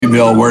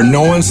Sleepyville, where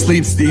no one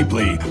sleeps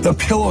deeply. The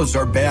pillows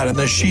are bad and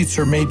the sheets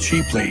are made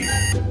cheaply.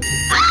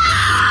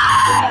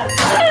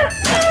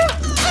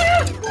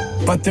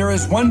 But there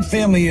is one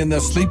family in the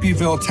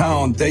Sleepyville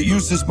town that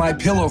uses my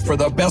pillow for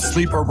the best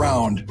sleep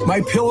around. My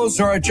pillows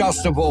are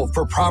adjustable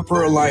for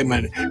proper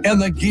alignment,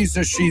 and the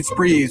Giza sheets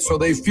breathe so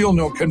they feel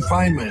no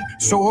confinement.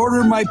 So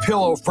order my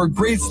pillow for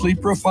great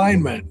sleep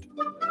refinement.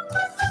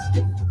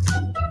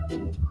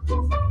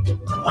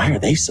 Why are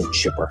they so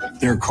chipper?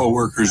 Their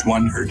co-workers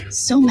wondered.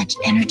 So much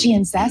energy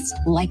and zest,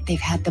 like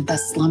they've had the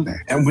best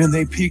slumber. And when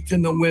they peeked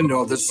in the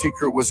window, the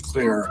secret was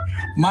clear.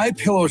 My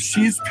pillow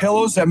sheets,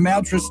 pillows, and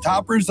mattress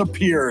toppers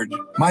appeared.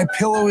 My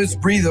pillow is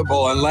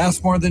breathable and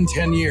lasts more than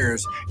 10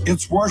 years.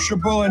 It's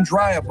washable and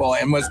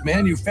dryable and was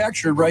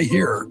manufactured right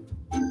here.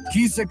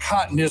 Giza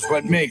cotton is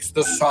what makes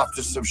the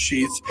softest of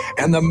sheets,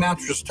 and the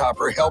mattress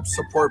topper helps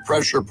support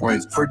pressure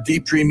points for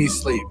deep, dreamy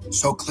sleep.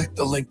 So click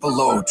the link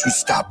below to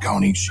stop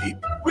counting sheep.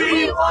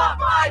 We want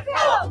my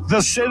pillow!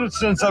 The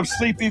citizens of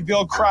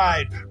Sleepyville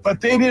cried,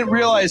 but they didn't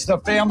realize the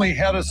family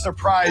had a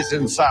surprise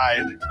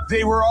inside.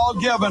 They were all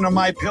given a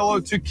my pillow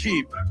to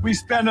keep. We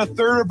spend a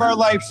third of our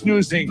life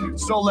snoozing,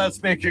 so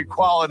let's make it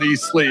quality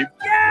sleep.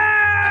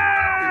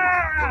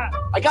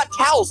 I got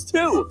towels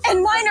too.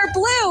 And mine are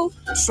blue.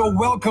 So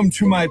welcome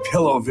to my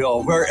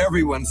Pillowville, where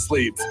everyone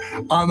sleeps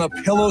on the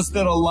pillows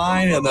that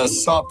align and the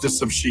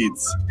softest of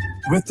sheets.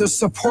 With the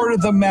support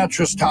of the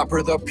mattress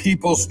topper, the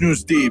people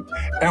snooze deep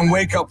and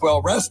wake up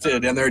well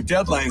rested, and their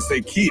deadlines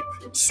they keep.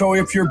 So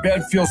if your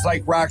bed feels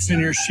like rocks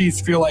and your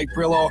sheets feel like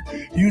Brillo,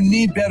 you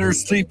need better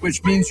sleep,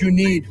 which means you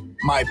need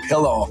my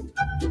pillow.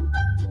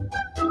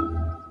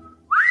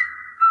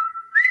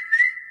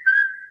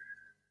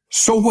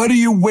 So what are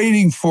you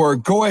waiting for?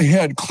 Go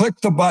ahead, click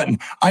the button.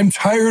 I'm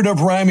tired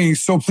of rhyming,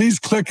 so please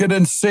click it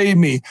and save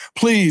me.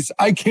 Please,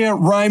 I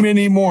can't rhyme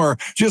anymore.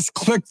 Just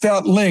click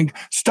that link.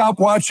 Stop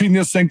watching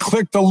this and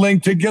click the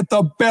link to get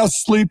the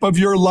best sleep of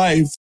your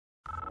life.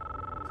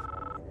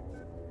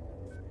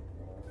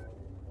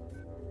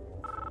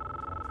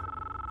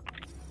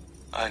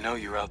 I know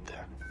you're out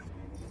there.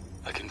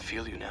 I can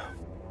feel you now.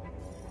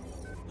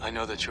 I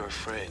know that you're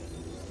afraid.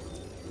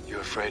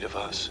 You're afraid of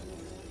us.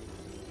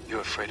 You're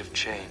afraid of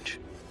change.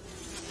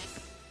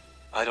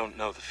 I don't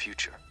know the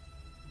future.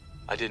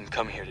 I didn't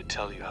come here to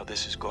tell you how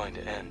this is going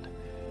to end.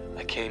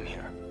 I came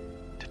here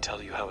to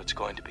tell you how it's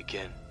going to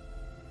begin.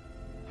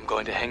 I'm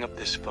going to hang up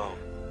this phone,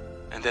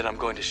 and then I'm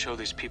going to show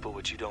these people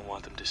what you don't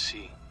want them to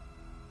see.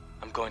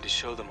 I'm going to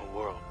show them a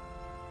world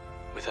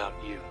without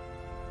you.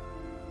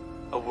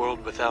 A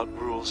world without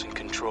rules and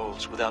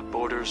controls, without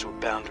borders or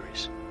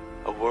boundaries.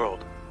 A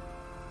world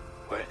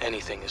where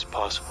anything is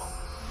possible.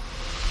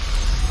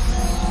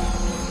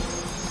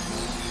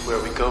 Where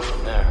we go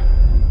from there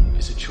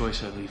is a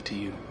choice I leave to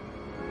you.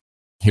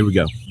 Here we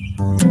go.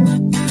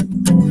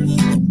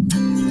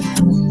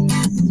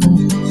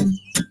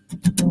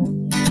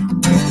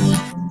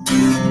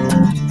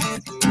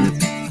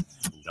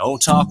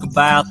 Don't talk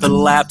about the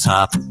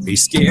laptop, be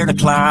scared of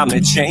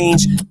climate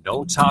change.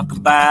 Don't talk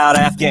about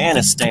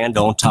Afghanistan,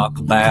 don't talk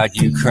about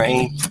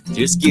Ukraine.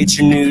 Just get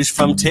your news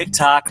from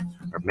TikTok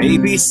or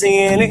maybe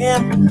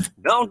CNN.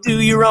 Don't do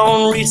your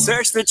own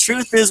research, the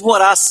truth is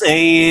what I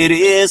say it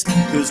is.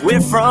 'Cause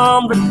we're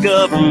from the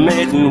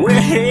government and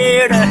we're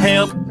here to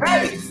help.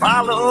 Hey!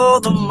 Follow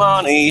the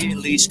money, it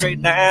leads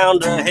straight down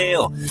to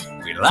hell.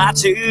 We lie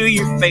to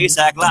your face,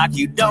 act like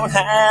you don't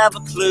have a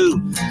clue.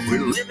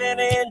 We're living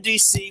in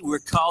D.C., we're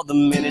called the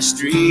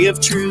Ministry of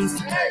Truth.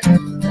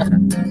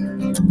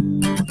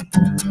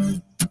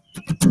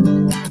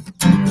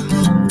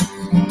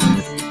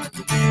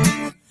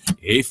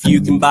 If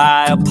you can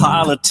buy a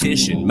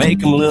politician, make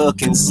them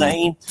look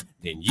insane,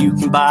 then you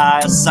can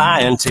buy a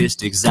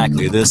scientist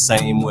exactly the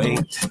same way.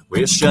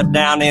 We'll shut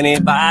down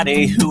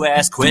anybody who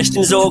asks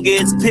questions or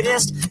gets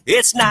pissed.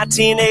 It's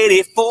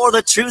 1984,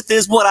 the truth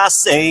is what I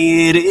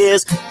say it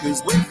is.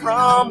 'Cause we're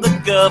from the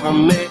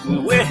government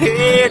and we're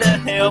here to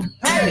help.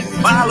 Hey,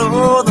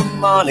 follow the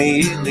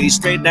money, it leads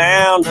straight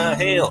down to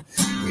hell.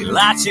 We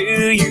lie to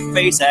your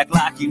face, act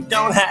like you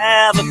don't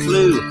have a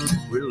clue.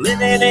 We're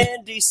living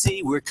in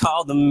D.C., we're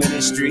called the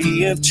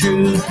Ministry of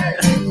Truth.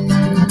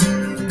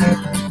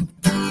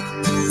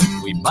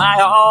 We buy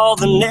all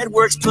the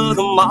networks, put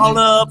them all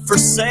up for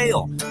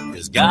sale.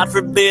 'Cause God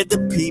forbid the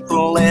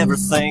people ever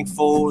think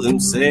for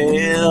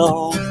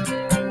themselves.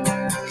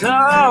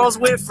 'Cause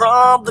we're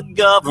from the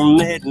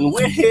government and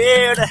we're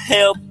here to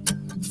help.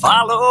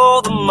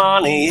 Follow the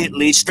money, it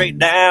leads straight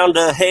down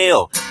to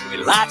hell. We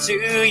lie to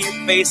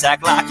your face,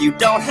 act like you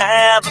don't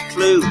have a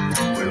clue.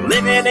 We're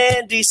living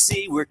in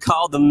D.C., we're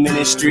called the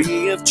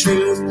Ministry of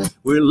Truth.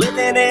 We're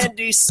living in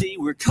D.C.,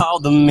 we're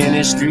called the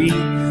Ministry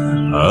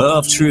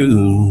of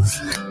Truth.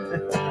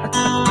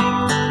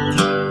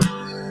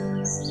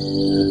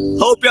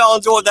 Hope y'all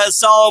enjoyed that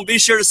song. Be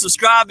sure to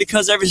subscribe,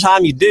 because every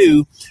time you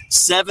do,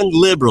 7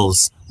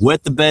 liberals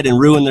wet the bed and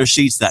ruin their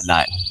sheets that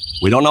night.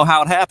 We don't know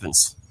how it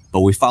happens, but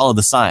we follow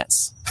the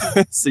science.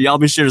 So y'all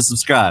be sure to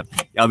subscribe.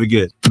 Y'all be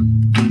good.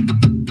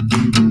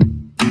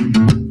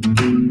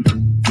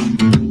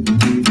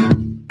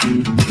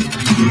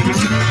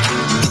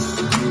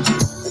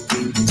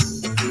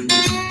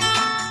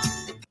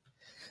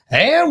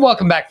 And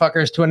welcome back,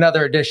 fuckers, to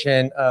another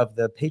edition of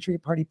the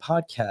Patriot Party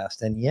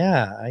podcast. And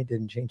yeah, I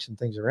didn't change some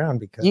things around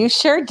because you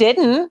sure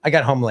didn't. I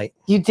got home late.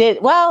 You did.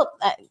 Well,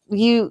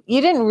 you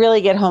didn't really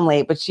get home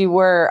late, but you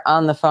were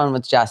on the phone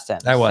with Justin.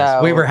 I was.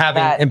 So we were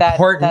having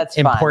important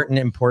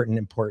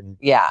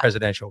yeah.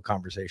 presidential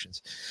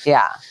conversations.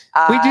 Yeah.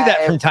 We do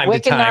that from time to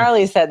Wicked time.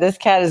 Gnarly said, this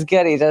cat is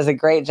good. He does a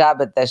great job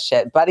at this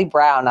shit. Buddy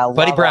Brown.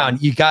 Buddy Brown,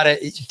 you got to,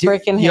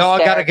 y'all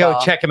got to go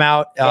check him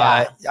out.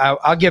 Yeah.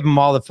 I'll give him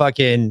all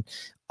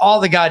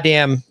the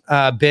goddamn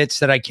bits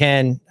that I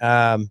can.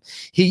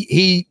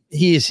 He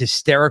is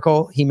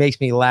hysterical. He makes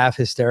me laugh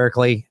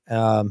hysterically.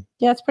 Yeah,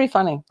 it's pretty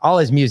funny. All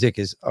his music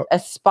is a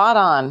spot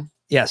on.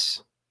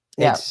 Yes.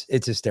 Yeah.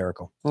 It's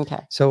hysterical. Okay.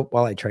 So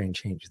while I try and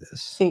change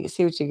this. See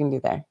what you can do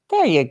there.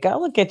 There you go.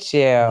 Look at you.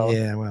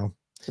 Yeah, well.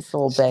 Just a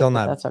little bit. Still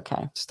not. That's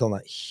okay. Still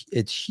not.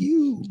 It's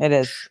huge. It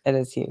is. It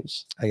is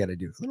huge. I got to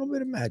do a little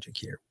bit of magic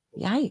here.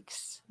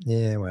 Yikes.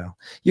 Yeah, well,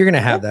 you're going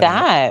to have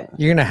that.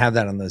 You're going to have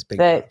that on those big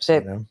drops,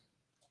 you know?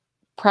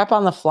 Prep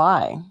on the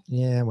fly.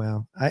 Yeah,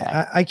 well,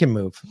 I can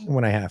move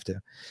when I have to.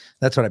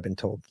 That's what I've been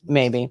told.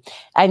 Maybe.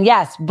 And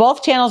yes,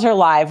 both channels are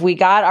live. We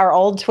got our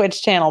old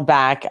Twitch channel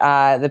back,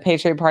 the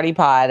Patriot Party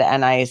Pod,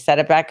 and I set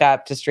it back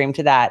up to stream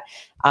to that.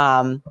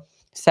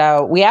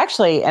 So we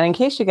actually, and in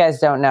case you guys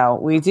don't know,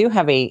 we do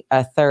have a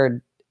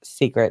third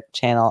secret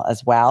channel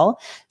as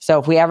well. So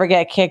if we ever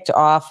get kicked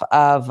off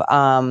of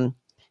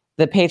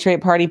the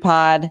Patriot Party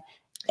Pod,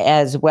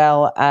 as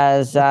well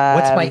as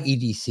what's my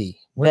EDC?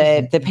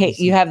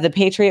 You have the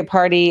Patriot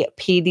Party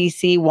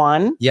PDC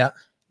 1. Yeah.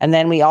 And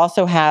then we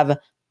also have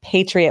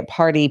Patriot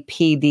Party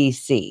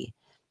PDC.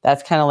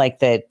 That's kind of like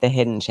the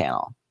hidden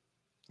channel.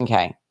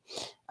 Okay.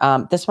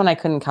 This one I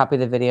couldn't copy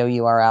the video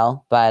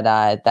URL, but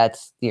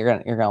that's you're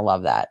gonna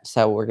love that.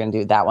 So we're gonna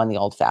do that one the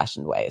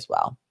old-fashioned way as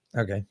well.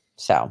 Okay.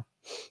 So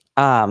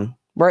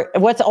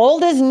what's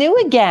old is new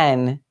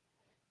again.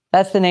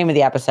 That's the name of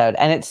the episode.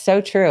 And it's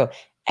so true.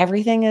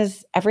 Everything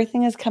is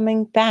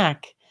coming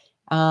back.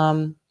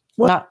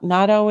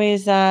 Not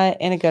always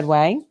in a good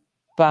way,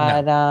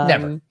 but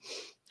never.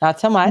 Not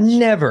so much.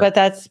 Never. But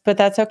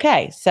that's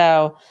okay.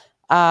 So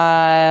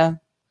what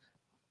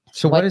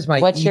is my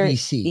what's EDC? Your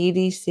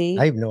EDC?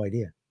 I have no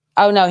idea.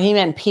 Oh no, he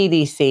meant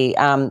PDC.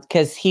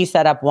 Because he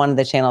set up one of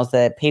the channels,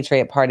 the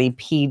Patriot Party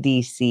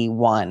PDC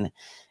 1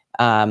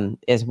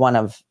 is one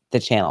of the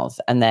channels.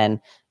 And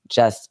then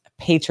just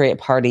Patriot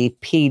Party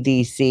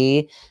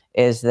PDC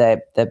is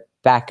the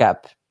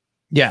backup.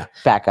 Yeah.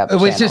 Backup. It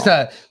was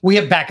channel. just we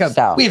have backup.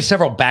 So, we have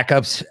several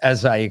backups,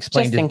 as I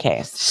explained. Just in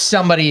case.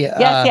 Somebody.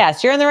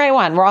 Yes, you're in the right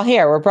one. We're all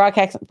here. We're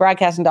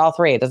broadcasting to all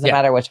three. It doesn't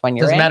matter which one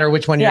you're in. Doesn't matter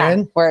which one you're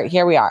in.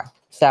 Here we are.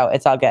 So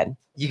it's all good.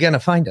 You're going to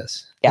find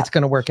us. Yeah. It's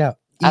going to work out.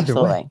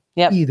 Absolutely. Way.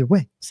 Yep. Either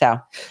way. So,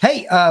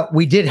 hey,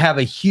 we did have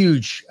a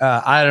huge,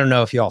 I don't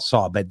know if you all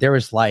saw, but there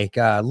was like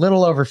a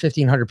little over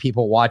 1,500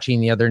 people watching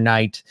the other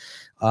night.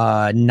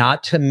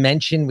 Not to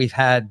mention, we've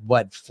had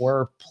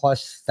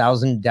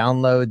 4,000+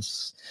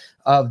 downloads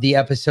of the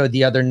episode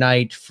the other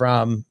night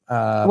from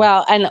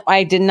well, and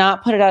I did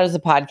not put it out as a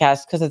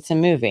podcast because it's a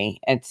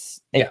movie. At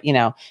the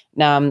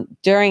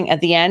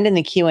end in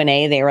the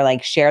Q&A, they were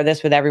like, share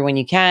this with everyone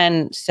you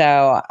can.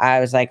 So I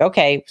was like,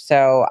 okay.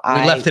 So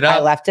I left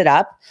it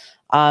up.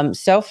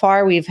 So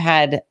far we've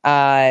had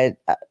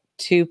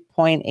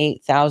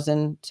 2.8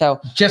 thousand. So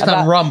just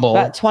on Rumble,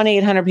 about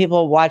 2,800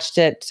 people watched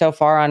it so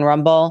far on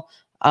Rumble.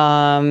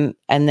 And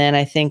then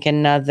I think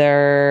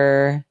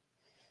another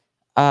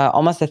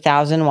almost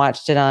 1,000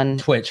 watched it on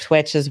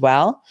Twitch as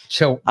well.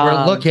 So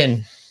we're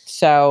looking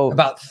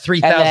about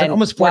 3,000,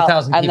 almost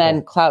 4,000 people. And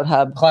then Clout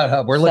Hub.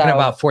 We're looking at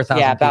about 4,000 people.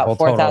 Yeah, about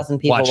 4,000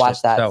 people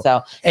watched that.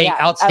 So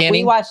outstanding.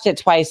 We watched it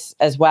twice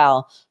as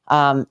well.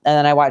 And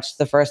then I watched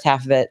the first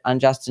half of it on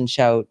Justin's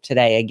show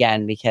today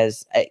again,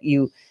 because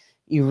you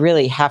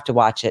really have to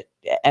watch it.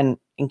 And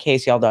in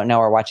case y'all don't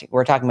know,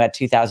 we're talking about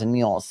 2,000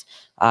 Mules,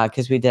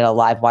 because we did a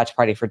live watch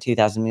party for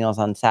 2,000 Mules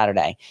on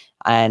Saturday,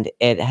 and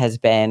it has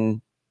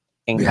been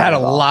incredible. We had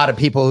a lot of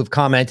people who've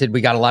commented.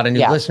 We got a lot of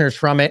new listeners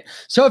from it.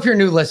 So if you're a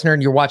new listener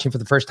and you're watching for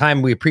the first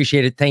time, we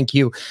appreciate it. Thank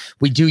you.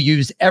 We do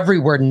use every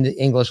word in the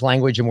English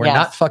language, and we're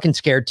not fucking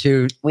scared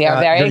to. We are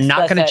very explicit. They're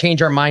not going to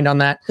change our mind on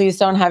that. Please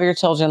don't have your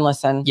children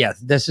listen. Yeah,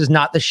 this is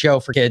not the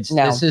show for kids.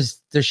 No. This is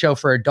the show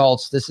for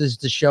adults. This is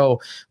the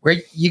show where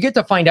you get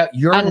to find out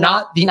you're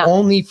not the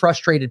only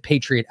frustrated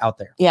patriot out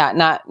there. Yeah,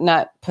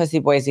 not pussy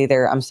boys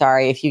either. I'm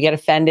sorry. If you get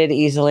offended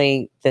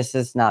easily, this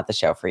is not the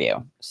show for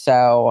you.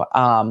 So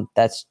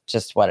that's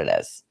just what it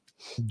is.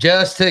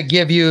 Just to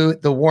give you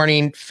the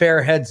warning,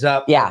 fair heads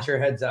up. Yeah. Get your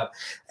heads up.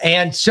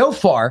 And so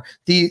far,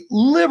 the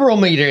liberal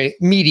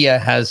media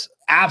has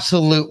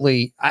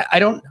absolutely, I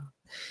don't,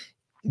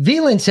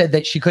 Veland said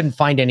that she couldn't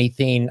find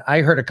anything.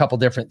 I heard a couple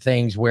different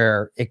things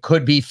where it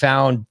could be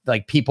found,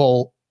 like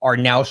people are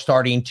now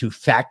starting to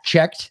fact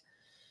check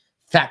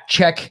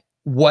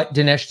what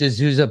Dinesh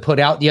D'Souza put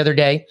out the other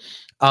day.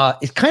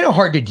 It's kind of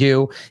hard to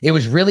do. It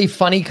was really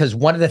funny because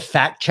one of the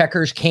fact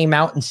checkers came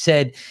out and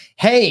said,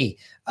 hey,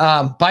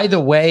 By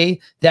the way,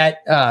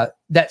 that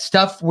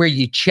stuff where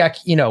you check,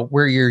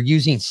 where you're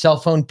using cell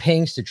phone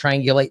pings to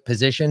triangulate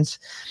positions.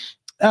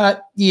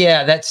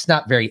 Yeah, that's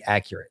not very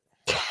accurate.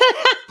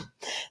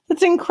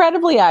 That's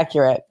incredibly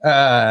accurate.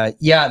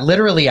 Yeah,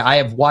 literally, I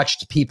have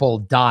watched people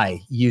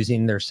die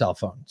using their cell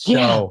phone.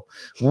 So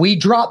we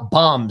drop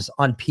bombs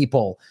on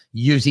people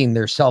using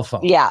their cell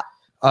phone. Yeah.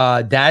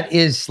 That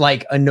is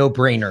like a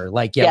no-brainer.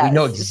 Like, we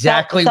know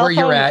exactly where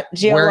you're at,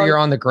 where you're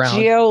on the ground.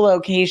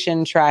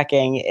 Geolocation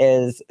tracking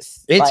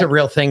it's a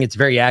real thing. It's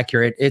very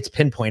accurate. It's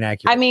pinpoint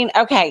accurate. I mean,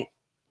 okay.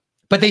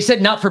 But they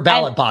said not for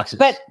ballot boxes.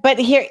 But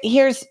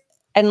here's,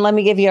 and let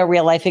me give you a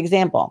real life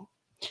example.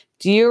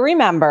 Do you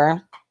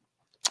remember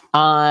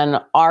on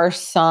our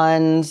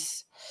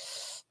son's,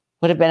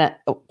 would have been,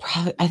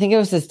 I think it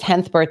was his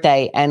 10th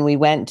birthday, and we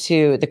went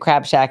to the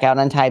Crab Shack out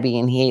on Tybee,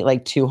 and he ate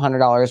like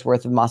 $200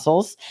 worth of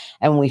mussels.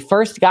 And when we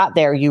first got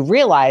there, you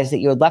realized that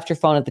you had left your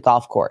phone at the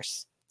golf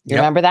course. You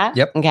remember that?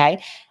 Yep.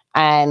 Okay.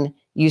 And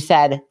you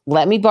said,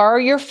 let me borrow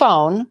your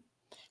phone.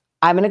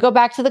 I'm going to go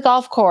back to the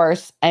golf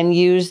course and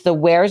use the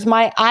Where's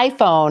My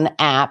iPhone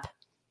app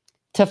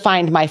to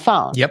find my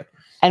phone. Yep.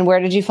 And where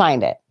did you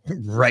find it?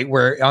 Right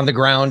where on the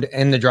ground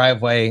in the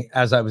driveway.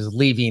 As I was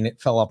leaving, it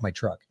fell off my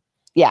truck.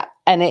 Yeah.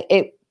 And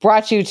it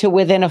brought you to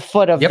within a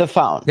foot of the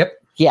phone. Yep.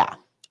 Yeah.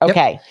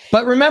 Okay. Yep.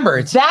 But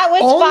remember, that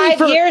was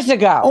 5 years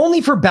ago.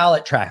 Only for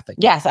ballot traffic.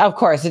 Yes, of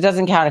course. It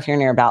doesn't count if you're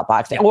near a ballot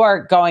box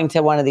or going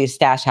to one of these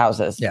stash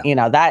houses.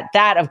 Yeah.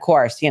 That of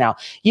course,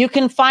 you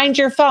can find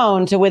your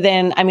phone to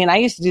within, I mean, I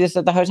used to do this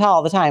at the hotel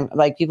all the time.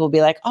 Like people would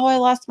be like, oh, I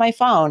lost my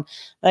phone.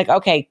 Like,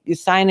 okay, you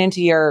sign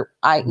into your,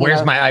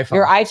 Where's my iPhone?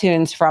 Your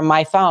iTunes from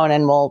my phone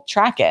and we'll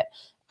track it.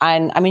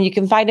 And I mean, you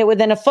can find it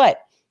within a foot.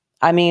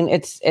 I mean,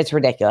 it's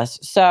ridiculous.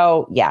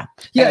 So yeah.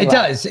 Yeah, anyway. It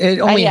does. It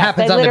only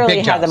happens on the big jobs. They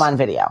literally had them on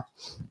video.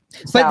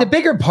 But the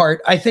bigger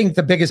part, I think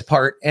the biggest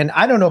part, and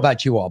I don't know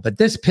about you all, but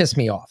this pissed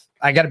me off.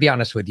 I got to be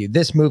honest with you.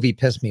 This movie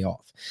pissed me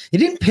off. It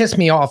didn't piss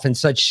me off in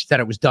such that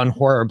it was done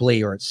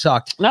horribly or it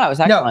sucked. No, it was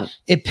excellent. No,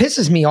 it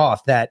pisses me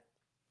off that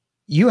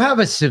you have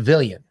a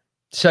civilian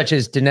such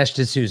as Dinesh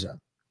D'Souza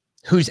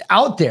who's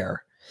out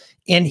there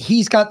and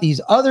he's got these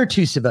other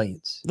two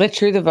civilians. The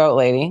True the Vote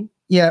lady.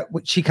 Yeah,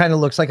 she kind of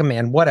looks like a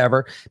man,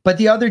 whatever. But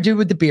the other dude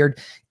with the beard,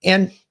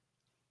 and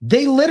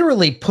they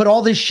literally put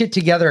all this shit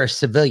together as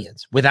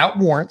civilians without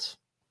warrants,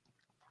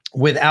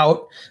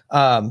 without,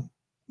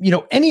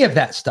 any of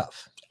that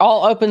stuff.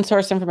 All open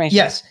source information.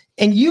 Yes.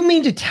 And you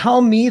mean to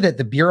tell me that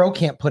the Bureau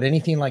can't put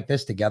anything like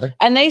this together?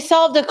 And they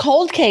solved a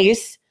cold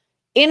case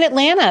in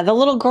Atlanta. The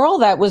little girl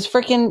that was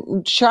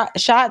freaking shot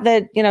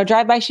the,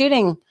 drive-by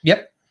shooting.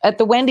 Yep. At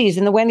the Wendy's,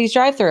 in the Wendy's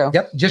drive-thru.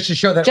 Yep. Just to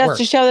show that it worked.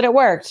 To show that it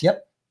worked.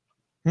 Yep.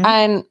 Mm-hmm.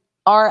 And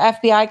our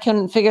FBI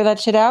couldn't figure that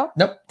shit out?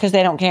 Nope. Because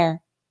they don't care.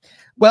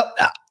 Well,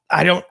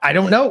 I don't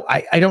know.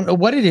 I don't know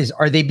what it is.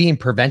 Are they being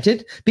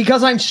prevented?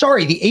 Because I'm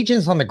sorry, the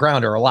agents on the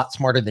ground are a lot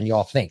smarter than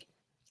y'all think.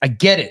 I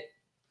get it.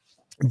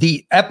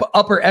 The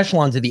upper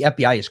echelons of the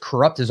FBI is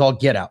corrupt as all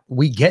get out.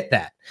 We get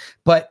that.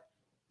 But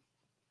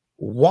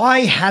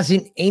why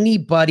hasn't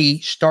anybody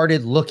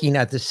started looking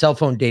at the cell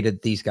phone data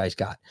that these guys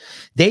got?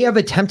 They have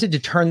attempted to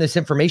turn this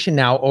information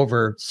now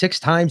over 6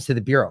 times to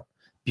the Bureau.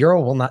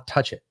 Bureau will not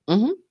touch it.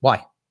 Mm-hmm.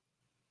 Why?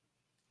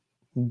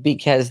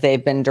 Because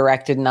they've been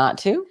directed not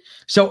to.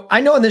 So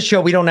I know in this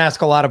show, we don't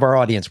ask a lot of our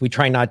audience. We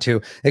try not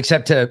to,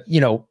 except to,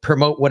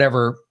 promote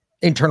whatever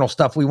internal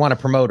stuff we want to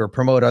promote or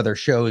promote other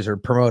shows or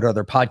promote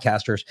other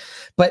podcasters.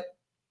 But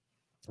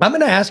I'm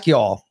going to ask you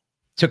all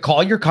to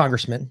call your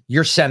congressmen,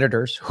 your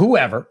senators,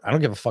 whoever. I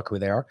don't give a fuck who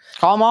they are.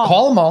 Call them all.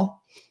 Call them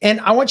all. And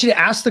I want you to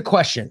ask the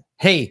question,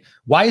 hey,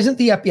 why isn't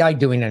the FBI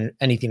doing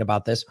anything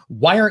about this?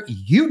 Why aren't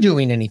you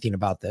doing anything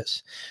about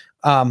this?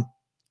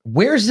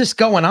 Where's this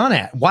going on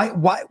at?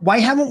 Why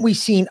haven't we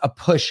seen a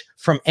push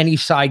from any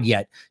side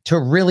yet to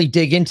really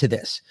dig into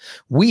this?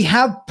 We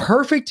have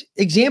perfect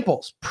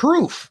examples,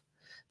 proof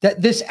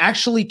that this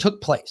actually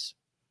took place,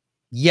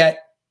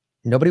 yet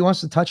nobody wants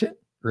to touch it.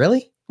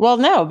 Really? Well,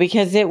 no,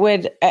 because it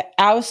would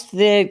oust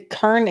the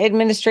current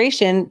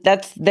administration.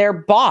 That's their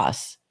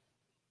boss.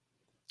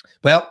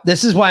 Well,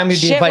 this is why I'm going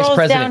to be vice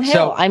president. Downhill.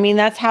 So I mean,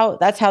 that's how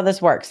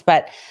this works.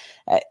 But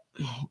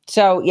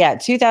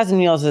 2,000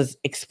 Mules is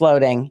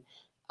exploding.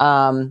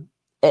 And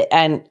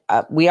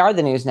we are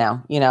the news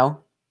now,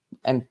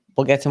 and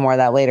we'll get to more of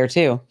that later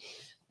too.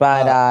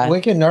 But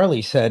Wicked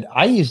Gnarly said,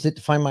 I used it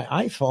to find my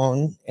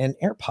iPhone and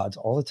AirPods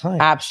all the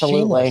time.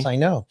 Absolutely. Shameless, I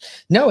know.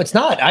 No, it's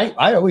not.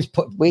 I always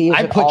put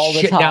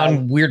shit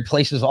down weird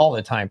places all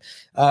the time.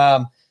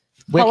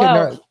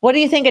 What do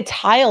you think a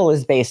tile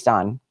is based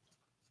on?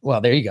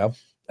 Well, there you go.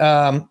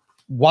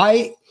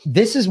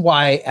 This is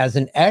why, as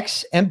an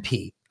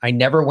ex-MP, I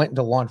never went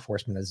into law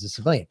enforcement as a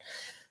civilian.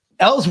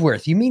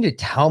 Ellsworth, you mean to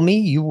tell me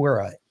you were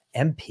a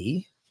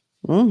MP?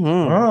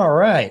 Mm-hmm. All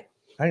right.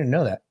 I didn't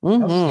know that.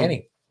 Mm-hmm.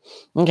 Outstanding.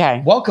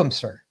 Okay. Welcome,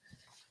 sir.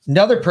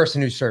 Another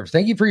person who serves.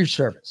 Thank you for your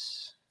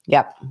service.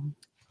 Yep.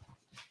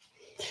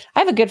 I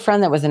have a good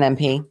friend that was an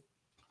MP.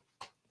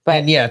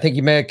 And yeah, thank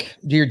you, Mick.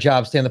 Do your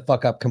job. Stand the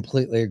fuck up.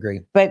 Completely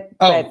agree. But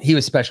he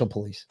was special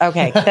police.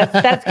 Okay,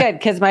 that's good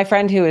because my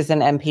friend who was an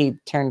MP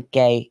turned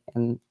gay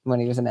and when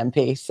he was an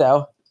MP,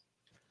 so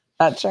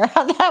not sure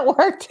how that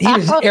worked. He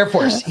was Air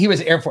Force. He was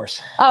Air Force.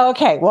 Oh,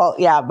 okay. Well,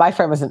 yeah, my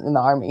friend was in the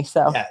Army,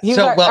 so he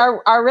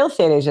was our real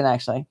estate agent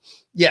actually.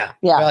 Yeah,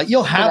 yeah. Well,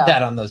 you'll have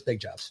that on those big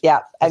jobs. Yeah,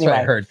 that's anyway.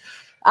 what I heard.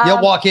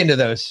 You'll walk into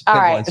those big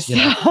ones.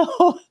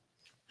 So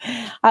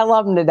I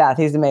love him to death.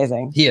 He's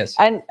amazing. He is,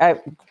 and a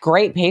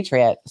great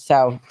patriot.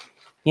 So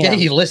you know.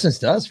 He listens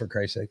to us for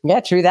Christ's sake.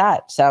 Yeah, true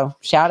that. So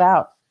shout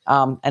out.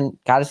 And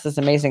got us this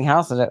amazing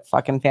house at a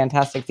fucking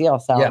fantastic deal.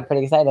 So I'm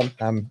pretty excited.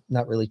 I'm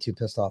not really too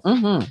pissed off.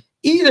 Mm-hmm.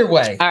 Either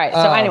way. All right.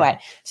 So anyway,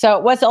 so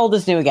what's old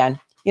is new again?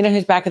 You know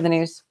who's back in the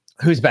news?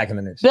 Who's back in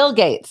the news? Bill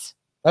Gates.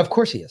 Of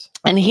course he is.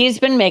 And he's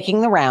been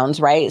making the rounds,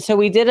 right? So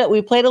we did it.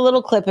 We played a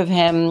little clip of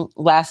him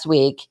last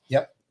week.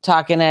 Yep.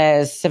 Talking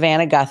to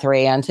Savannah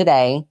Guthrie on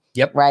Today.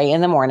 Yep. Right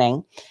in the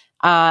morning.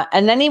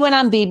 And then he went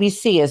on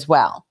BBC as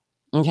well.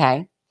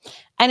 Okay.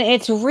 And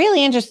it's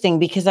really interesting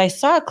because I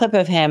saw a clip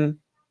of him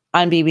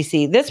on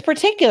BBC, this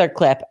particular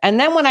clip. And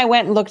then when I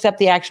went and looked up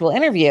the actual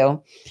interview,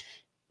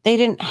 they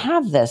didn't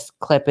have this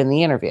clip in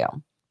the interview.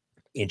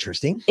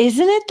 Interesting.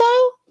 Isn't it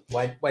though?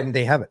 Why didn't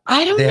they have it?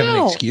 I don't know. They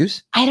have an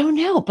excuse? I don't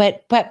know,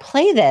 but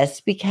play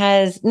this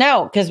because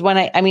when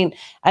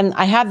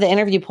I have the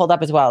interview pulled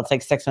up as well. It's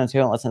like 6 minutes. We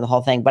won't listen to the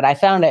whole thing, but I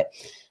found it.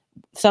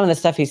 Some of the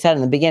stuff he said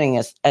in the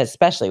beginning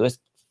especially was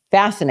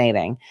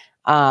fascinating.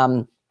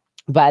 But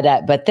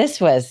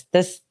this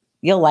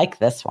you'll like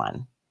this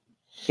one.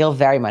 You'll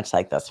very much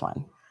like this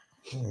one.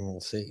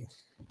 We'll see.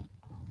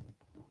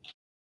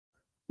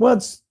 Well,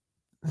 it's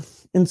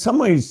in some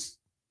ways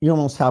you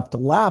almost have to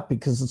laugh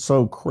because it's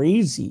so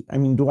crazy. I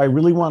mean, do I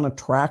really want to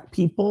track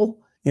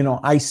people? You know,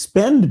 I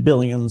spend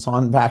billions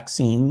on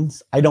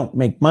vaccines. I don't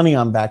make money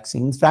on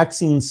vaccines.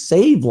 Vaccines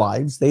save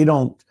lives. They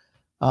don't,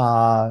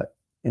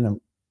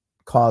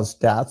 cause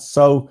deaths.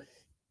 So,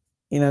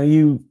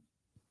 you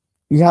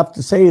have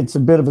to say it's a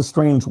bit of a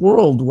strange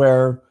world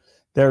where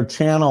there are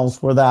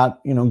channels where that,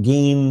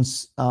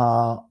 gains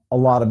a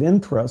lot of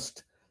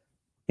interest.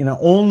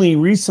 Only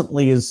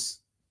recently as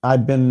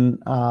I've been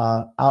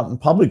out in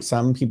public,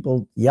 some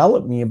people yell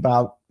at me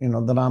about,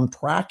 that I'm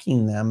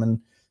tracking them. And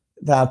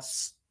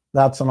that's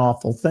an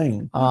awful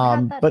thing.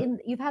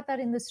 You've had that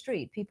in the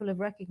street. People have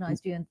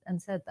recognized you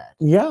and said that.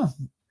 Yeah.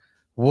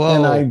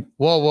 Whoa.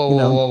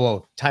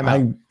 Whoa. Time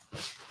out.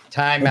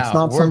 Time out. It's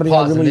not We're somebody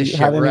pausing I really this shit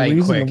had any right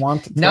reason quick. to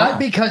want to Not track.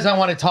 because I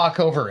want to talk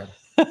over him.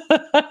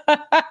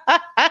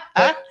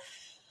 But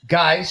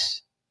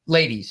guys,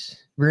 ladies,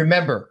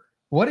 remember,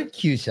 what did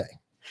Q say?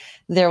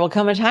 There will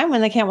come a time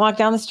when they can't walk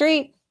down the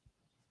street.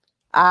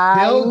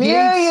 I Bill knew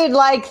Gates- you'd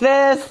like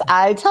this.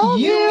 I told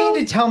you. You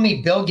mean to tell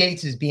me Bill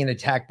Gates is being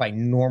attacked by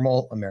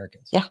normal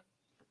Americans? Yeah.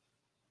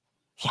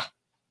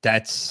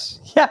 That's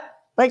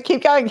Wait,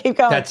 keep going.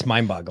 that's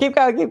mind-boggling.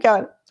 Keep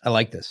going. I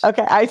like this.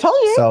 Okay, I told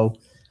you. So,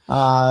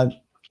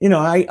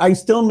 I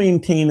still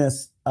maintain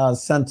a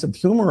sense of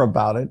humor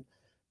about it,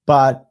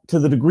 but to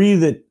the degree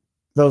that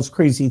those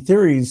crazy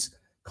theories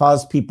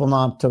cause people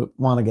not to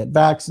want to get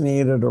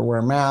vaccinated or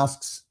wear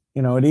masks,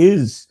 it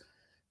is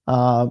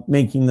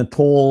making the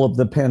toll of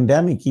the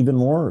pandemic even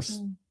worse.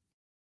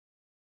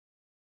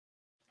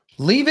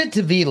 Leave it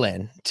to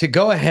VLAN to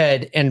go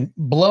ahead and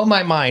blow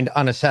my mind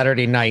on a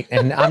Saturday night.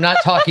 And I'm not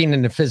talking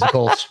in the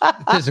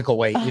physical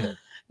way either.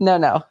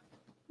 No.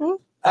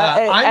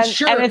 I'm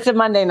sure. And it's a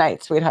Monday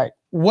night, sweetheart.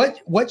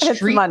 What It's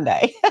street?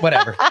 Monday.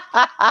 Whatever.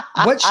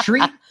 What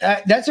street?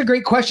 That's a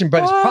great question,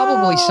 but it's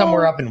probably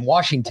somewhere up in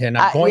Washington.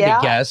 I'm going to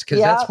guess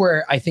because that's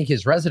where I think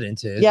his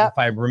residence is, if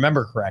I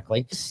remember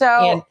correctly.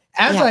 So,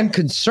 and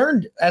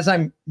as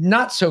I'm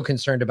not so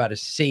concerned about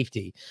his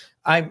safety,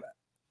 I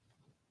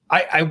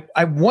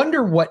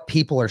wonder what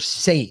people are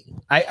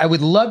saying. I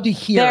would love to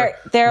hear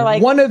they're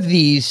like one of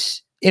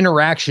these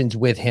interactions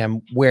with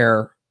him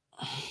where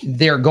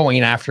they're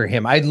going after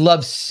him. I'd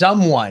love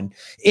someone,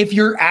 if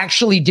you're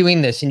actually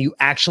doing this and you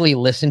actually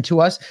listen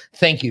to us,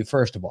 thank you,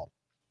 first of all.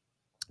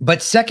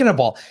 But second of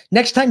all,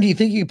 next time, do you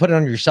think you can put it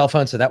on your cell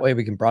phone so that way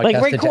we can broadcast it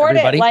to record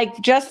everybody? it like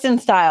Justin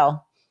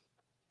style,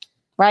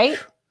 right?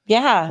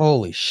 Yeah.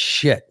 Holy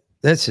shit.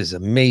 This is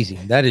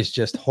amazing. That is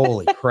just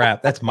holy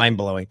crap. That's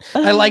mind-blowing.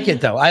 I like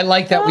it though. I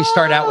like that we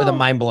start out with a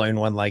mind-blowing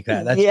one like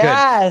that.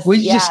 That's good.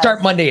 We just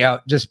start Monday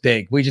out just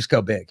big. We just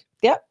go big.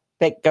 Yep.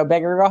 Go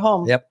big or go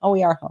home. Yep. Oh,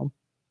 we are home.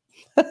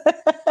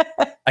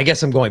 I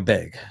guess I'm going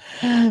big.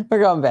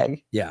 We're going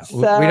big. Yeah.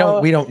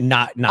 So, we don't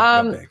not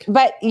go big.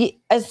 But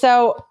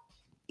so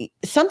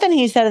something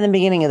he said in the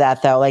beginning of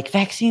that though, like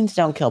vaccines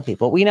don't kill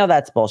people. We know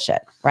that's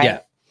bullshit, right? Yeah.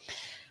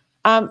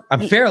 I'm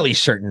fairly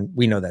certain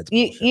we know that's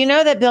bullshit. You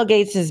know that Bill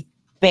Gates is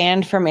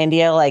banned from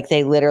India, like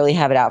they literally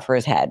have it out for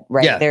his head,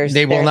 right? Yeah,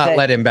 they will not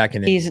let him back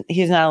in India.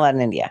 He's not allowed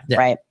in India,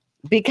 right?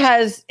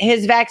 Because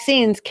his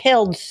vaccines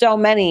killed so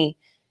many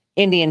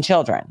Indian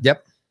children.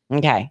 Yep.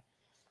 Okay.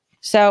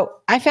 So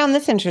I found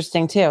this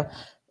interesting too.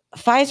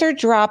 Pfizer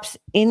drops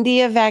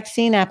India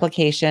vaccine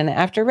application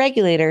after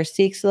regulator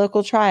seeks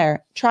local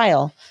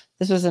trial.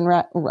 This was in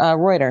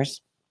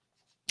Reuters.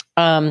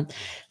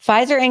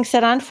 Pfizer Inc.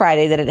 said on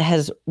Friday that it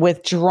has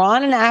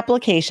withdrawn an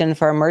application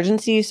for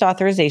emergency use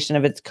authorization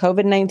of its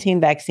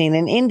COVID-19 vaccine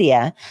in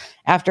India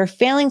after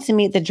failing to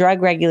meet the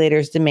drug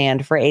regulator's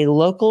demand for a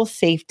local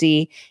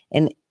safety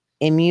and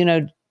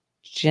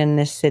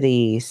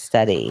immunogenicity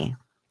study.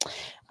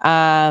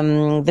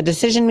 The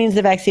decision means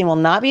the vaccine will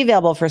not be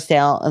available for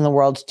sale in the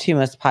world's two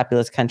most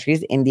populous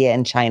countries, India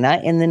and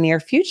China, in the near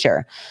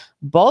future.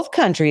 Both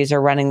countries are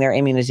running their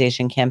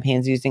immunization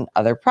campaigns using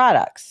other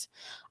products.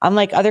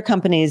 Unlike other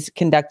companies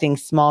conducting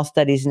small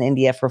studies in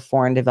India for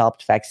foreign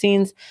developed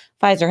vaccines,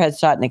 Pfizer had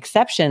sought an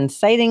exception,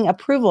 citing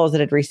approvals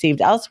it had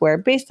received elsewhere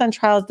based on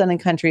trials done in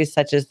countries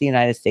such as the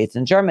United States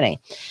and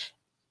Germany.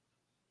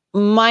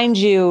 Mind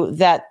you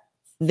that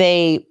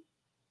they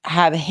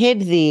have hid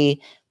the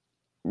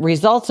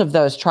results of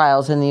those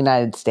trials in the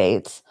United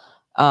States.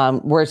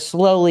 We're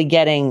slowly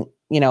getting,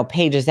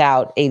 pages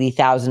out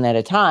 80,000 at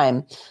a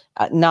time,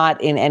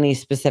 not in any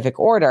specific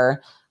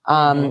order.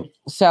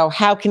 So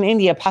how can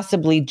India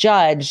possibly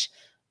judge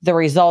the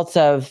results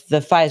of the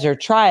Pfizer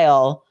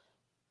trial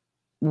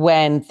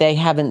when they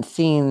haven't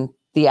seen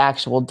the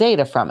actual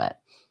data from it?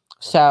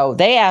 So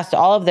they asked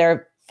all of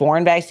their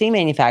foreign vaccine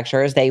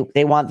manufacturers,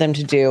 they want them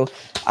to do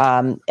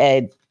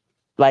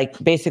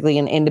basically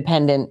an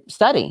independent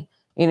study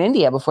in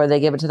India before they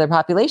give it to their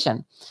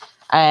population.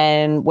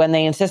 And when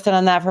they insisted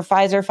on that for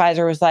Pfizer,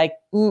 Pfizer was like,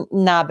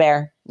 nah,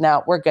 bear.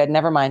 No, we're good.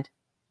 Never mind.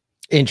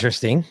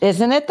 Interesting.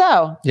 Isn't it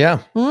though?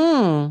 Yeah.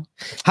 How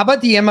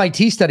about the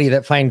MIT study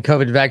that find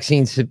COVID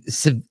vaccines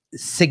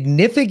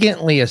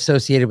significantly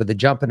associated with a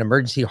jump in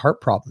emergency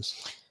heart problems?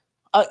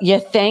 You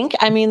think?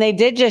 I mean, they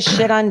did just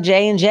shit on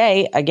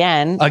J&J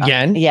again.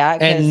 Yeah.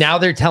 And now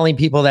they're telling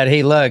people that,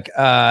 hey, look,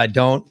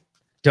 don't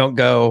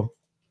go,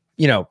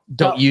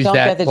 don't use that.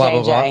 Get the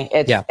blah, J&J.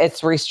 blah, blah.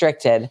 It's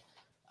restricted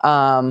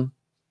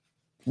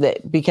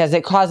because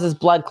it causes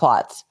blood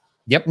clots.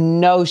 Yep.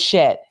 No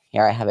shit.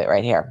 Here, I have it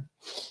right here.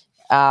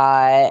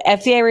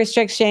 FDA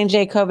restricts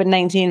J&J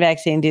COVID-19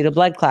 vaccine due to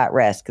blood clot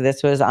risk.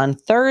 This was on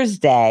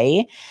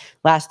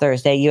last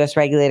Thursday. U.S.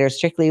 regulators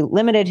strictly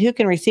limited who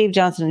can receive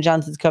Johnson &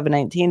 Johnson's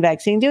COVID-19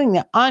 vaccine due to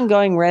the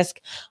ongoing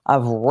risk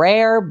of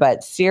rare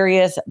but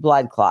serious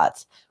blood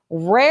clots.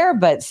 Rare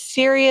but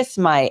serious,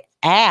 my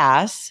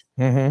ass.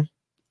 Mm-hmm.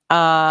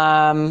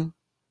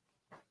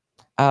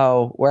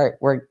 Oh,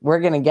 we're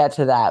gonna get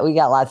to that. We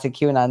got lots of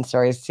QAnon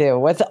stories too.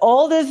 What's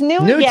old is new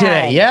again.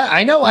 Today. Yeah,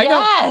 I know.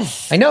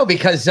 Yes. I know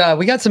because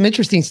we got some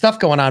interesting stuff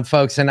going on,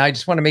 folks, and I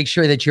just want to make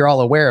sure that you're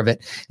all aware of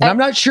it. And I'm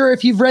not sure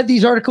if you've read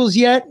these articles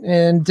yet,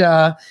 and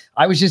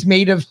I was just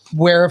made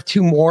aware of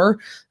two more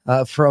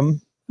from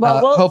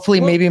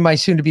hopefully maybe my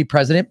soon-to-be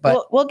president.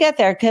 But we'll get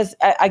there because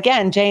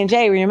again,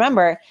 J&J.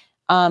 Remember,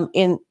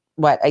 in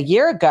a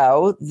year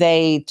ago,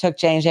 they took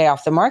J&J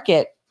off the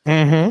market.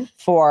 Mm-hmm.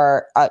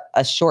 For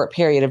a short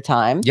period of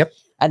time. Yep.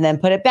 And then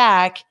put it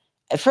back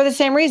for the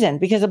same reason,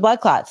 because of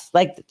blood clots.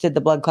 Like, did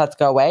the blood clots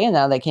go away and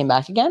now they came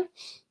back again?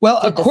 Well,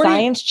 did the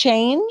science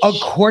change?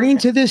 According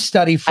to this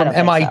study from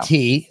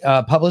MIT,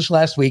 published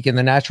last week in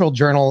the Natural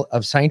Journal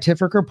of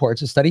Scientific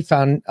Reports, a study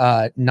found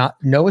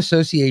no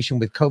association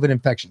with COVID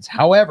infections.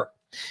 However,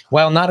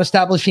 while not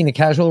establishing a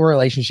causal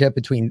relationship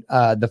between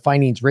the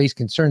findings raised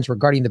concerns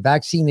regarding the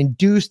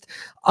vaccine-induced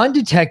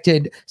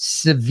undetected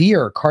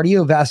severe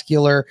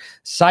cardiovascular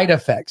side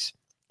effects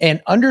and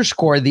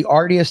underscore the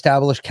already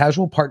established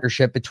causal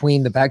partnership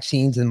between the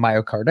vaccines and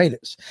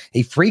myocarditis,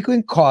 a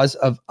frequent cause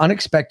of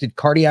unexpected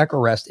cardiac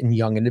arrest in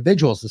young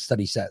individuals, the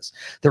study says.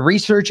 The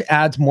research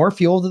adds more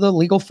fuel to the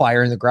legal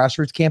fire in the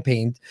grassroots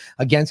campaign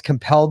against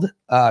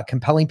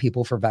compelling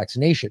people for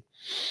vaccination.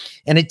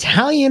 An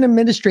Italian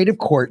administrative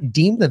court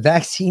deemed the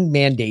vaccine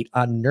mandate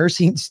on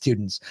nursing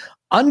students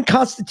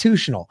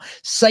unconstitutional,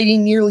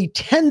 citing nearly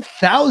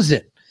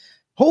 10,000.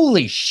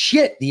 Holy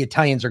shit, the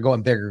Italians are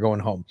going big or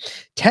going home.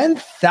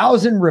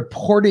 10,000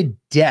 reported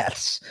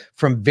deaths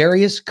from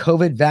various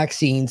COVID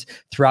vaccines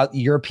throughout the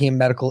European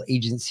Medical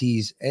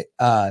Agency's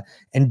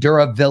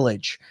Endura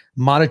Village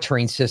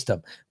monitoring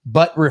system,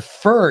 but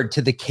referred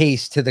to the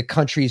case to the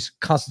country's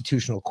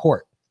constitutional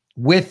court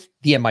with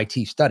the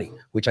MIT study,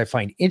 which I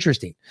find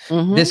interesting.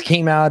 Mm-hmm. This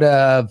came out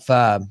of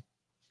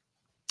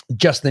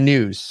Just the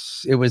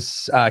News. It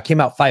was came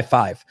out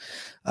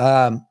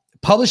 5/5.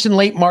 Published in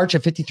late March, a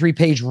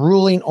 53-page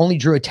ruling only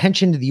drew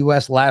attention to the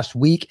U.S. last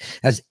week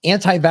as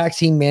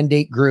anti-vaccine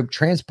mandate group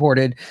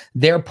transported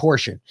their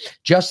portion.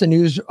 Just the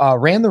News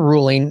ran the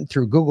ruling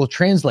through Google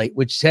Translate,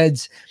 which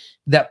says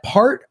that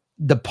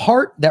the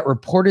part that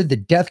reported the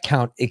death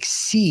count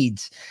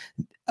exceeds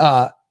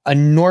a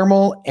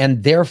normal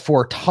and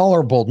therefore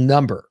tolerable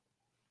number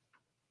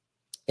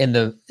in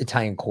the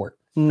Italian court.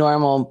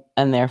 Normal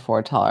and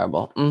therefore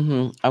tolerable.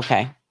 Mm-hmm.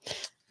 Okay.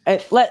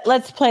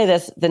 Let's play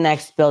the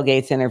next Bill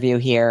Gates interview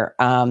here.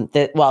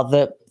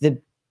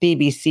 The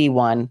BBC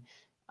one,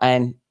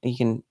 and you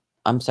can,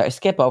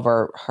 skip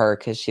over her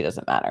because she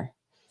doesn't matter.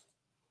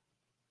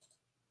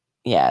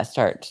 Yeah,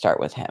 start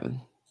with him.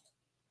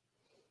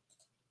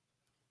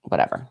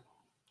 Whatever.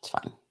 It's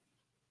fine.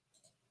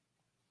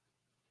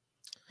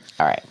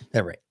 All right.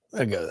 All right.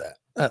 I'll go with that.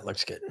 That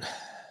looks good.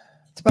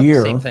 It's about year,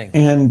 the same thing.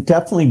 and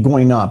definitely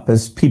going up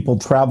as people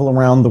travel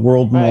around the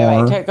world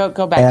more.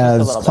 Go back just a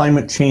as little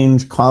climate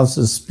change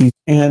causes speed,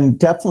 and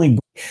definitely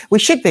We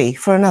should be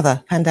for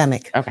another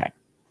pandemic. Okay.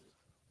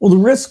 well, the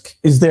risk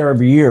is there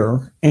every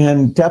year,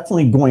 and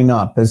definitely going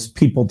up as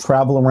people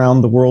travel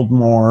around the world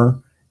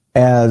more,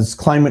 as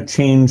climate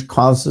change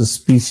causes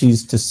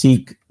species to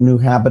seek new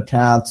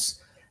habitats,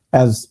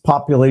 as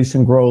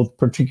population growth,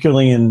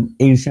 particularly in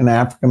Asia and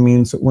Africa,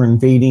 means that we're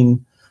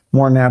invading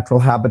more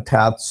natural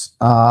habitats.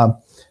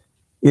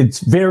 It's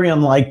very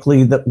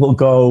unlikely that we'll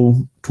go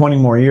 20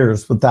 more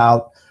years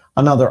without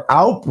another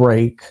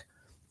outbreak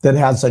that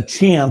has a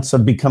chance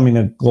of becoming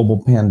a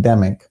global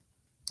pandemic.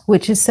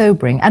 Which is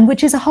sobering and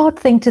which is a hard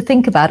thing to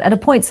think about at a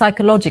point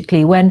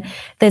psychologically when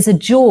there's a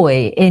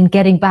joy in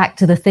getting back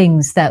to the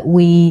things that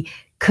we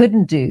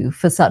couldn't do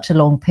for such a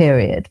long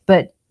period.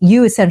 But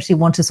you essentially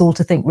want us all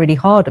to think really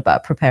hard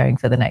about preparing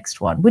for the next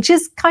one, which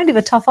is kind of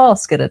a tough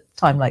ask at a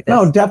time like this.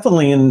 No,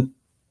 definitely. And,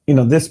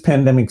 this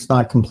pandemic's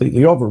not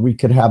completely over. We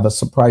could have a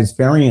surprise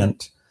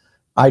variant.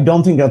 I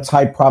don't think that's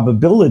high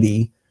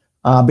probability.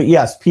 But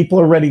yes, people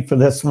are ready for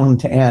this one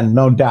to end,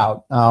 no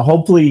doubt.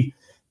 Hopefully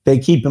they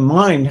keep in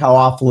mind how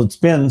awful it's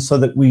been so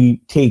that we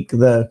take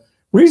the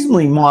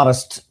reasonably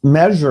modest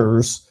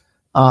measures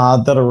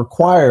that are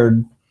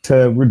required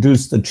to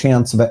reduce the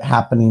chance of it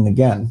happening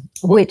again.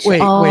 Which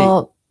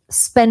are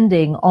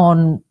spending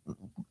on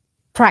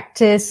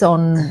practice,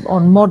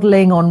 on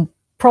modeling, on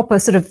proper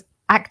sort of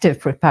active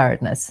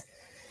preparedness.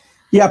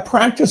 Yeah,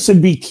 practice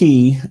would be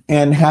key,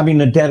 and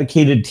having a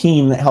dedicated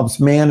team that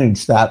helps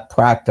manage that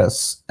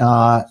practice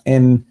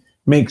and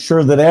make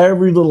sure that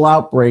every little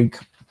outbreak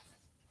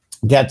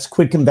gets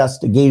quick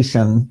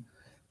investigation,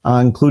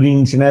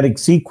 including genetic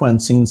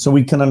sequencing, so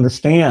we can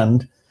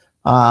understand,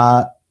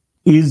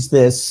 is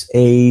this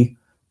a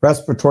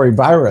respiratory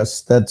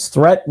virus that's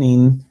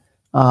threatening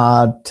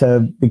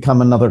to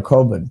become another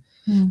COVID?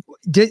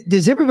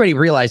 Does everybody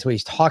realize what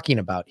he's talking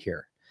about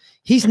here?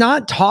 He's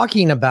not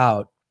talking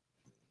about.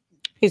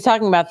 He's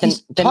talking about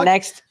the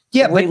next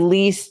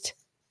released.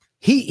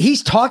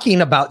 He's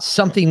talking about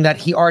something that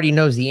he already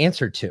knows the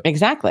answer to.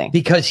 Exactly.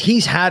 Because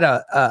he's had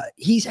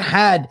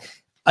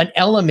an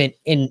element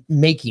in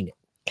making it.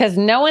 Because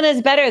no one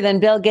is better than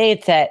Bill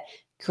Gates at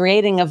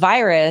creating a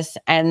virus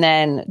and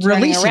then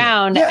turning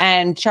around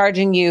and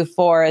charging you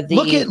for the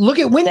look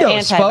at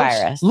Windows,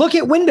 folks. Look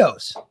at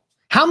Windows.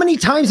 How many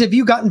times have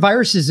you gotten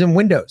viruses in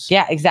Windows?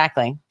 Yeah,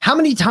 exactly. How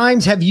many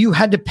times have you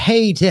had to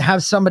pay to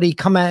have somebody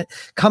come in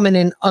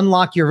and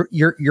unlock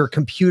your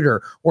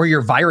computer or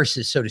your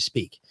viruses, so to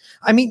speak?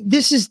 I mean,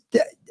 this is.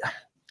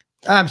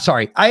 I'm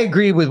sorry. I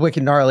agree with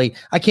Wicked Gnarly.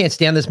 I can't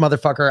stand this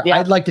motherfucker. Yeah.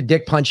 I'd like to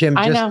dick punch him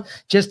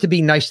just to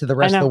be nice to the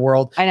rest of the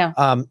world. I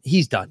know.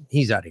 He's done.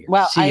 He's out of here.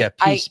 Well, see ya.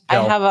 Peace. I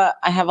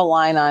have a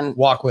line on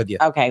walk with you.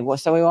 Okay. Well,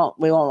 so we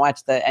won't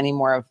watch any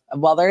more of.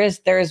 Well, there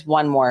is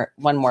one more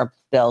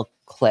Bill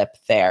clip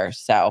there.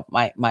 So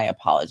my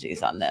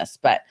apologies on this,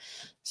 but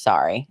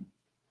sorry.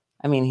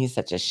 I mean, he's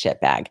such a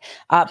shitbag.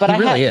 But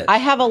I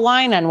have a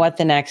line on what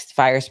the next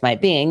virus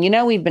might be.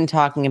 And we've been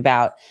talking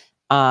about.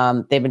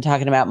 They've been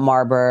talking about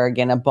Marburg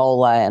and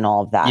Ebola and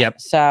all of that. Yep.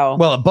 So,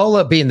 well,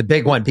 Ebola being the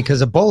big one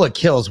because Ebola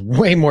kills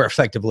way more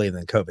effectively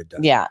than COVID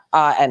does. Yeah.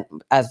 And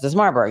as does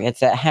Marburg.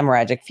 It's a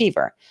hemorrhagic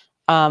fever.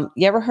 You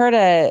ever heard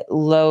of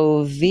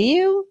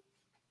Louisville?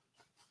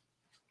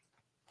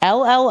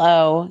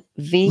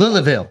 L-L-O-V.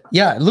 Louisville.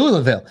 Yeah,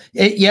 Louisville.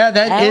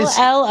 That is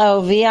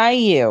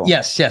L-L-O-V-I-U.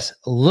 Yes.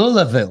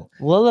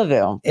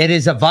 Louisville. It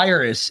is a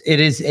virus. It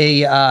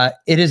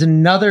is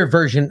another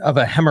version of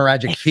a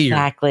hemorrhagic fever.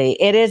 Exactly.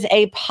 It is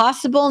a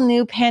possible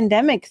new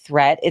pandemic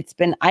threat. It's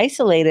been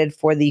isolated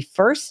for the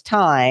first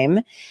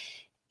time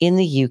in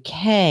the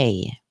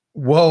UK.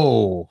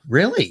 Whoa,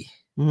 really?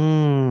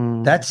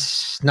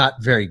 That's not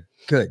very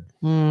good.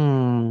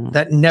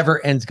 That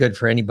never ends good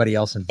for anybody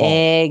else involved.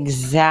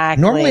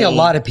 Exactly. Normally, a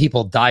lot of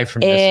people die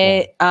from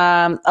this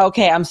one.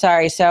 Okay, I'm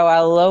sorry. So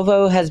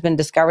Lovo has been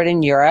discovered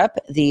in Europe.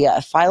 The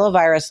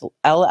filovirus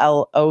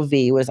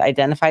LLOV was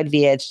identified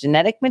via its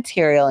genetic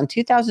material in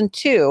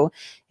 2002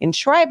 in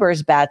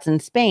Schreiber's bats in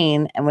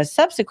Spain and was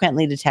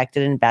subsequently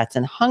detected in bats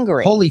in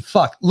Hungary. Holy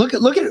fuck. Look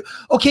at it.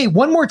 Okay,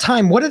 one more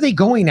time. What are they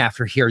going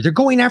after here? They're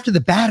going after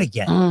the bat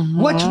again.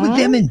 What's with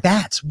them and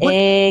bats? What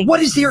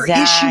is their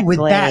issue with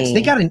bats?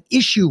 They got an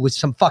issue with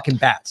some fucking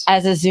bats.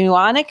 As a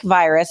zoonotic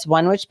virus,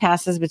 one which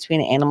passes between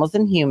animals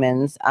and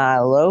humans,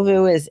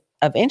 LoVu is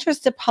of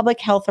interest to public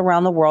health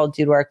around the world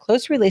due to our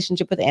close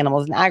relationship with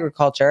animals and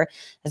agriculture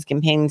as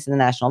companions in the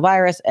national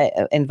virus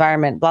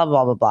environment, blah,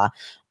 blah, blah, blah.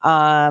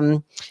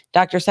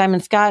 Dr. Simon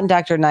Scott and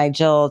Dr.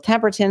 Nigel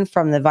Temperton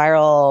from the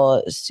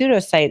Viral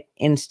Pseudocyte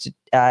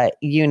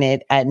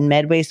Unit at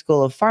Medway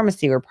School of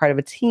Pharmacy were part of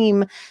a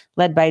team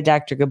led by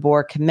Dr.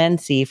 Gabor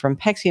Kamenci from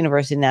Pécs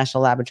University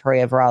National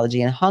Laboratory of Virology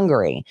in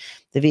Hungary.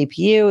 The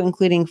VPU,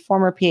 including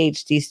former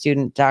PhD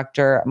student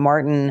Dr.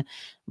 Martin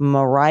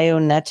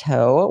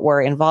Marionetto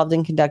were involved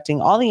in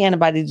conducting all the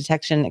antibody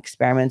detection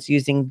experiments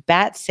using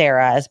bat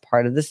sera as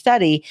part of the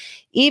study,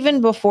 even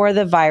before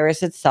the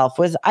virus itself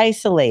was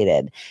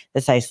isolated.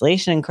 This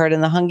isolation occurred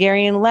in the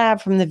Hungarian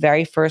lab from the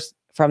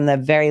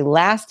very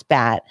last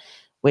bat,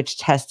 which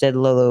tested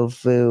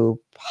Luluvu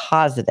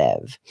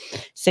positive.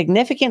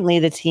 Significantly,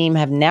 the team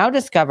have now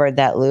discovered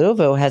that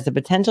Luluvu has the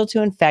potential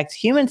to infect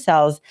human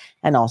cells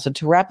and also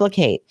to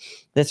replicate.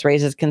 This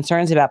raises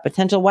concerns about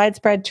potential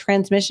widespread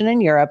transmission in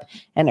Europe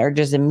and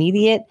urges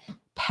immediate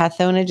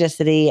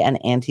pathogenicity and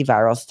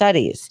antiviral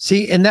studies.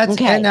 See, and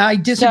I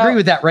disagree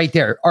with that right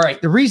there. All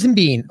right, the reason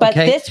being, but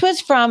this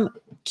was from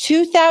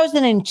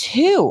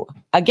 2002.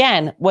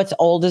 Again, what's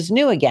old is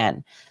new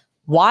again.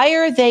 Why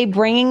are they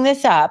bringing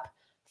this up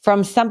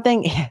from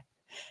something?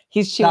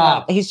 He's chewing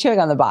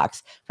on the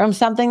box from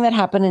something that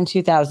happened in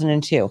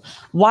 2002.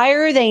 Why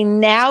are they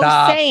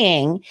now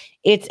saying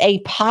it's a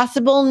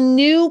possible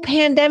new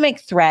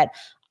pandemic threat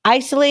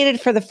isolated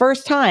for the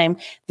first time?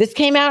 This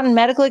came out in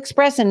Medical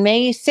Express on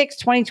May 6,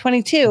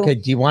 2022. Okay,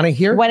 do you want to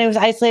hear? When it was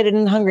isolated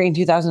in Hungary in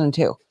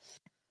 2002.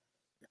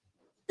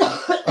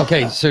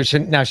 Okay, so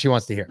now she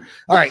wants to hear.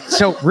 All right,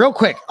 so real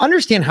quick,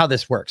 understand how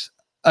this works.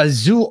 A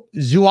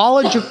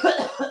zoological,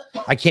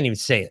 I can't even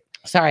say it.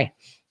 Sorry.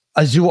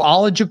 A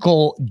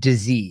zoological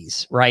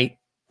disease, right?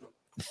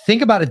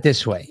 Think about it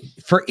this way.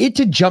 For it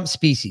to jump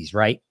species,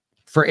 right?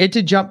 For it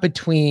to jump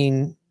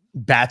between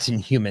bats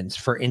and humans,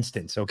 for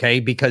instance, okay?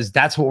 Because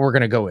that's what we're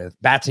going to go with,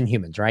 bats and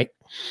humans, right?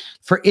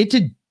 For it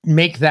to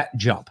make that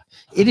jump,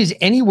 it is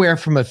anywhere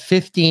from a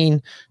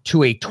 15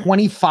 to a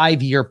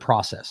 25-year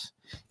process.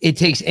 It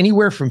takes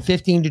anywhere from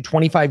 15 to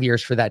 25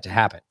 years for that to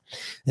happen.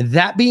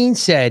 That being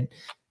said,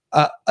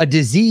 a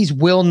disease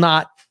will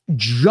not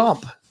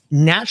jump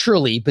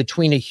naturally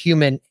between a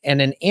human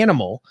and an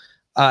animal.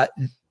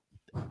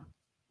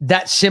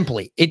 That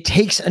simply, it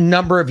takes a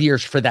number of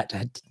years for that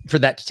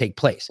to take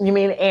place. You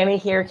mean Annie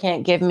here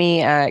can't give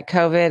me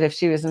COVID if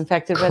she was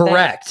infected with it?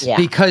 Correct. Yeah.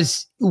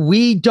 Because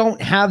we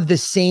don't have the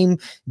same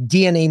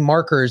DNA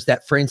markers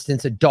that, for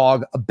instance, a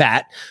dog, a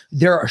bat,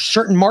 there are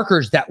certain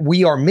markers that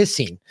we are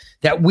missing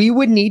that we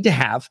would need to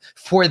have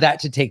for that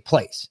to take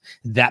place.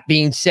 That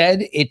being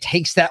said, it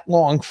takes that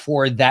long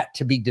for that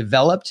to be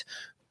developed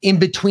in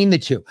between the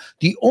two.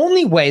 The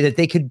only way that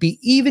they could be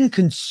even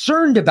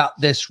concerned about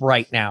this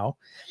right now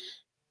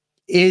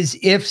is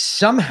if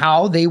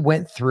somehow they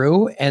went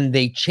through and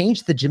they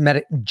changed the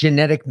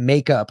genetic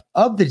makeup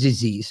of the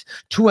disease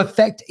to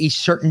affect a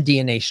certain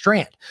DNA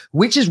strand,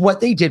 which is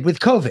what they did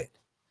with COVID.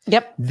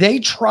 Yep. They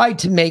tried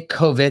to make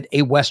COVID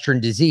a Western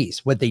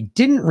disease. What they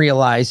didn't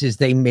realize is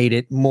they made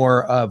it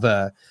more of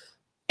a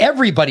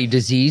everybody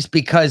disease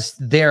because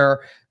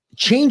their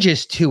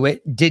changes to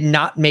it did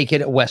not make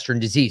it a Western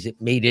disease. It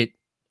made it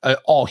an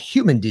all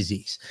human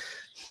disease.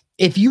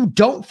 If you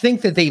don't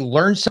think that they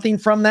learned something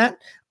from that,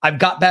 I've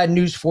got bad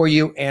news for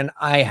you, and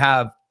I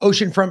have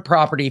oceanfront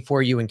property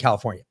for you in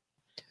California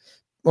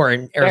or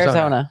in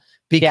Arizona.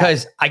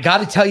 Because I got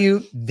to tell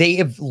you, they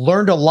have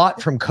learned a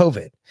lot from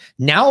COVID.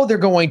 Now they're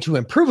going to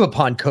improve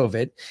upon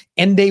COVID,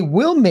 and they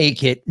will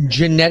make it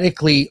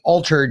genetically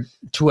altered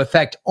to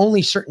affect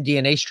only certain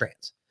DNA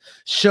strands.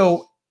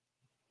 So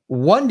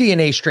one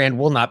DNA strand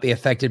will not be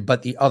affected,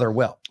 but the other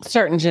will.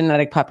 Certain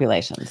genetic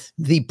populations.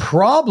 The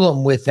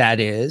problem with that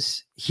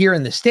is here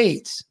in the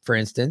States, for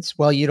instance,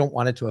 well, you don't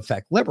want it to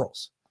affect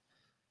liberals.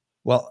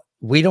 Well,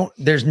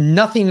 there's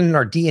nothing in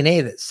our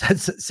DNA that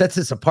sets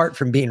us apart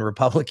from being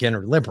Republican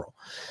or liberal.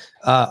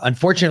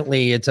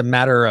 Unfortunately, it's a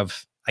matter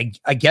of,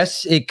 I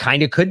guess it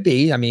kind of could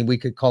be. I mean, we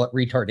could call it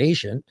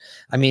retardation.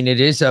 I mean,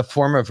 it is a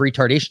form of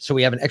retardation. So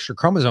we have an extra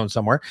chromosome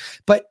somewhere,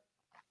 but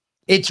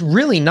it's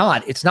really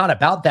not. It's not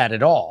about that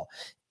at all.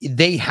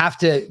 They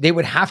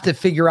would have to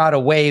figure out a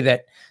way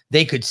that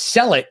they could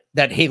sell it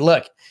that, hey,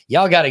 look,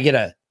 y'all got to get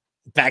a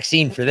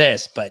vaccine for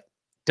this, but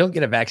don't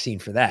get a vaccine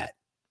for that.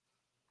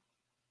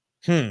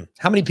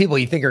 How many people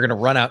you think are going to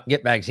run out and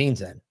get vaccines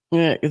then?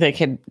 They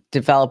could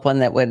develop one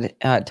that would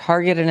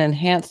target an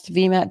enhanced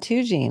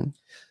VMAT2 gene.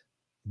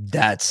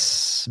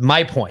 That's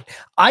my point.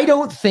 I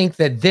don't think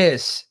that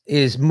this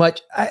is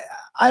much.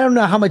 I don't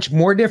know how much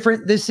more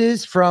different this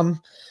is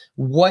from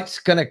what's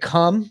going to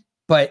come,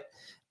 but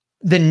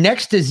the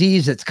next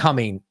disease that's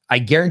coming, I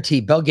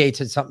guarantee Bill Gates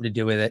had something to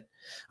do with it.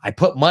 I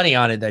put money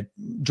on it that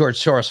George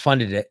Soros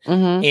funded it.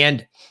 Mm-hmm.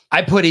 And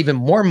I put even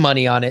more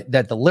money on it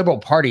that the Liberal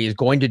Party is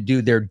going to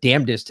do their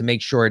damnedest to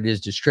make sure it is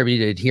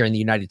distributed here in the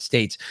United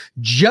States,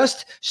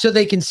 just so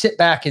they can sit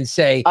back and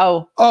say,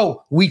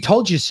 oh, we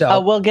told you so.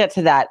 Oh, we'll get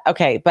to that.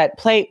 Okay, but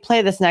play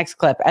this next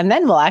clip, and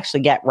then we'll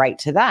actually get right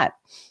to that.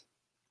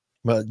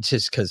 Well,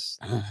 just because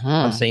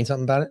I'm saying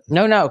something about it?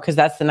 No, because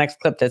that's the next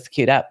clip that's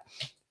queued up.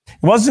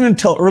 It wasn't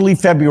until early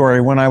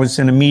February when I was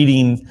in a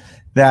meeting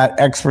that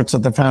experts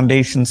at the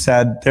foundation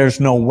said, there's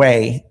no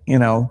way,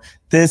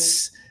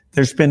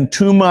 there's been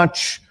too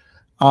much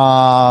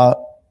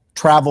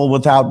travel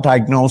without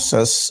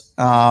diagnosis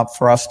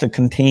for us to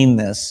contain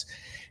this.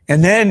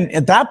 And then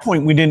at that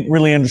point, we didn't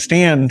really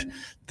understand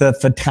the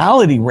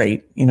fatality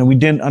rate. We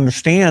didn't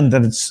understand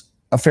that it's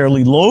a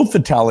fairly low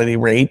fatality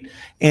rate,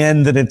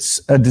 and that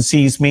it's a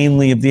disease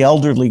mainly of the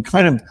elderly,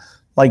 kind of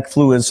like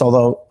flu is,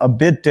 although a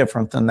bit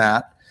different than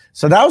that.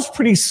 So that was a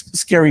pretty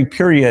scary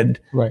period,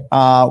 right?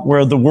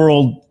 Where the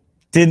world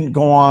didn't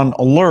go on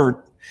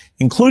alert,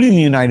 including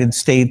the United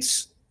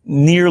States,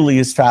 nearly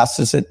as fast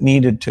as it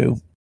needed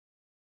to.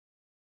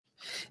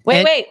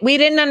 Wait, we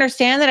didn't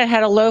understand that it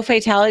had a low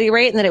fatality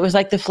rate and that it was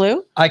like the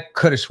flu? I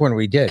could have sworn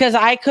we did. Because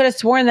I could have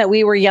sworn that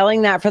we were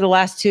yelling that for the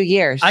last 2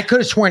 years. I could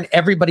have sworn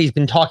everybody's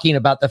been talking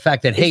about the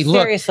fact that, hey,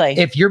 look, Seriously.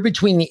 if you're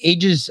between the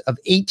ages of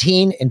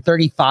 18 and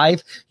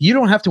 35, you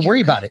don't have to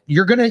worry about it.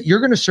 You're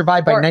gonna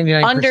survive by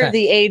 99%. Under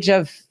the age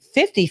of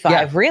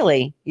 55,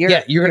 really. You're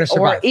going to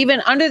survive. Or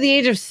even under the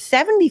age of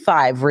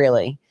 75,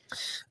 really.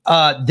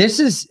 This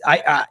is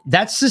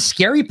that's the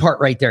scary part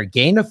right there.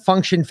 Gain of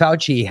function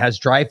Fauci has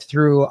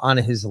drive-through on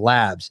his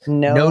labs.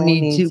 No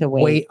need to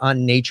wait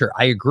on nature.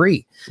 I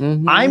agree.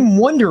 Mm-hmm. I'm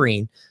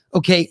wondering,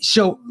 okay,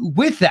 so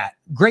with that,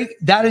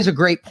 that is a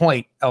great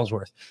point,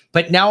 Ellsworth.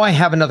 But now I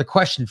have another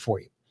question for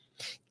you.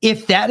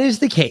 If that is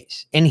the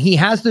case, and he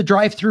has the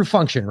drive-through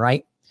function,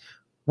 right?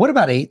 What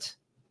about AIDS?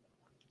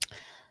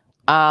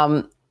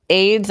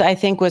 AIDS, I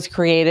think, was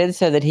created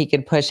so that he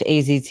could push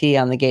AZT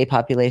on the gay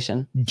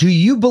population. Do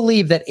you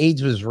believe that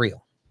AIDS was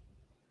real?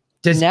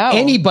 Does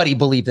anybody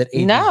believe that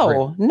AIDS was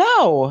real?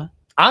 No.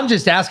 I'm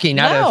just asking.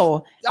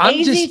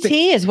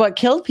 AZT is what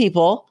killed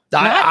people,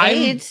 not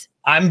AIDS.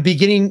 I'm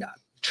beginning.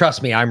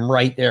 Trust me, I'm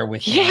right there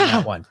with you on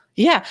that one.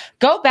 Yeah.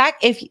 Go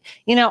back.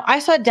 I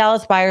saw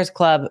Dallas Buyers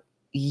Club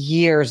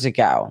years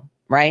ago,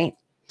 right?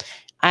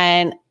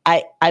 And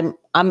I'm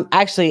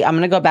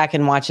going to go back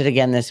and watch it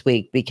again this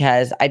week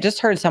because I just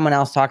heard someone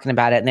else talking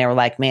about it and they were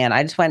like, man,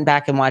 I just went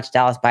back and watched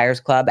Dallas Buyers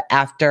Club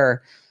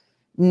after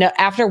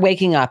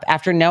waking up,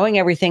 after knowing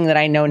everything that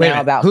I know now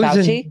about Who's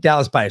Fauci. In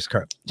Dallas Buyers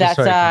Club? That's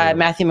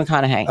Matthew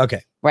McConaughey.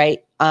 Okay.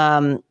 Right.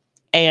 And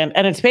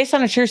it's based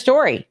on a true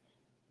story.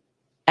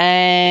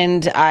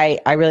 And I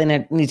really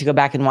need to go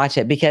back and watch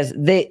it because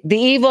the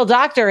evil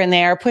doctor in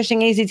there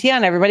pushing AZT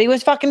on everybody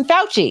was fucking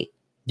Fauci.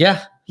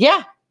 Yeah.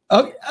 Yeah.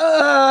 Oh,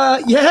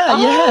 yeah.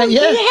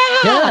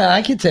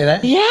 I could say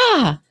that.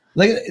 Yeah.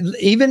 Like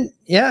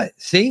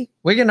see,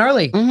 we're getting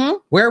early. Mm-hmm.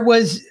 Where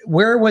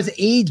was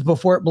AIDS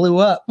before it blew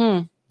up?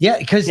 Yeah,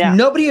 because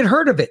nobody had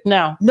heard of it.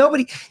 No,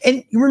 nobody.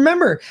 And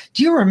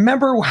do you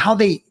remember how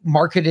they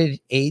marketed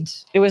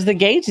AIDS? It was the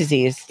gay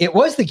disease. It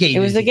was the gay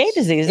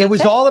disease. It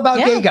was all about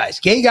gay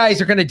guys. Gay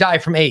guys are going to die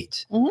from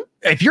AIDS. Mm-hmm.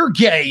 If you're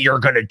gay, you're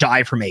going to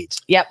die from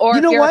AIDS. Yeah. Or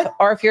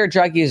if you're a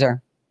drug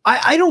user.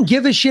 I don't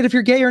give a shit if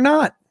you're gay or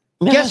not.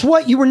 No. Guess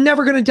what? You were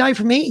never going to die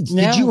from AIDS.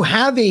 No. Did you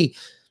have a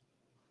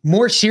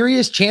more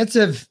serious chance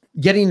of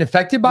getting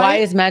infected by it? Why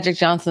is Magic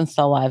Johnson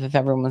still alive if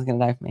everyone was going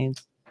to die from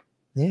AIDS?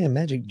 Yeah,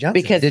 Magic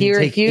Johnson. Because he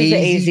refused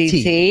the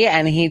AZT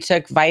and he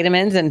took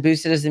vitamins and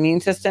boosted his immune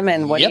system.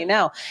 And what do you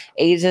know?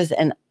 AIDS is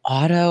an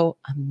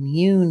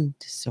autoimmune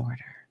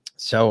disorder.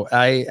 So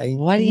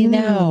what do you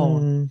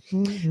know?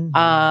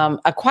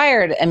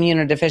 Acquired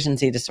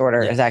immunodeficiency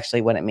disorder is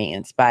actually what it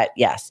means. But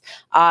yes,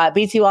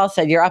 BT Wall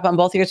said you're up on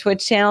both your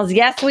Twitch channels.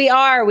 Yes, we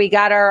are. We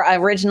got our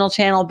original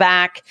channel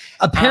back.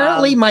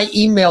 Apparently, my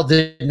email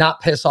did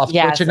not piss off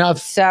Twitch enough.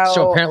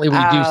 So apparently, we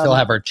do still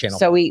have our channel.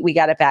 So we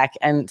got it back.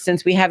 And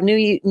since we have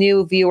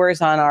new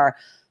viewers on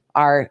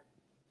our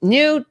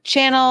new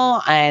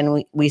channel,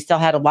 and we still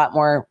had a lot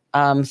more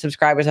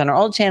subscribers on our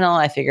old channel,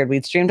 I figured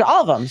we'd stream to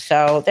all of them.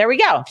 So there we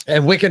go.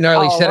 And Wicked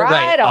Gnarly said it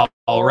right.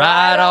 All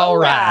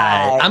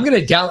right. I'm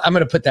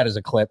gonna put that as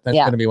a clip. That's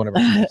gonna be one of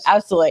our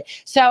Absolutely.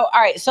 So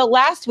all right. So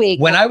last week,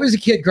 when I was a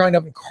kid growing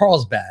up in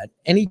Carlsbad,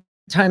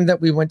 anytime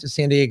that we went to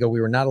San Diego, we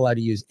were not allowed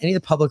to use any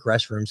of the public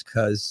restrooms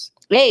because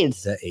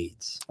AIDS. The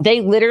AIDS. They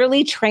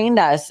literally trained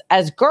us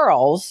as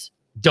girls.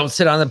 Don't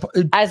sit on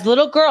as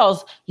little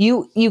girls.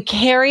 You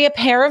carry a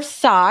pair of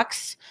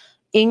socks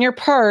in your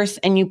purse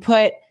and you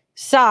put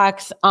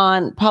socks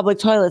on public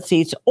toilet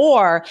seats,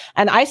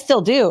 and I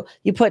still do,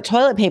 you put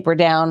toilet paper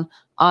down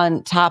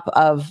on top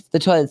of the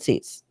toilet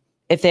seats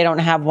if they don't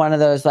have one of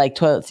those like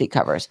toilet seat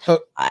covers.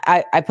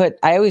 I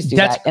always do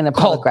that in the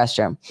public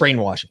restroom.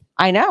 Brainwashing.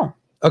 I know.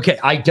 Okay,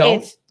 I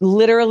don't. It's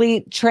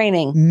literally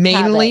training.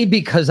 Mainly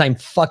because I'm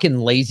fucking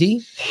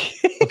lazy.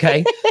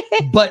 Okay.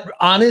 But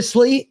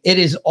honestly, it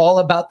is all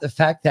about the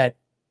fact that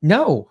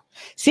no.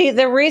 See,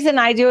 the reason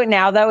I do it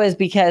now, though, is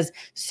because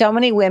so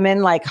many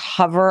women like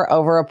hover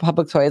over a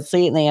public toilet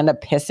seat and they end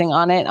up pissing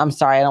on it. I'm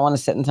sorry, I don't want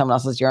to sit in someone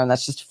else's urine.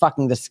 That's just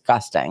fucking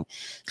disgusting.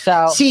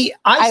 So see,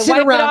 I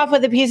wipe it off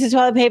with a piece of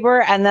toilet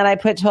paper and then I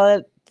put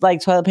toilet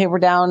paper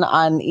down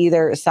on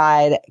either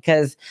side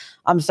because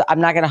I'm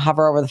not going to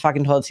hover over the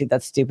fucking toilet seat.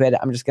 That's stupid.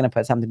 I'm just going to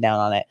put something down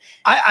on it.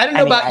 I don't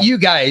know about you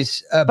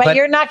guys. But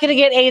you're not going to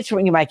get AIDS from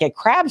it. You might get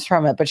crabs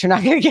from it, but you're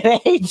not going to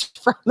get AIDS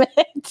from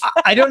it.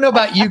 I don't know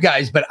about you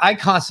guys, but I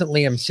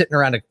constantly am sitting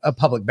around a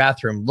public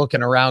bathroom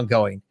looking around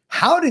going,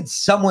 how did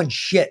someone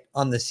shit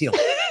on the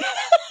ceiling?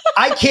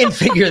 I can't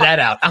figure that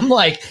out. I'm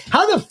like,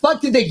 how the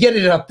fuck did they get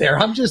it up there?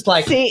 I'm just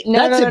like, that's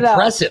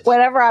impressive.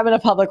 Whenever I'm in a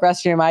public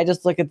restroom, I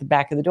just look at the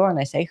back of the door and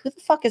I say, who the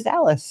fuck is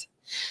Alice?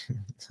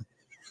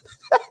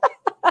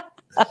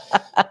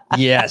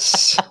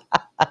 Yes.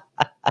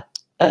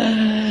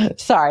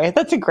 Sorry,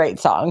 that's a great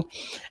song.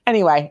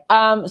 Anyway,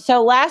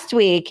 so last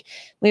week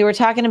we were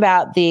talking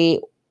about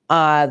the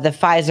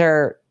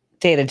Pfizer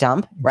data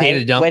dump,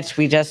 right? Which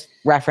we just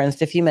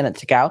referenced a few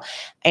minutes ago.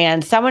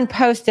 And someone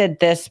posted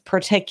this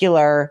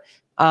particular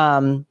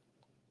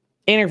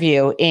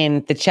interview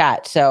in the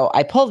chat. So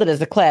I pulled it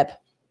as a clip.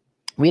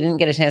 We didn't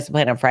get a chance to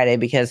play it on Friday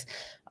because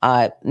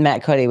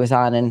Matt Cody was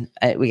on and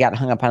we got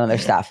hung up on other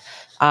stuff.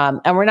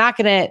 And we're not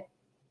going to...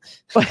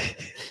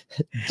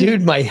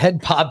 Dude, my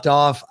head popped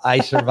off. I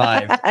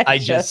survived. I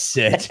just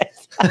sit.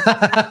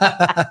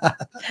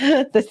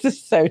 This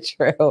is so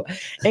true.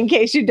 In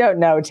case you don't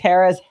know,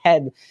 Tara's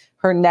head,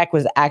 her neck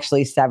was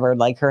actually severed.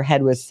 Like her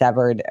head was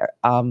severed.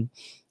 And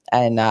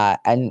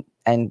they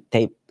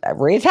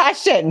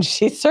reattached it and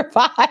she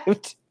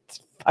survived. It's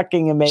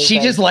fucking amazing. She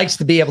just likes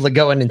to be able to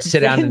go in and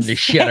sit down in the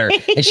shitter,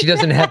 and she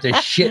doesn't have to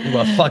shit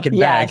into a fucking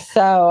bag.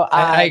 So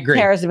I agree.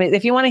 Tara's amazing.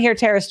 If you want to hear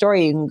Tara's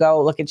story, you can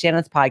go look at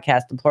Janet's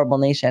podcast, Deplorable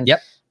Nation.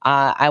 Yep.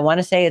 I want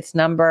to say it's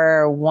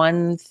number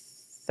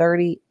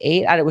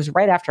 138. It was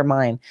right after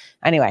mine.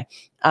 Anyway,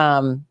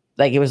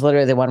 like it was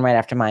literally the one right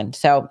after mine.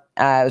 So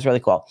it was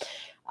really cool.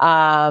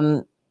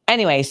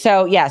 Anyway,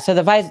 so yeah, so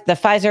the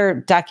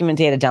Pfizer document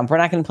data dump. We're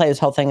not going to play this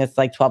whole thing. It's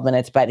like 12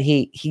 minutes, but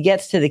he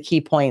gets to the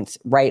key points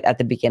right at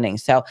the beginning.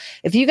 So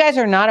if you guys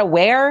are not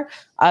aware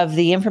of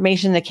the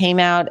information that came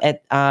out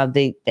at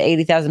the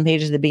 80,000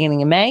 pages at the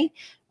beginning of May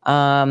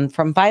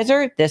from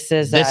Pfizer, this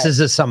is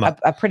a sum up.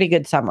 A pretty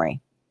good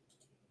summary.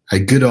 Hey,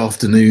 good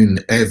afternoon,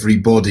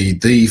 everybody.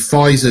 The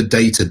Pfizer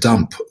data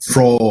dump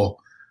for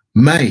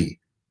May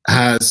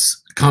has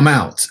come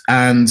out,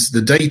 and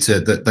the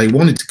data that they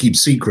wanted to keep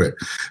secret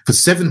for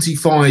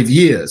 75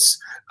 years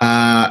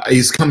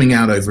is coming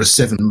out over a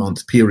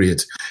 7-month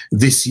period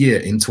this year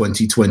in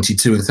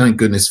 2022. And thank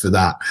goodness for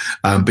that,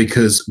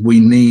 because we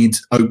need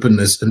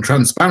openness and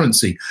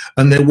transparency.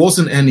 And there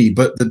wasn't any,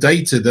 but the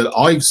data that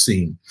I've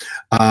seen,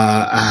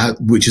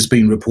 which has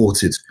been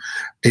reported,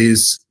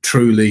 is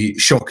truly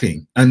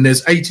shocking. And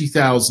there's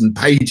 80,000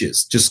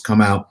 pages just come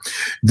out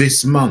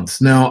this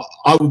month. Now,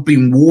 I've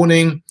been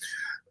warning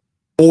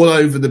all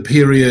over the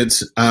period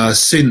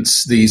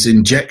since these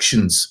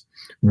injections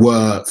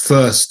were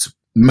first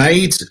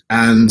made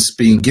and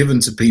being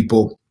given to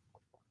people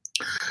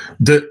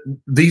that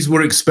these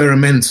were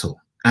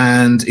experimental.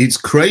 And it's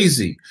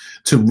crazy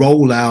to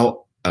roll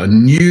out a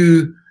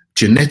new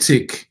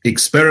genetic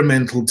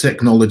experimental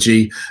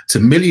technology to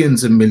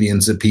millions and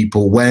millions of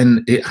people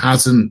when it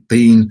hasn't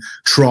been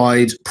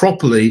tried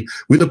properly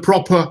with a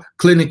proper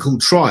clinical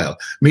trial.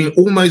 I mean,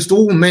 almost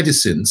all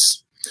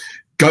medicines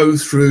go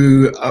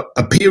through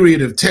a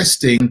period of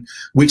testing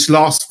which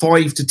lasts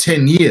 5 to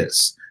 10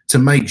 years to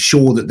make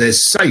sure that they're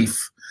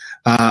safe,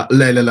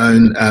 let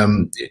alone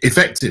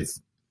effective.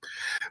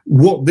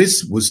 What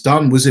this was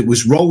done was it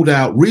was rolled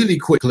out really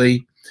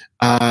quickly.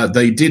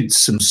 They did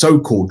some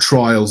so-called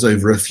trials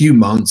over a few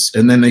months,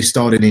 and then they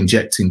started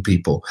injecting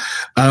people.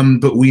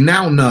 But we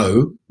now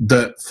know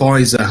that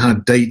Pfizer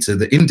had data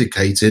that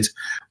indicated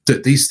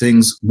that these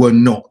things were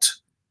not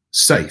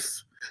safe.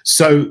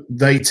 So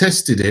they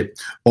tested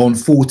it on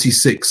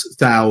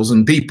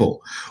 46,000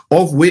 people,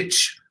 of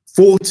which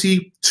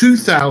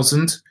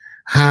 42,000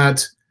 had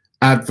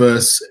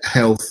adverse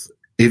health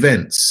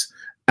events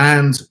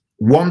and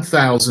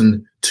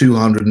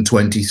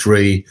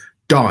 1,223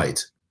 died.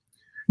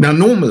 Now,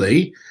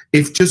 normally,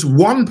 if just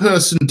one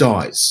person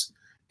dies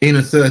in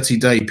a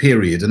 30-day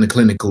period in a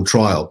clinical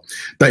trial,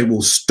 they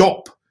will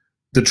stop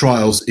the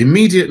trials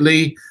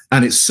immediately,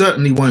 and it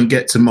certainly won't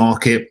get to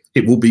market.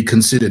 It will be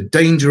considered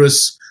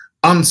dangerous,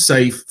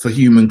 unsafe for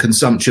human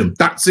consumption.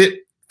 That's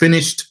it.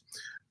 Finished.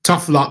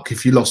 Tough luck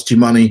if you lost your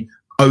money.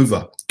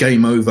 Over.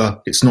 Game over.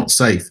 It's not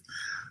safe.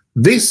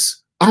 This,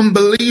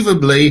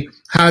 unbelievably,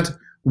 had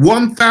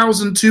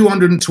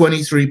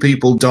 1,223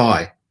 people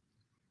die.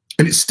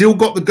 And it's still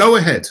got the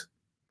go-ahead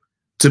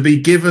to be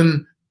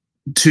given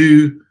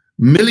to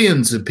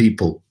millions of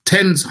people,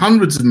 tens,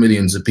 hundreds of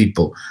millions of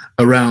people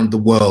around the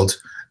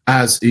world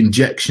as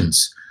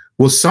injections.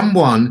 Well,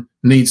 someone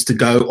needs to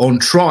go on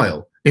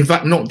trial. In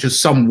fact, not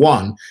just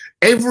someone,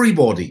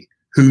 everybody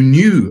who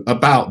knew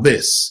about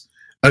this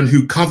and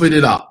who covered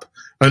it up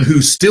and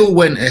who still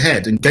went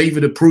ahead and gave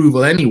it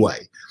approval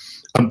anyway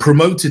and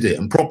promoted it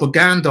and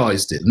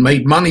propagandized it and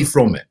made money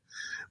from it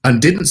and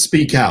didn't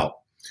speak out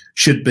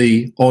should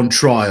be on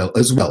trial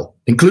as well,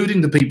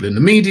 including the people in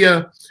the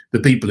media, the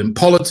people in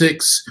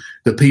politics,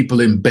 the people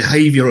in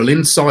behavioral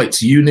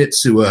insights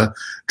units who are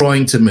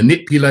trying to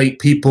manipulate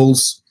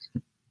people's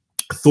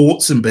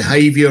thoughts and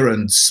behavior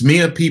and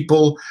smear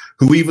people,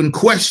 who even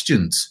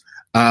questioned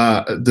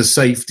the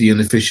safety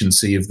and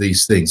efficiency of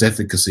these things,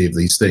 efficacy of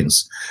these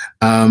things.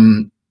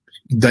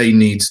 They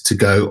need to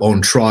go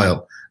on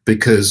trial,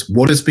 because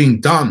what has been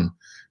done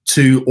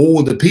to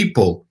all the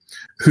people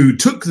who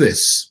took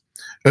this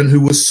and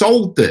who were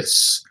sold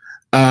this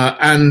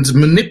and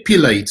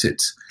manipulated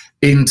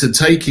into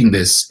taking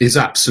this is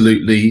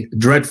absolutely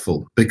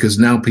dreadful, because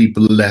now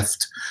people are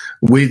left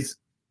with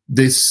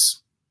this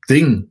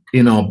thing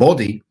in our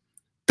body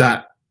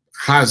that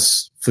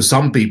has, for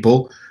some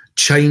people,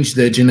 changed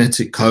their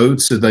genetic code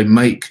so they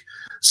make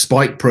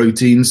spike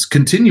proteins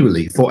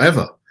continually,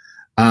 forever,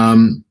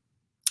 and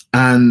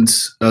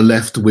are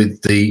left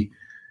with the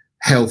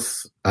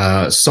health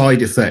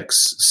side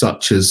effects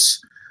such as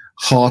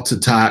heart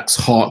attacks,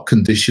 heart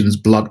conditions,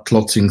 blood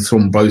clotting,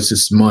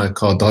 thrombosis,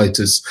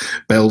 myocarditis,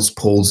 Bell's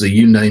palsy,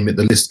 you name it,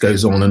 the list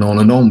goes on and on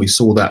and on. We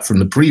saw that from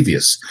the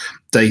previous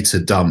data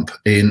dump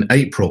in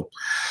April.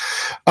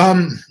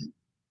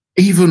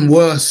 Even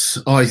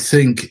worse, I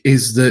think,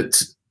 is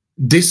that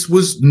this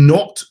was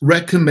not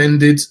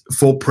recommended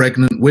for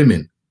pregnant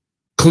women,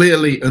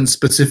 clearly and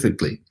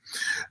specifically.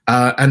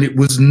 And it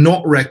was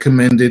not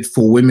recommended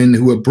for women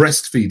who are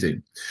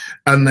breastfeeding.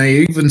 And they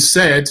even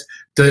said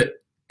that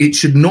it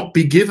should not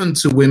be given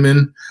to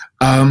women,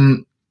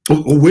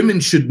 or women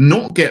should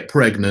not get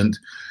pregnant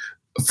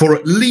for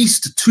at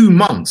least 2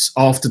 months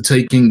after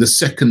taking the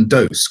second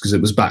dose, because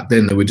it was back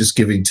then they were just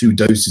giving 2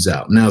 doses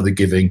out. Now they're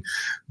giving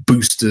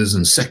boosters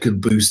and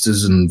second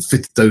boosters and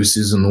 5th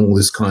doses and all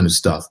this kind of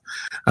stuff.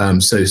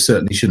 So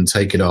certainly shouldn't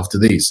take it after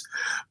these.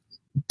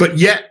 But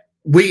yet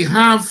we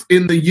have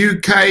in the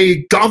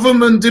UK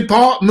government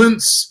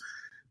departments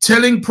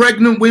telling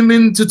pregnant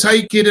women to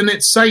take it and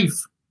it's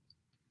safe.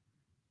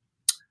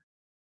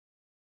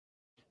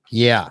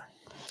 Yeah,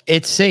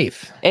 it's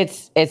safe.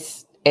 It's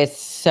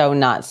so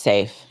not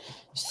safe.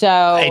 So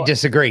I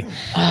disagree.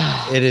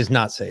 It is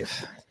not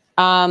safe.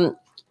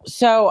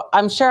 So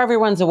I'm sure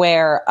everyone's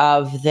aware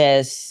of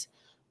this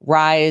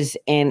rise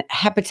in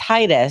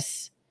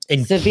hepatitis,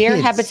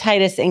 severe kids.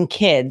 hepatitis in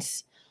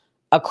kids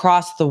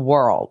across the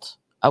world.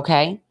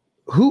 Okay.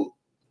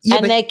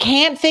 Yeah, they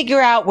can't figure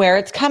out where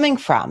it's coming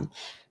from.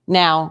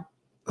 Now,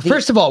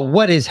 first of all,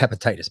 what is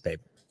hepatitis, babe?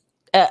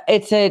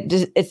 It's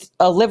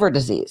a liver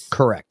disease.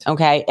 Correct.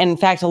 Okay. In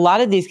fact, a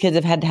lot of these kids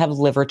have had to have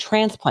liver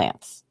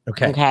transplants.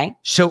 Okay. Okay.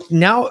 So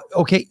now,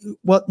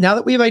 well, now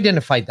that we've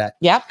identified that,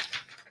 yep.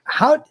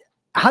 How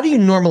do you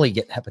normally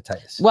get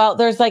hepatitis? Well,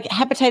 there's like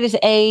hepatitis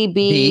A,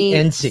 B,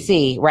 and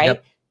C, right?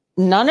 Yep.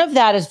 None of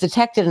that is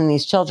detected in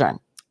these children.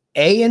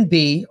 A and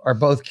B are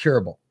both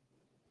curable.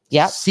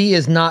 Yep. C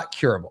is not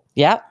curable.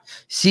 Yep.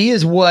 C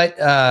is what's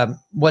the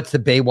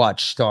Baywatch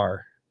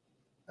star?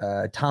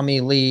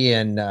 Tommy Lee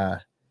and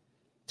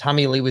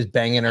Tommy Lee was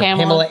banging her.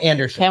 Pamela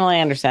Anderson.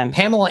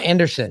 Pamela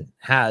Anderson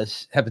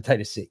has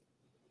hepatitis C.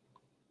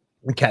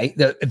 Okay.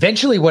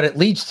 Eventually what it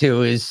leads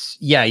to is,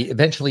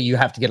 eventually you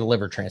have to get a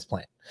liver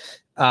transplant,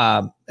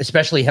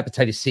 especially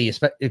hepatitis C,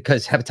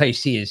 because hepatitis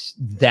C is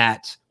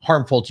that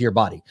harmful to your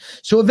body.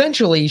 So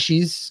eventually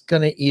she's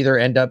going to either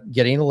end up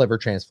getting a liver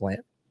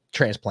transplant.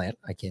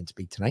 I can't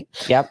speak tonight.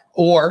 Yep.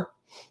 Or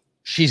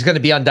she's going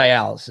to be on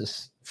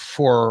dialysis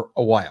for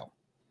a while.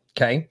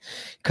 Okay.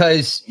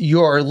 Because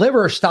your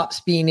liver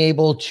stops being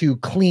able to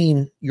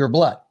clean your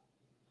blood.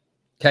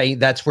 Okay.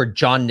 That's where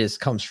jaundice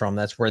comes from.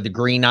 That's where the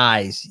green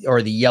eyes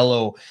or the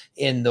yellow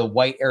in the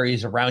white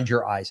areas around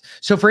your eyes.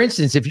 So for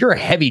instance, if you're a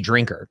heavy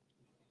drinker,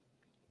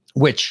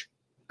 which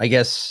I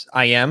guess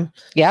I am.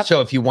 Yeah.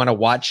 So if you want to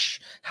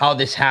watch how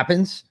this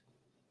happens,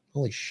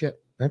 holy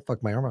shit, I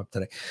fucked my arm up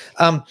today.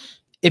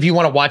 If you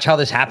want to watch how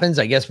this happens,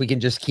 I guess we can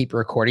just keep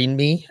recording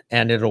me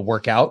and it'll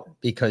work out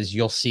because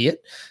you'll see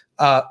it.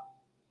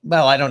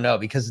 Well, I don't know,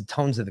 because the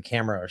tones of the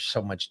camera are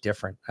so much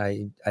different.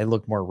 I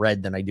look more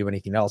red than I do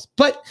anything else,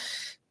 but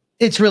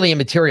it's really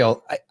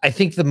immaterial. I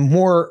think the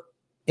more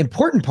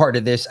important part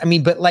of this,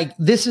 but like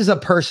this is a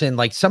person,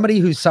 like somebody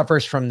who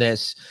suffers from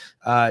this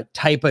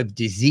type of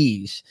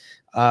disease.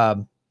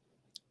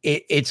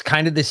 It's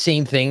kind of the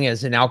same thing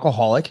as an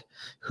alcoholic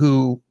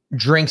who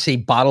drinks a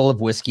bottle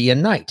of whiskey a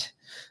night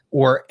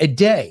or a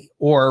day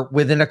or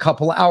within a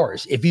couple of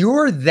hours. If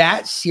you're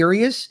that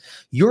serious,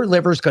 your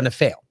liver's going to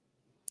fail.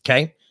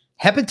 Okay.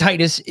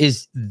 Hepatitis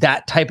is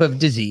that type of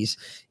disease.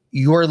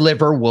 Your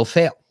liver will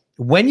fail.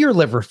 When your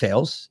liver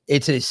fails,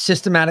 it's a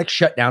systematic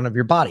shutdown of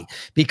your body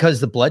because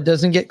the blood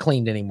doesn't get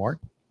cleaned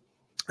anymore.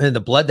 And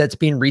the blood that's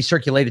being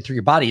recirculated through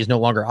your body is no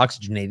longer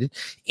oxygenated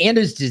and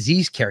is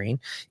disease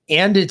carrying.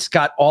 And it's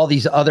got all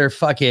these other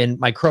fucking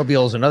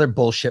microbials and other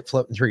bullshit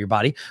floating through your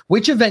body,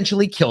 which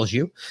eventually kills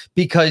you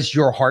because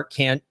your heart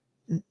can't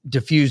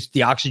diffuse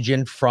the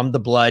oxygen from the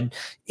blood.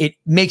 It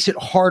makes it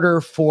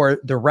harder for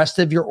the rest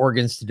of your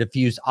organs to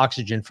diffuse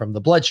oxygen from the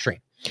bloodstream,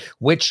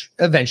 which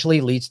eventually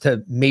leads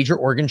to major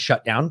organ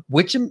shutdown,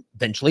 which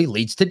eventually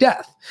leads to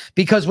death.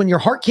 Because when your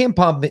heart can't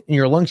pump and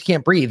your lungs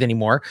can't breathe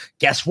anymore,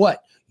 guess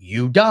what?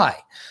 You die.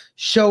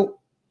 So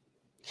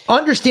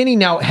understanding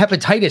now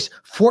hepatitis,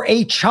 for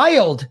a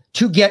child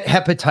to get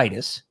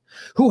hepatitis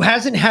who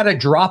hasn't had a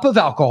drop of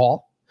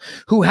alcohol,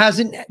 who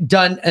hasn't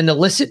done an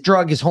illicit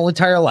drug his whole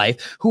entire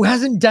life, who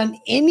hasn't done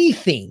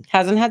anything,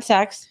 hasn't had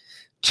sex,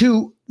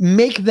 to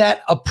make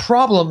that a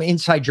problem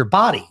inside your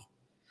body,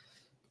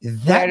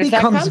 that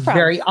becomes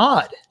very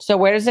odd. So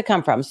where does it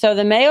come from? So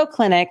the Mayo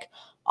Clinic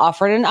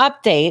offered an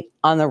update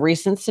on the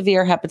recent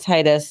severe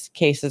hepatitis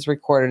cases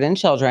recorded in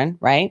children,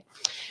 right?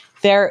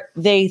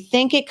 They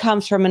think it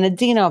comes from an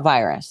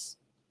adenovirus.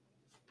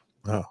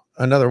 Oh,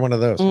 another one of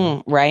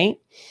those. Right.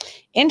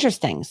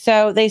 Interesting.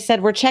 So they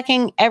said, we're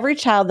checking every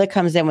child that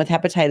comes in with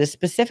hepatitis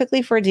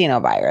specifically for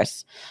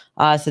adenovirus,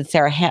 said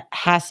Sarah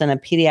Hassan, a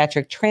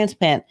pediatric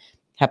transplant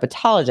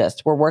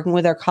hepatologist. We're working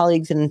with our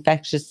colleagues in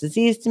infectious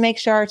disease to make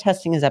sure our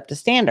testing is up to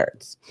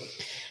standards.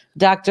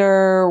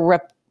 Dr.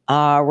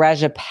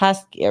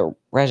 Rajapaksa,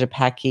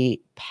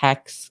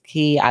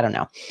 I don't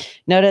know,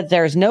 noted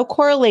there's no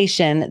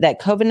correlation that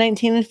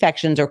COVID-19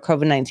 infections or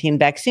COVID-19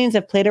 vaccines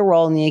have played a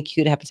role in the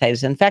acute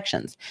hepatitis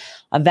infections.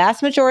 A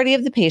vast majority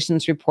of the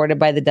patients reported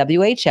by the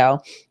WHO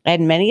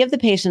and many of the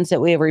patients that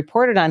we have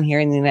reported on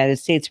here in the United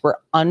States were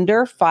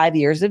under 5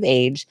 years of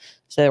age,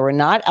 so they were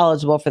not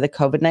eligible for the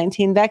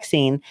COVID-19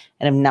 vaccine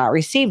and have not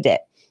received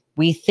it.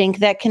 We think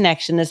that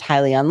connection is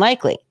highly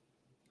unlikely.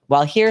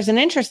 Well, here's an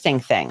interesting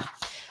thing.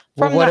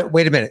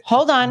 Wait a minute.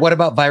 Hold on. What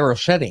about viral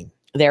shedding?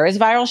 There is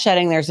viral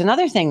shedding. There's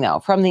another thing, though,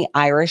 from the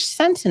Irish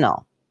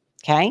Sentinel.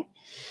 Okay.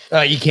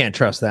 You can't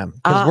trust them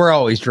because we're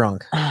always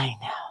drunk. I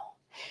know.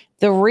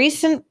 The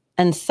recent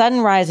and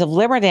sudden rise of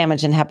liver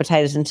damage and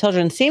hepatitis in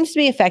children seems to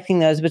be affecting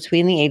those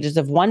between the ages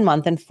of 1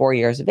 month and 4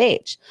 years of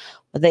age.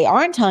 What they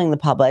aren't telling the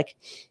public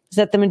is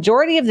that the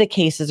majority of the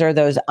cases are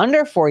those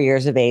under 4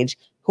 years of age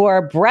who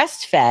are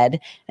breastfed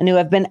and who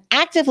have been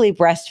actively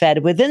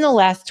breastfed within the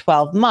last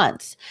 12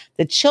 months.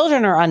 The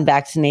children are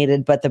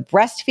unvaccinated, but the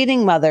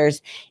breastfeeding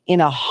mothers in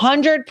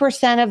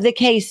 100% of the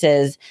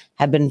cases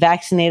have been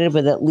vaccinated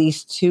with at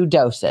least 2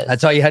 doses.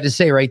 That's all you had to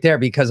say right there,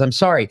 because I'm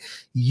sorry.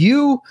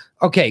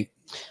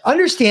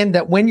 Understand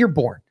that when you're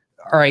born,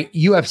 all right,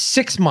 you have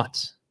 6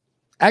 months.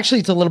 Actually,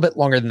 it's a little bit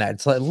longer than that.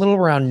 It's a little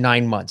around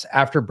 9 months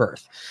after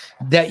birth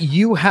that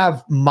you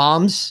have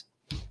moms.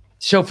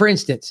 So for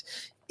instance,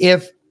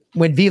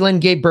 when VLIN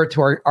gave birth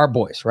to our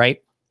boys,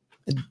 right?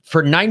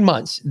 For 9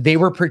 months, they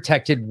were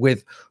protected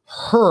with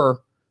her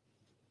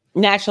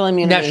natural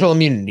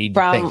immunity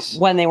from things.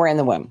 When they were in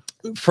the womb.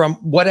 From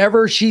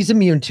whatever she's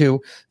immune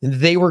to,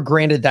 they were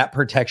granted that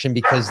protection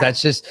because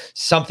that's just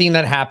something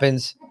that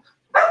happens.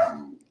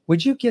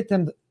 Would you get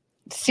them?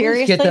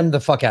 Seriously? Get them the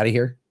fuck out of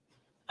here.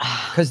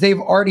 Because they've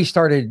already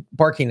started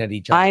barking at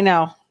each other. I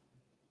know.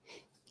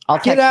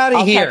 Get out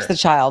of here. I'll text the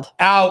child.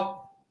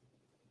 Out.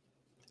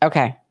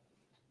 Okay.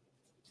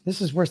 This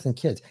is worse than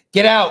kids.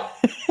 Get out.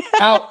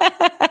 Out.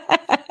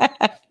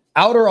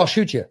 Out or I'll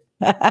shoot you.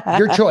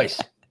 Your choice.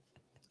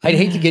 I'd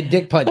hate to get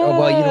dick punched. Oh,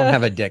 well, you don't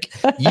have a dick.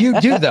 You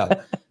do, though.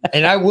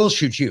 And I will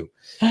shoot you.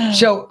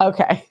 So,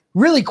 okay.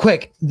 Really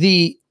quick,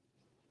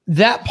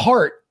 that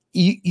part,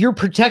 you're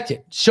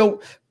protected.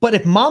 So, but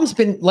if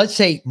let's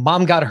say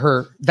mom got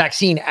her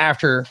vaccine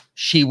after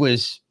she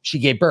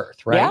gave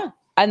birth, right? Yeah.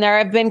 And there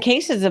have been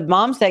cases of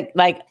moms that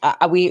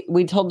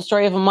we told the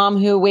story of a mom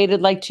who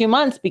waited like 2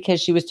 months because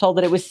she was told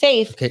that it was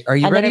safe. Okay. Are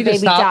you ready to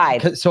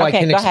stop? So I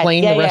can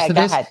explain the rest of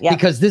this?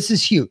 Because this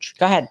is huge.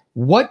 Go ahead.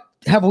 What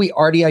have we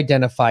already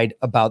identified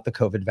about the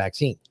COVID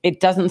vaccine? It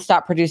doesn't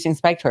stop producing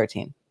spike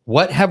protein.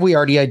 What have we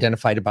already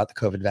identified about the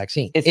COVID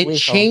vaccine? It lethal.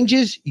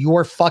 Changes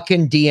your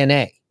fucking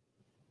DNA.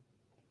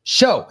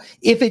 So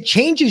if it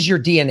changes your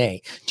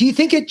DNA, do you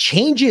think it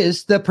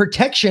changes the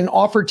protection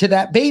offered to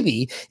that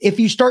baby if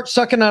you start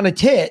sucking on a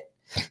tit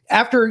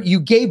after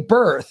you gave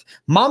birth?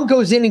 Mom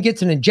goes in and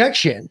gets an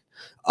injection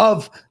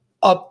of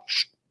a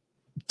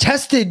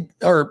tested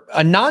or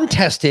a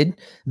non-tested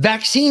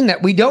vaccine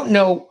that we don't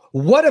know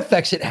what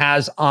effects it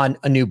has on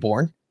a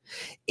newborn.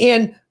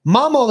 And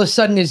mom all of a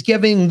sudden is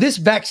giving this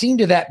vaccine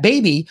to that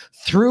baby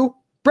through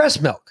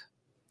breast milk.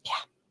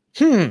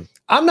 Yeah.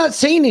 I'm not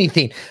saying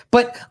anything,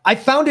 but I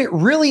found it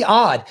really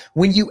odd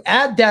when you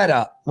add that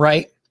up,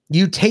 right?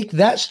 You take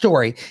that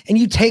story and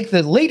you take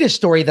the latest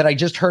story that I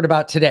just heard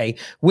about today,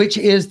 which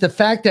is the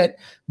fact that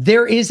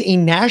there is a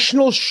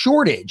national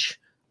shortage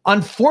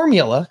on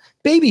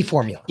baby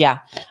formula. Yeah.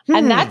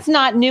 And that's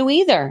not new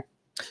either.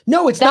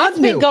 No, it's not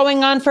new. That's been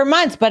going on for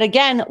months. But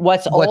again,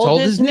 what's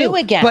old is new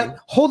again. But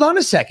hold on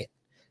a second.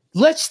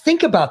 Let's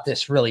think about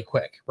this really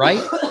quick,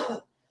 right?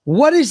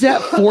 What does that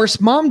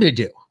force mom to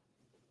do?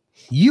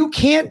 You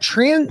can't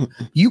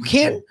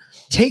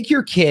take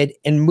your kid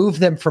and move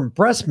them from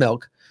breast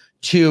milk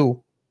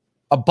to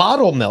a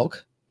bottle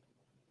milk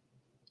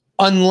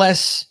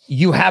unless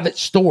you have it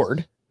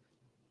stored,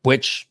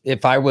 which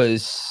if I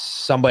was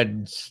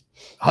somebody's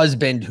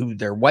husband who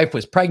their wife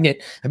was pregnant,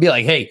 I'd be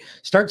like, hey,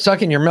 start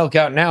sucking your milk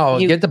out now.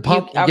 Get the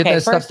pump, get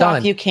that stuff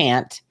done.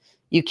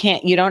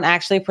 You don't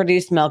actually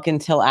produce milk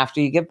until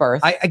after you give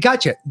birth. I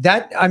got you.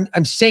 That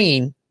I'm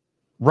saying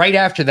right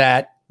after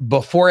that,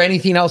 before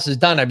anything else is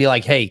done, I'd be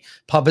like, hey,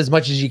 pump as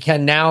much as you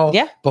can now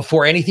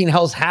before anything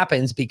else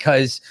happens,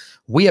 because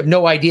we have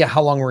no idea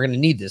how long we're going to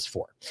need this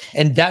for.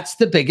 And that's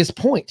the biggest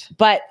point.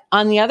 But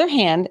on the other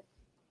hand,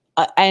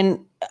 and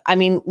I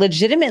mean,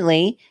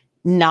 legitimately,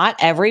 not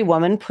every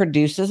woman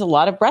produces a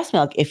lot of breast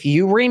milk. If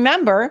you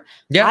remember,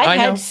 I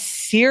had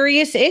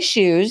serious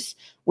issues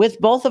with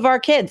both of our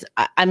kids.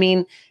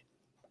 I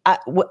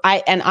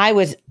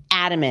was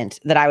adamant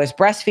that I was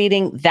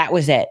breastfeeding. That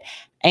was it.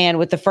 And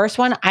with the first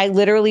one, I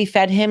literally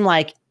fed him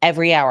like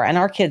every hour. And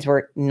our kids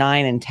were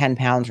 9 and 10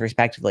 pounds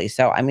respectively.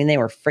 So, I mean, they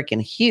were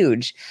freaking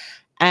huge.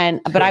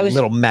 But I was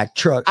little Mack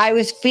truck. I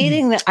was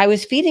feeding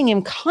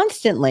him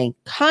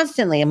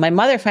constantly. And my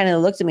mother finally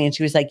looked at me and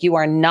she was like, "You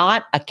are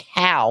not a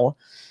cow.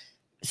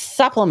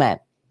 Supplement.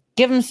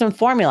 Give him some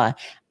formula."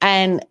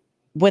 And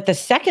with the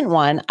second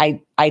one,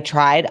 I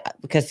tried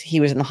because he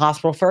was in the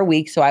hospital for a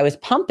week. So I was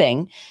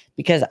pumping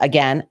because,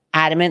 again,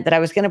 adamant that I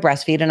was going to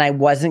breastfeed and I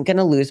wasn't going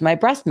to lose my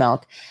breast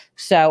milk.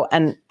 So,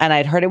 and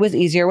I'd heard it was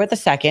easier with the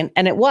second,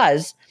 and it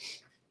was.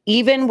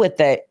 Even with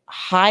the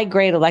high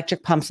grade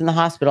electric pumps in the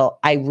hospital,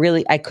 I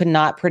could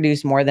not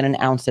produce more than an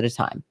ounce at a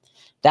time.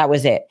 That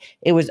was it.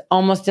 It was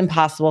almost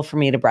impossible for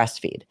me to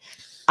breastfeed.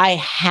 I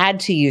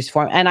had to use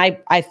formula, and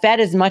I fed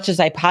as much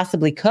as I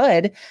possibly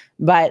could,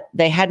 but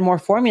they had more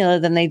formula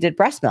than they did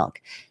breast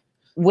milk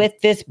with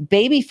this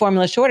baby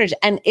formula shortage.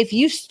 And if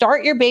you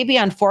start your baby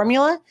on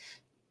formula,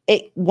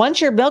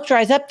 once your milk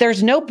dries up,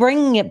 there's no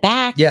bringing it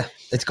back. Yeah,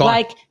 it's gone.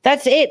 Like,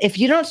 that's it. If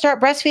you don't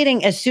start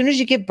breastfeeding as soon as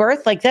you give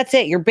birth, like, that's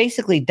it. You're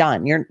basically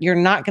done. You're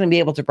not going to be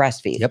able to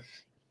breastfeed. Yep.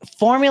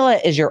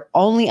 Formula is your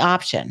only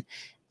option.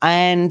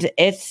 And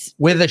it's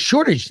with a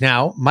shortage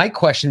now, my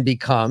question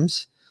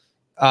becomes,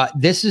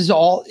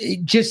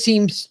 it just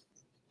seems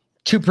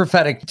too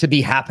prophetic to be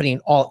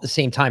happening all at the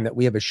same time, that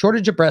we have a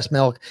shortage of breast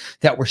milk,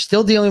 that we're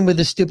still dealing with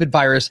this stupid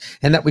virus,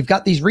 and that we've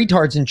got these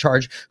retards in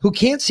charge who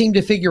can't seem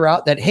to figure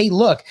out that, hey,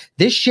 look,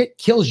 this shit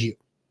kills you.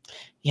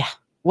 Yeah.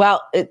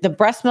 Well, the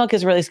breast milk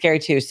is really scary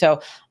too. So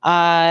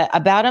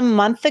about a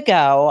month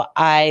ago,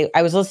 I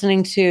was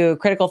listening to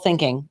Critical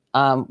Thinking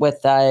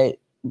with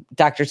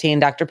Dr. T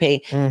and Dr.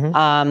 P.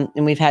 Mm-hmm.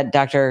 And we've had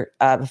Dr.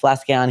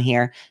 Pavlovsky on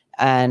here,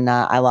 and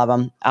I love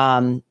him.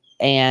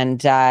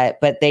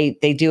 But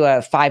they do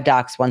a 5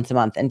 docs once a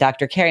month, and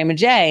Dr. Carrie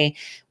Majay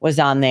was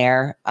on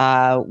there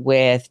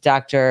with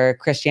Dr.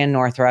 Christiane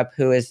Northrup,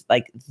 who is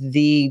like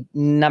the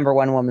number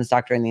one women's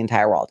doctor in the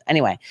entire world.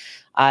 Anyway,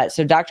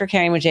 so Dr.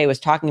 Carrie Majay was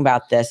talking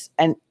about this,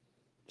 and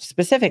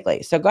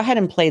specifically. So go ahead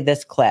and play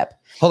this clip.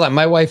 Hold on,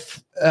 my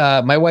wife's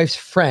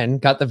friend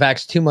got the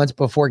vax 2 months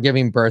before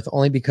giving birth,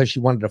 only because she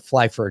wanted to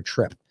fly for a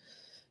trip.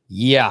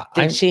 Yeah,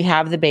 did she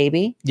have the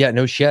baby? Yeah,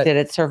 no shit. Did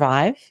it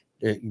survive?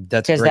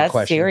 That's a great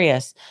question.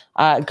 Serious.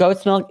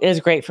 Goat's milk is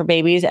great for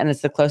babies, and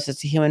it's the closest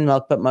to human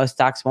milk, but most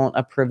docs won't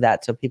approve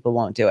that, so people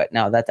won't do it.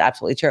 No, that's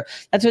absolutely true.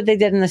 That's what they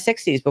did in the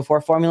 60s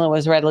before formula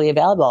was readily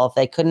available.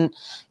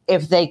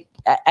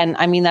 And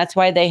I mean, that's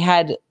why they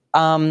had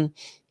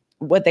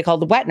what they call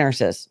the wet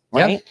nurses,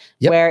 right?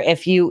 Yep. Where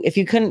if you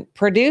couldn't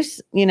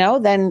produce,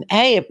 then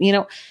hey,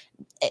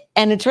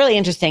 and it's really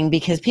interesting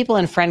because people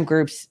in friend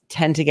groups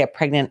tend to get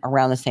pregnant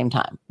around the same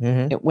time.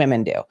 Mm-hmm.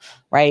 Women do,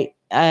 right?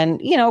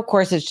 And, of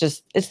course,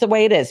 it's the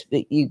way it is.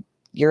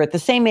 You're at the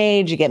same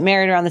age, you get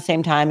married around the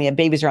same time, you have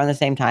babies around the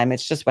same time.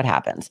 It's just what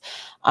happens.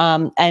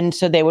 And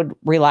so they would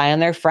rely on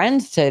their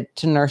friends to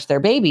nurse their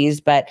babies.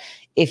 But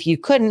if you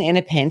couldn't, in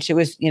a pinch, it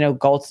was,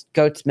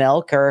 goat's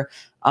milk or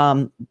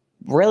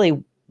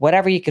really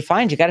whatever you could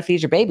find. You got to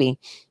feed your baby.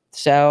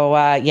 So,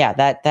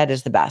 that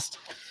is the best.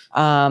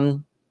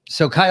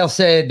 So Kyle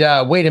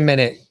said, wait a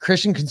minute,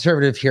 Christian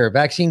conservative here.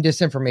 Vaccine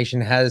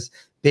disinformation has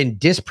been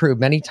disproved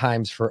many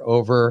times for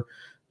over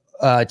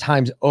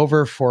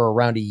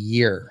around a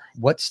year.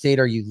 What state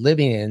are you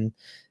living in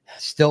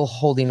still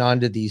holding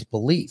on to these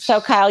beliefs? So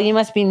Kyle, you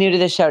must be new to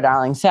the show,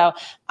 darling. So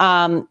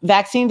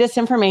vaccine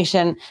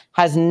disinformation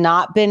has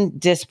not been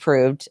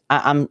disproved.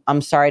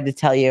 I'm sorry to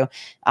tell you.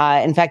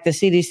 In fact, the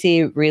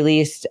CDC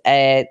released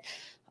a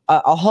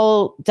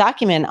whole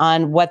document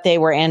on what they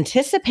were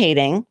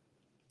anticipating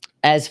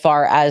as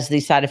far as the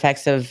side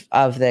effects of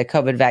the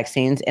COVID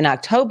vaccines. In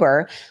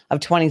October of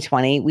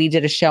 2020, we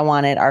did a show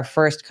on it, our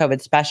first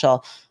COVID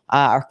special,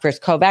 our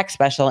first COVAX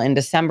special in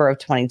December of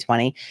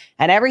 2020.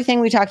 And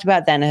everything we talked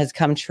about then has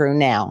come true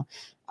now.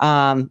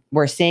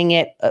 We're seeing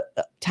it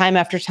time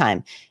after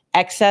time.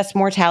 Excess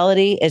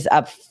mortality is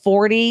up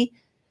 40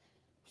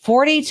 to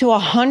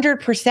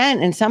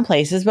 100% in some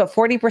places, but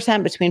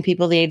 40% between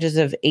people the ages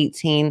of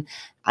 18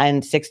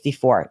 and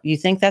 64. You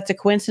think that's a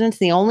coincidence?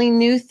 The only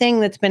new thing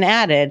that's been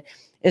added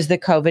is the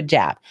COVID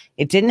jab.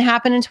 It didn't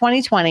happen in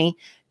 2020.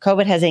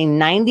 COVID has a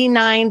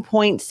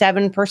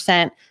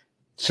 99.7%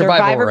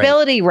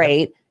 survivability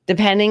rate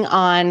depending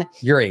on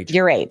your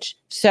age.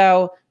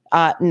 So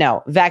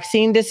no,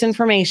 vaccine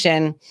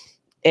disinformation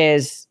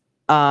is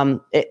the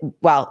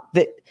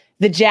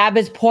jab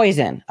is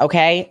poison.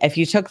 Okay. If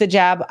you took the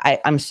jab,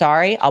 I'm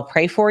sorry. I'll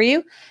pray for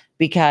you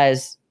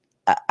because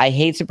I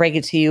hate to break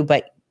it to you,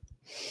 but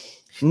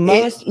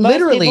most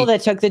people that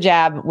took the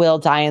jab will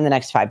die in the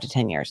next 5 to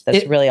 10 years.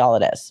 That's really all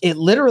it is. It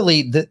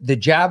literally, the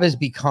jab has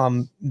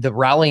become the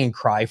rallying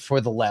cry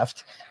for the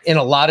left in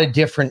a lot of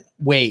different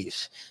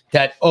ways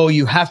that,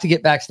 you have to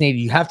get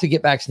vaccinated. You have to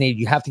get vaccinated.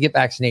 You have to get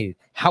vaccinated.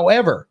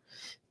 However,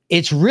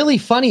 it's really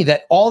funny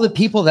that all the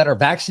people that are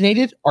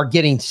vaccinated are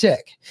getting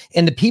sick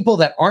and the people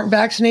that aren't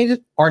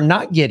vaccinated are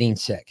not getting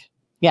sick.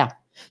 Yeah.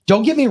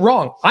 Don't get me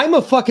wrong. I'm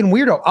a fucking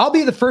weirdo. I'll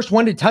be the first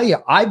one to tell you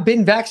I've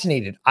been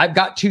vaccinated. I've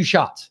got 2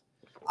 shots.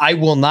 I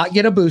will not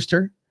get a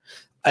booster.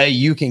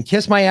 You can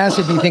kiss my ass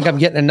if you think I'm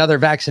getting another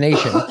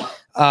vaccination.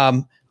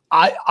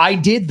 I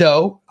did,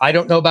 though. I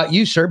don't know about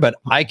you, sir, but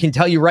I can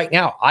tell you right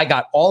now, I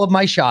got all of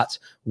my shots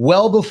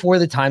well before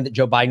the time that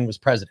Joe Biden was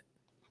president.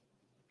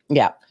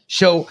 Yeah.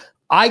 So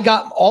I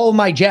got all of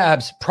my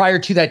jabs prior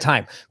to that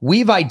time.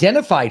 We've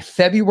identified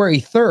February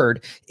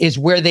 3rd is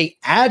where they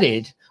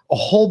added a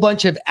whole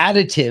bunch of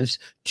additives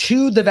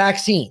to the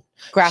vaccine,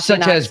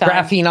 such as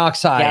graphene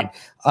oxide,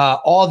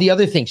 all the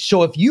other things.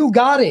 So if you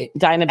got it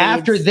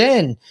after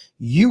then,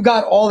 you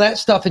got all that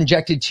stuff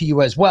injected to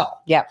you as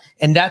well. Yeah.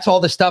 And that's all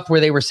the stuff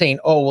where they were saying,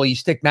 oh, well, you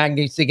stick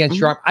magnets against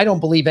your arm. I don't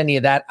believe any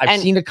of that.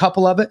 I've seen a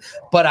couple of it,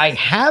 but I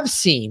have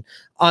seen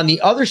on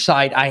the other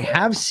side, I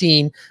have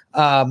seen,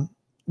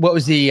 what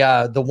was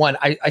the one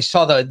I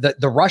saw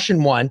the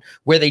Russian one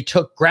where they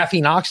took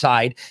graphene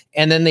oxide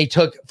and then they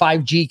took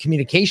 5G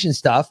communication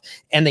stuff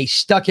and they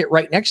stuck it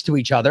right next to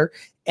each other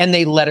and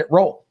they let it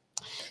roll.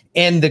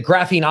 And the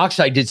graphene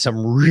oxide did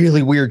some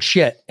really weird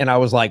shit. And I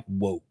was like,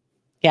 whoa.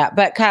 Yeah,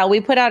 but Kyle,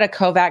 we put out a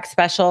COVAX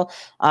special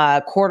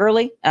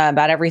quarterly,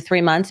 about every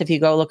 3 months. If you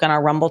go look on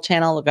our Rumble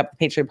channel, look up the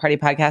Patriot Party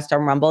podcast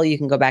on Rumble, you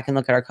can go back and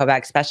look at our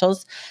COVAX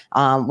specials.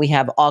 We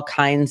have all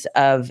kinds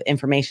of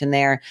information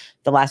there.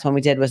 The last one we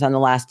did was on the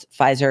last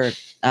Pfizer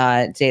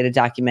data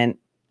document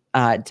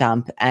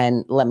dump.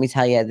 And let me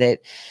tell you that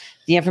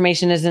the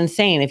information is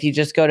insane. If you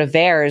just go to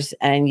VAERS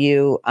and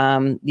you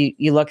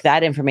look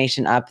that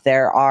information up,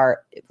 there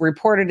are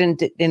reported in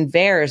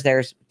VAERS,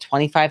 there's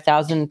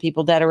 25,000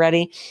 people dead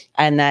already,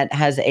 and that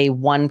has a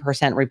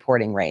 1%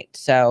 reporting rate.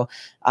 So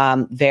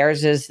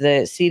VAERS is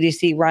the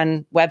CDC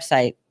run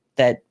website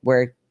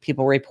where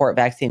people report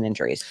vaccine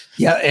injuries.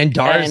 Yeah, and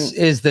DARS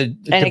is the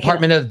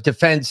Department of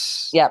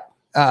Defense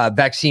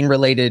vaccine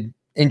related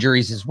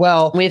injuries as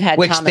well. We've had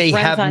which Thomas they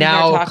Renz have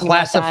now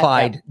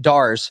classified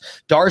DARS.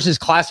 DARS is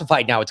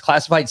classified now. It's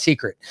classified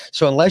secret.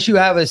 So unless you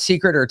have a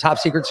secret or top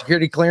secret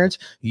security clearance,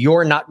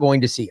 you're not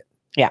going to see it.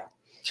 Yeah.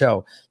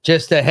 So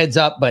just a heads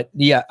up, but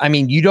yeah, I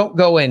mean, you don't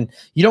go and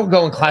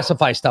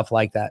classify stuff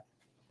like that.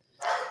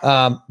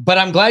 But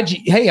I'm glad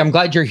I'm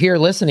glad you're here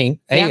listening.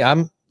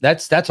 Hey,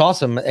 that's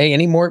awesome. Hey,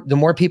 the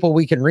more people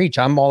we can reach,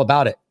 I'm all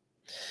about it.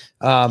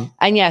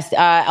 And yes,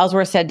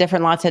 Ellsworth said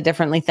different lots had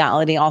different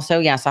lethality. Also,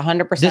 yes,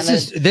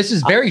 100%. This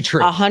is very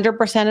true.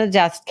 100% of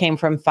deaths came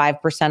from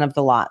 5% of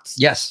the lots.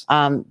 Yes.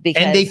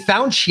 Because and they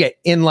found shit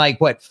in like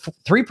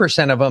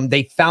 3% of them.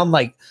 They found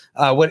like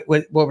what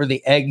were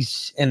the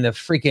eggs and the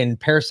freaking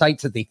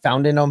parasites that they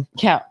found in them?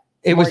 Yeah.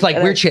 It was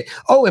like weird shit.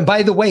 Oh, and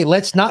by the way,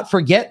 let's not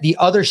forget the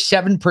other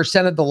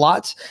 7% of the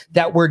lots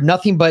that were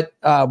nothing but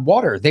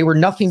water. They were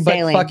nothing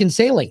but fucking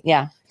saline.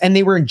 Yeah. And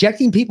they were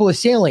injecting people with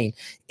saline.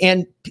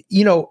 And,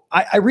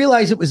 I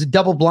realize it was a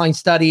double-blind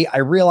study. I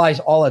realize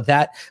all of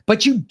that.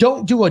 But you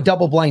don't do a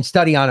double-blind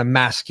study on a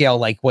mass scale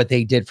like what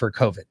they did for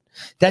COVID.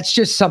 That's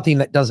just something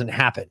that doesn't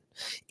happen.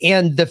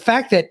 And the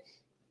fact that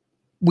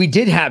we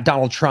did have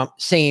Donald Trump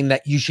saying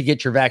that you should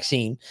get your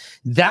vaccine,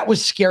 that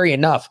was scary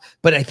enough.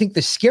 But I think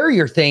the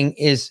scarier thing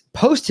is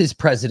post his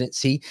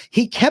presidency,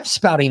 he kept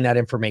spouting that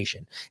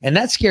information. And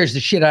that scares the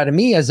shit out of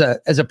me as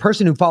a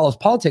person who follows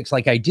politics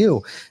like I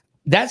do.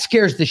 That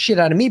scares the shit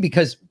out of me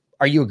because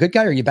are you a good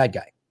guy or are you a bad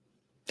guy?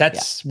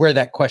 That's where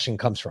that question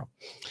comes from.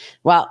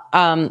 Well,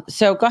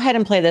 so go ahead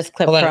and play this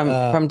clip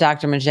from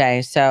Dr.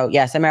 Majay. So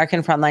yes,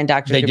 American Frontline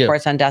Doctors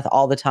reports on death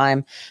all the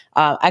time.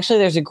 Actually,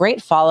 there's a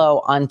great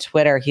follow on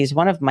Twitter. He's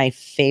one of my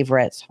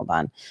favorites. Hold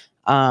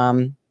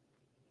on.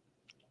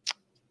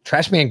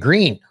 Trashman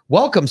Green,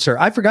 welcome, sir.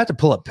 I forgot to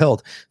pull up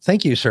Pilled.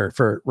 Thank you, sir,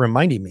 for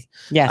reminding me.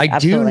 Yes, I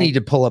do need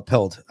to pull up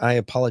Pilled. I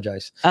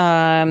apologize.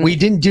 We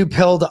didn't do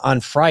Pilled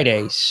on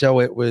Friday, so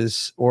it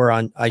was, or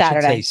on I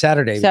should say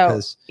Saturday. So,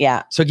 because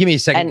yeah. So give me a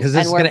second because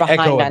this is going to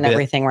echo a on bit.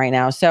 everything right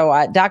now.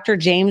 So Dr.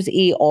 James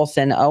E.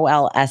 Olson,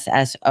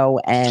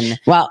 Olsson.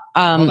 Well,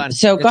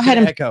 so go ahead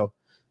and echo.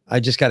 I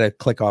just got to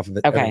click off of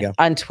it. Okay. There we go.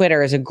 On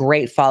Twitter is a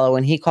great follow,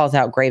 and he calls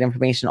out great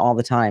information all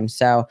the time.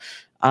 So,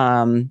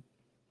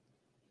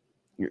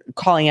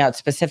 calling out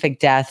specific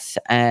deaths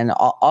and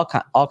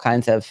all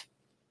kinds of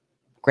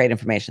great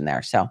information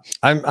there. So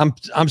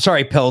I'm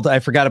sorry, Pilled. I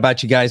forgot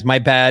about you guys. My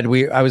bad.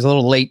 I was a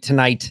little late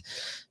tonight,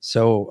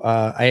 so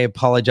I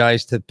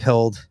apologize to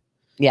Pilled.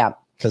 Yeah,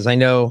 because I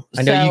know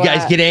you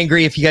guys get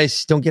angry if you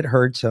guys don't get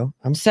heard. So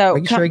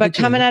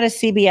coming out of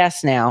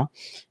CBS now,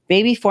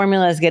 baby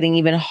formula is getting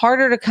even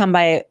harder to come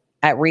by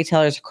at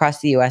retailers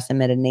across the U.S.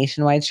 amid a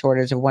nationwide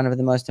shortage of one of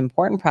the most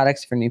important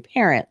products for new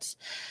parents.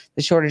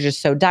 The shortage is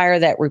so dire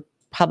that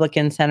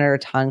Republican Senator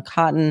Tom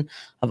Cotton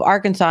of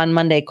Arkansas on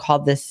Monday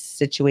called this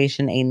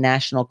situation a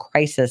national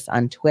crisis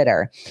on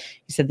Twitter.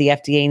 He said the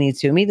FDA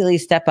needs to immediately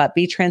step up,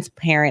 be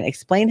transparent,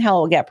 explain how it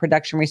will get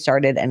production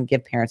restarted, and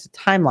give parents a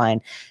timeline.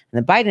 And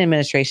the Biden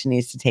administration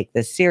needs to take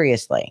this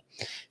seriously.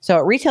 So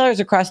at retailers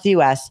across the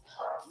U.S.,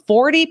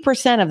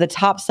 40% of the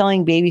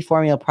top-selling baby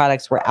formula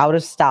products were out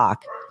of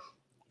stock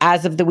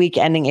as of the week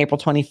ending April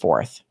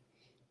 24th.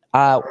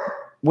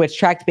 Which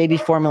tracked baby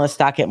formula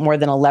stock at more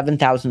than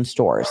 11,000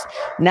 stores.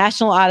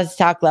 National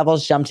out-of-stock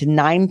levels jumped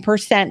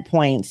 9%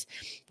 points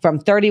from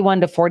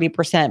 31 to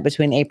 40%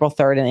 between April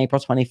 3rd and April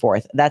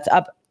 24th. That's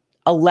up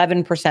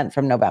 11%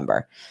 from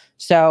November.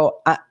 So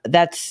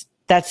that's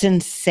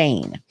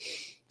insane.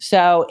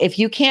 So if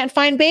you can't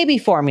find baby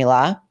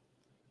formula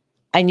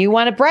and you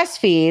want to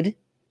breastfeed,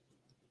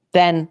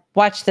 then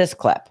watch this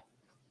clip.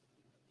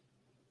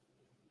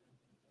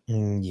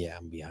 Yeah,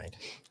 I'm behind.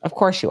 Of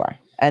course you are.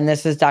 And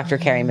this is Dr.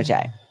 Carrie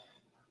Majay.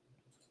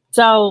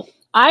 So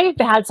I've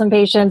had some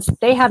patients,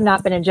 they have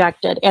not been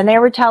injected, and they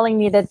were telling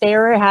me that they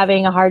were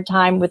having a hard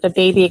time with the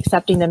baby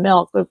accepting the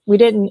milk. We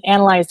didn't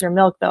analyze their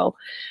milk though,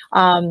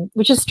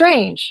 which is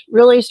strange,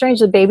 really strange.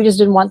 The baby just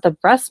didn't want the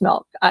breast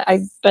milk.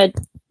 But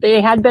they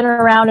had been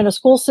around in a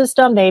school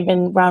system. They've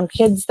been around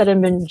kids that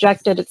have been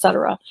injected,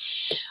 etc.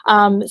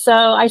 So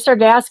I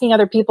started asking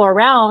other people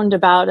around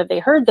about if they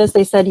heard this.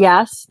 They said,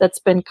 yes, that's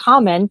been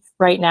common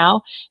right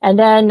now. And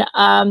then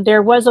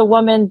there was a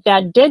woman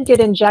that did get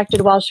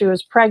injected while she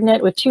was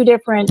pregnant with two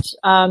different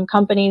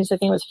companies. I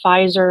think it was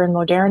Pfizer and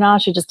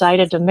Moderna. She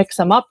decided to mix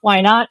them up.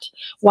 Why not?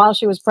 While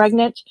she was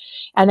pregnant.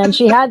 And then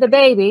she had the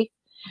baby.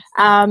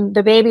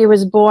 The baby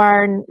was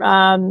born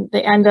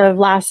the end of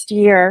last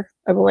year,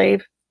 I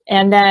believe.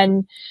 And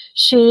then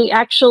she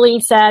actually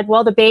said,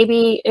 well, the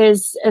baby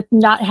is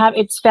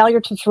it's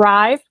failure to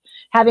thrive,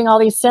 having all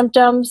these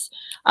symptoms.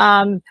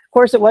 Of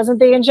course, it wasn't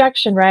the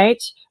injection,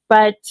 right?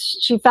 But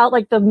she felt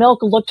like the milk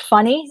looked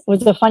funny, it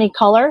was a funny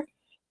color.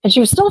 And she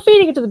was still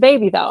feeding it to the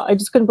baby, though. I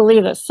just couldn't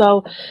believe this.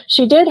 So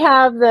she did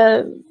have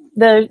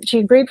she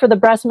agreed for the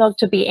breast milk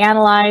to be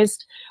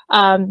analyzed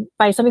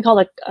by something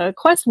called a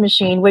Quest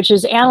machine, which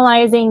is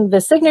analyzing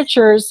the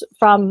signatures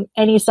from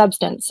any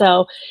substance.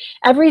 So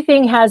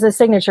everything has a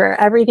signature.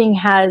 Everything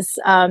has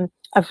a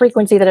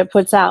frequency that it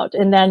puts out.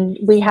 And then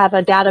we have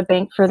a data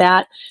bank for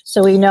that.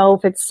 So we know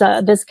if it's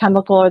this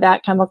chemical or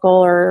that chemical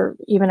or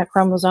even a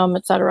chromosome,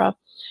 et cetera.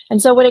 And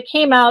so when it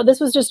came out, this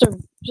was just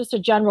a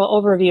general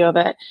overview of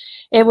it.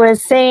 It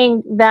was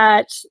saying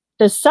that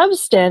the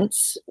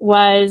substance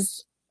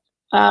was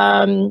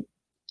 80%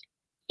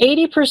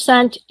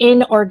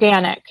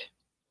 inorganic.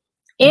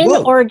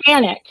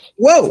 Inorganic.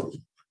 Whoa.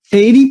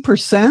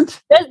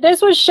 80%?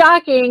 This was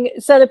shocking.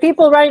 So the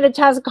people writing the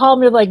test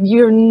called me like,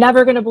 you're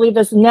never going to believe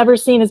this. Never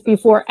seen this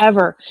before,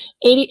 ever.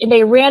 And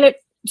they ran it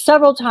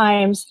several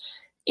times.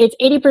 It's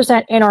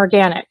 80%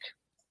 inorganic.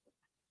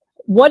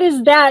 What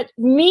does that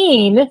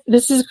mean?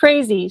 This is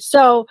crazy.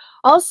 So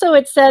also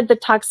it said the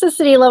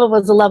toxicity level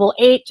was a level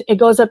 8. It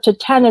goes up to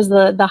 10 as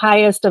the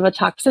highest of a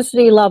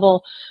toxicity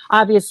level.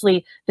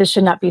 Obviously, this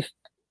should not be,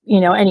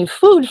 any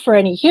food for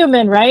any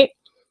human, right?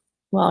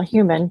 Well,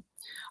 human.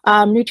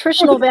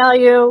 Nutritional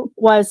value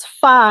was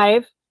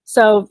 5.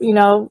 So,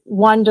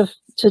 1 to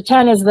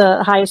 10 is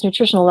the highest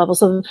nutritional level.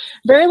 So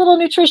very little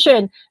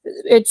nutrition.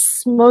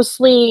 It's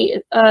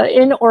mostly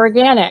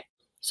inorganic.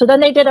 So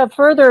then they did a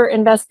further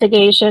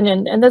investigation,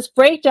 and this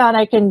breakdown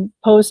I can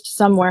post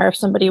somewhere if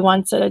somebody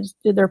wants it.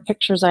 There are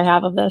pictures I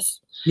have of this.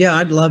 Yeah,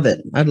 I'd love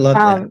it. I'd love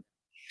that.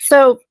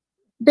 So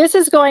this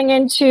is going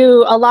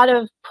into a lot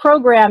of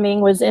programming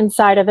was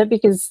inside of it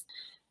because,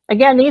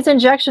 again, these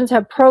injections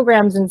have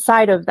programs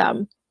inside of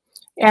them.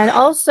 And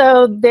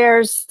also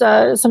there's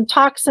some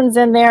toxins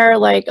in there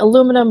like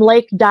aluminum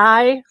lake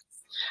dye.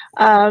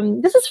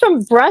 This is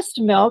from breast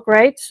milk,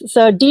 right?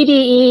 So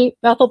DDE,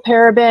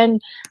 methylparaben.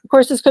 Of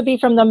course, this could be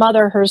from the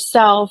mother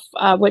herself,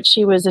 what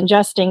she was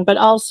ingesting, but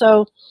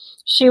also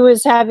she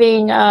was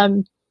having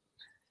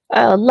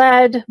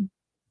lead.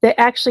 That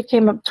actually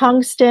came up,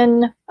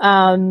 tungsten,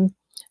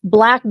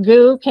 black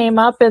goo came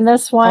up in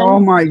this one. Oh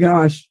my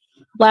gosh.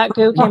 Black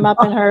goo came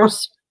up in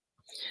hers.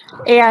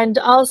 And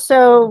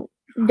also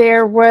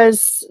there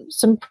was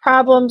some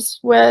problems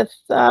with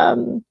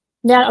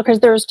because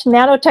there was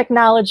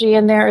nanotechnology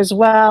in there as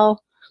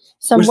well.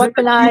 Some was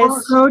weaponized. There a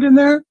QR code in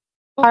there?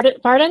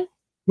 Pardon?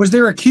 Was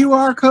there a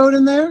QR code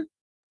in there?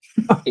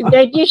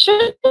 You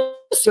should have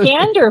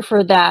scanned her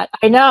for that.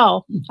 I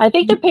know. I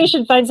think the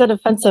patient finds that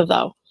offensive,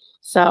 though.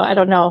 So I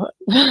don't know.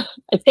 I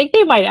think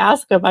they might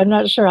ask him. I'm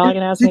not sure. I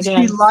can ask him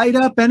again. Did she light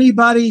up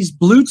anybody's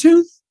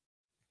Bluetooth?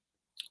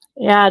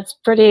 Yeah, it's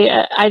pretty.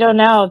 I don't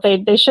know.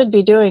 They should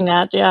be doing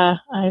that. Yeah,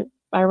 I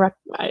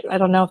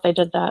don't know if they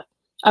did that.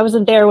 I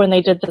wasn't there when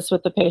they did this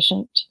with the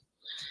patient.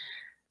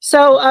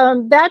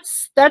 So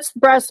that's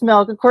breast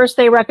milk. Of course,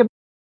 they recommend.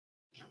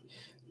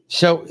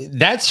 So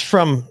that's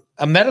from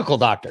a medical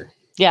doctor.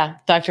 Yeah,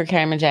 Dr.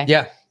 Carrie Majay.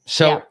 Yeah.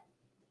 So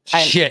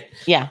shit.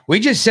 Yeah. We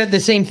just said the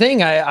same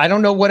thing. I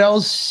don't know what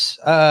else.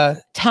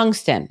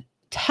 Tungsten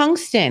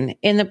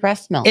in the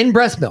breast milk. In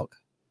breast milk.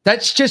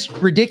 That's just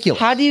ridiculous.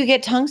 How do you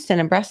get tungsten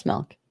in breast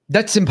milk?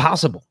 That's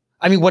impossible.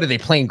 I mean, what are they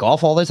playing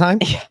golf all the time?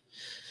 Yeah.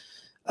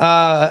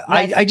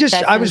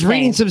 I was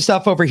reading some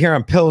stuff over here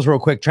on pills real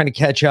quick, trying to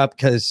catch up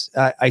because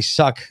I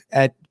suck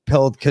at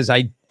pill because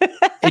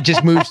it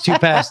just moves too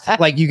fast.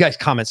 Like you guys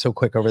comment so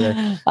quick over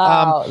there.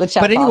 But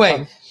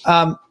anyway,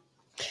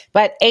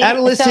 but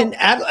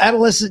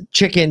adolescent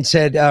chicken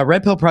said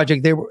Red Pill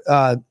Project.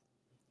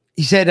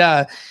 He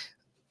said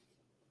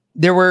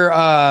there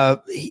were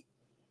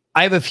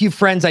I have a few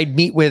friends I'd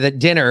meet with at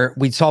dinner.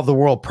 We'd solve the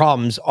world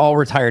problems, all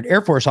retired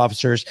Air Force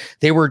officers.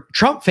 They were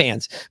Trump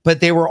fans, but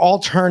they were all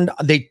turned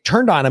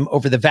on him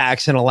over the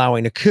vax and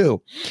allowing a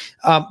coup,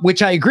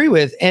 which I agree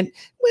with. And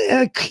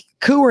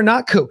coup or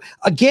not coup,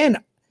 again,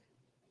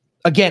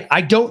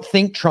 I don't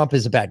think Trump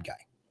is a bad guy.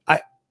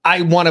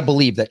 I want to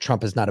believe that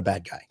Trump is not a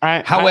bad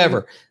guy.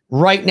 However,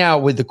 right now,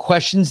 with the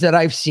questions that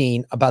I've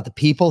seen about the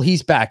people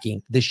he's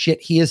backing, the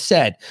shit he has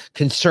said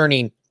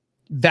concerning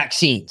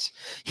vaccines,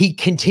 he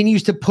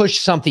continues to push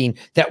something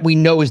that we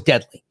know is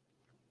deadly.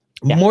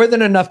 Yeah. More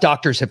than enough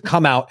doctors have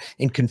come out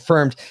and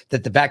confirmed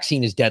that the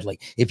vaccine is deadly.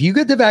 If you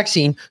get the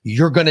vaccine,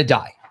 you're going to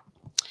die.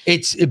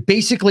 It's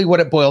basically what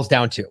it boils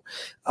down to.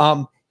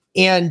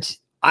 And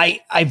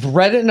I've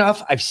read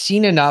enough, I've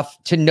seen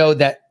enough to know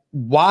that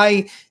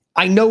why.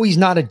 I know he's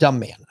not a dumb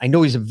man. I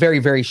know he's a very,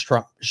 very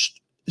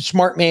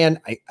smart man.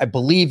 I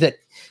believe that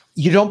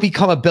you don't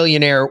become a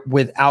billionaire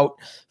without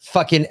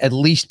fucking at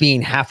least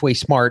being halfway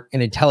smart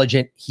and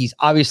intelligent. He's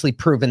obviously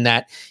proven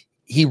that.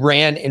 He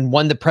ran and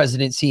won the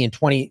presidency in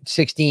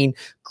 2016.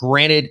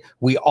 Granted,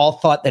 we all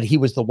thought that he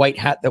was the white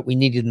hat that we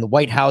needed in the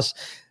White House.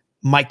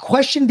 My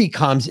question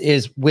becomes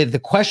is with the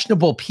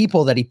questionable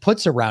people that he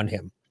puts around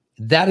him,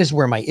 that is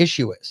where my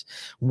issue is.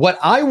 What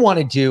I want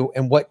to do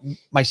and what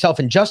myself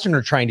and Justin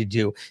are trying to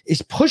do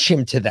is push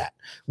him to that.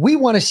 We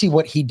want to see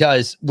what he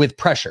does with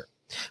pressure.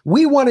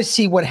 We want to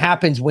see what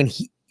happens when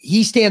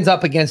he stands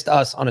up against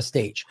us on a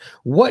stage.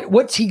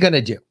 What's he going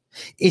to do?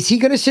 Is he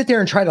going to sit there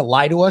and try to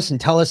lie to us and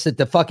tell us that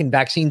the fucking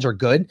vaccines are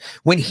good?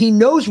 When he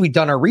knows we've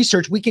done our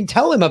research, we can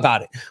tell him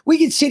about it. We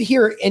can sit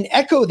here and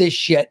echo this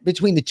shit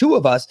between the two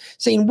of us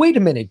saying, wait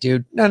a minute,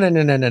 dude.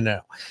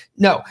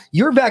 No,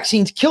 your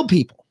vaccines kill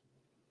people.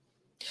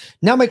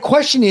 Now, my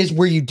question is,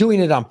 were you doing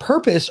it on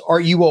purpose? Are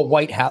you a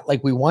white hat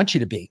like we want you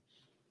to be?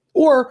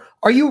 Or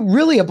are you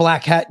really a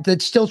black hat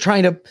that's still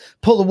trying to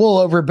pull the wool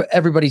over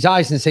everybody's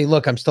eyes and say,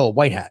 look, I'm still a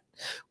white hat,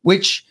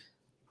 which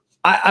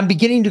I'm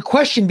beginning to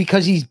question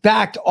because he's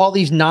backed all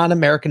these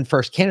non-American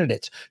first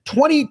candidates,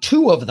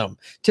 22 of them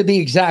to be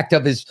exact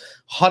of his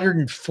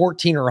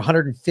 114 or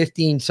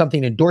 115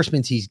 something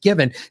endorsements he's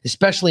given,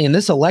 especially in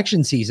this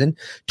election season.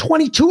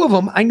 22 of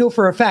them, I know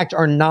for a fact,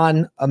 are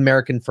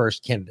non-American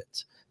first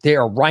candidates. They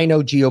are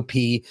rhino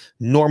GOP,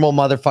 normal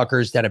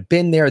motherfuckers that have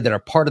been there, that are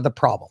part of the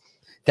problem.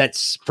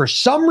 That's for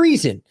some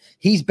reason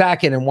he's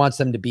backing and wants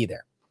them to be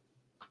there.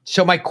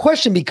 So my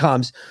question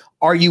becomes,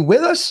 are you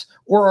with us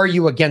or are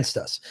you against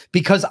us?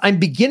 Because I'm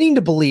beginning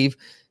to believe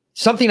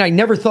something I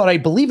never thought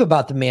I'd believe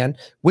about the man,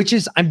 which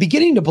is I'm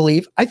beginning to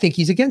believe I think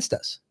he's against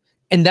us.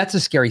 And that's a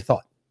scary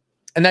thought.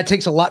 And that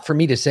takes a lot for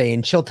me to say,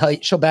 and she'll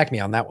back me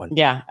on that one.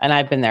 Yeah. And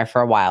I've been there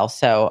for a while.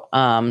 So,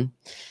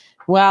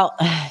 well,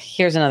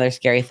 here's another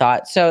scary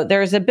thought. So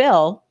there's a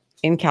bill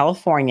in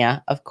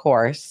California, of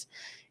course,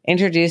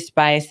 introduced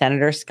by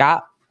Senator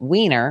Scott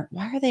Wiener.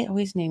 Why are they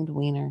always named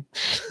Wiener?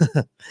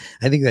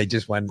 I think they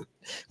just want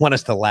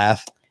us to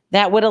laugh.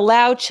 That would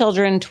allow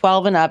children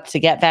 12 and up to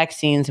get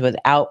vaccines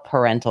without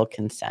parental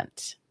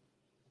consent.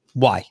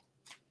 Why?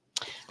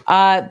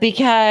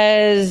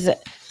 Because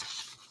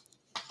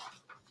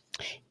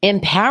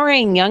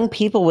empowering young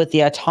people with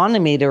the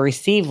autonomy to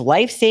receive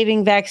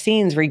life-saving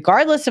vaccines,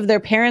 regardless of their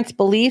parents'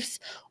 beliefs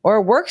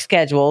or work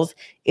schedules,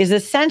 is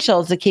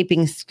essential to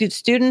keeping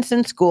students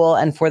in school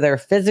and for their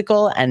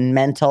physical and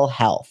mental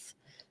health.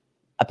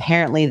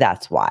 Apparently,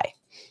 that's why.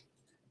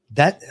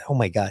 Oh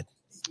my God.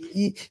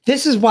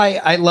 This is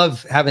why I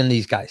love having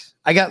these guys.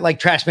 I got like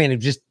Trash Man who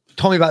just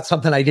told me about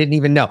something I didn't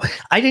even know.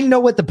 I didn't know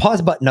what the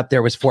pause button up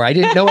there was for. I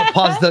didn't know it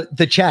paused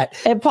the chat.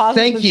 It paused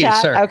Thank the you,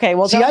 chat. sir. Okay,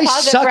 well, don't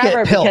pause it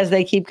forever because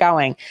they keep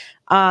going.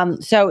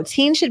 So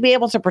teens should be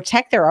able to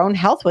protect their own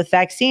health with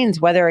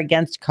vaccines, whether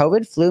against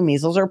COVID, flu,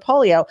 measles, or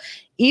polio,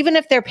 even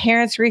if their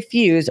parents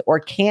refuse or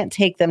can't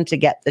take them to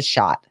get the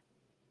shot.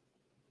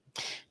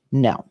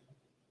 No.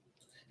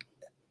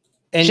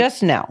 And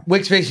just no.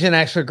 Which makes an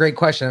actually great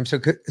question. I'm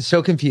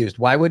so confused.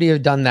 Why would he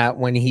have done that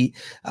when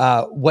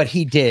what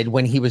he did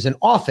when he was in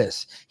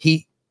office?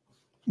 He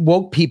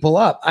woke people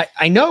up.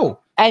 I know.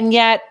 And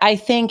yet I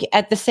think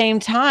at the same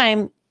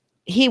time,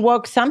 he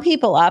woke some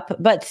people up,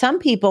 but some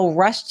people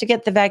rushed to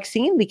get the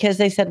vaccine because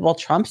they said, well,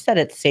 Trump said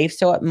it's safe,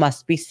 so it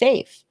must be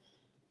safe.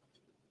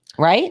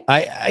 Right?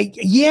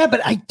 Yeah, but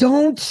I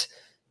don't,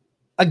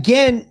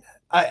 again,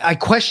 I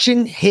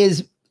question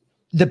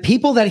the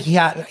people that he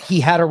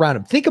had around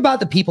him. Think about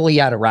the people he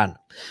had around him.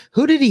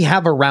 Who did he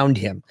have around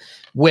him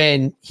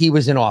when he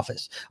was in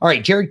office? All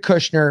right, Jared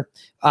Kushner,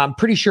 I'm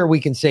pretty sure we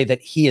can say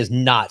that he is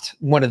not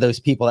one of those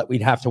people that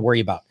we'd have to worry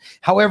about.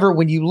 However,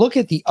 when you look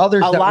at the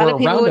others that were around him. A lot of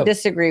people would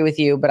disagree with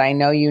you, but I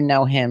know you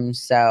know him,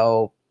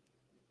 so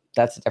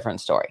that's a different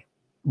story.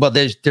 Well,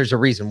 there's a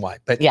reason why.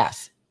 But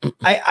yes.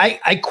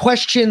 I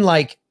question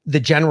like the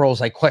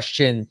generals. I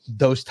question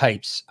those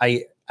types.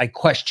 I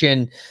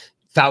question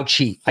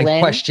Fauci. Flynn. I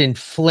question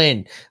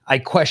Flynn. I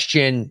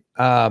question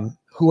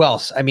who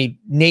else? I mean,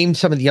 name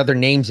some of the other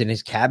names in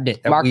his cabinet.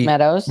 Mark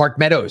Meadows. Mark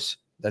Meadows.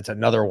 That's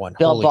another one.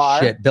 Bill Holy Barr.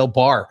 shit. Bill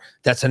Barr.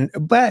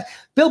 But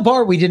Bill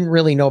Barr, we didn't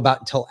really know about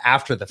until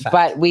after the fact.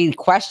 But we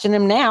question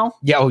him now.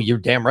 Yeah. Oh, you're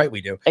damn right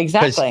we do.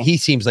 Exactly. Because he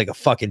seems like a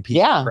fucking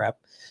piece of crap.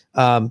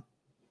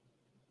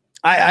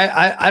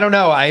 I don't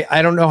know.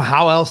 I don't know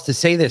how else to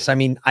say this. I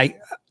mean,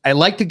 I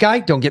like the guy,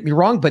 don't get me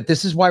wrong, but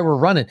this is why we're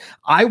running.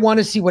 I want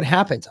to see what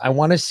happens. I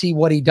want to see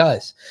what he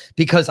does,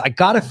 because I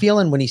got a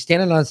feeling when he's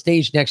standing on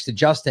stage next to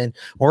Justin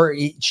or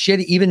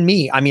even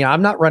me. I mean,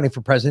 I'm not running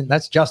for president.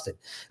 That's Justin.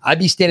 I'd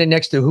be standing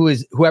next to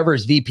whoever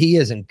his VP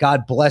is, and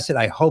God bless it.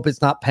 I hope it's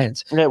not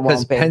Pence,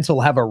 because Pence will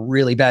have a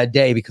really bad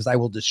day, because I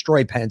will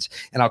destroy Pence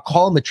and I'll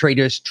call him a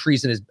traitorous,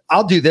 treasonous.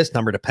 I'll do this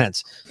number to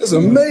Pence. It's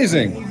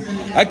amazing.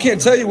 I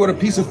can't tell you what a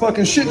piece of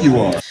fucking shit you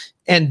are.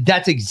 And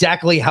that's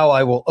exactly how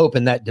I will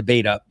open that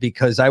debate up,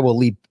 because I will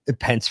leave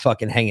Pence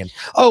fucking hanging.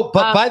 Oh,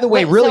 but by the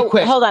way, really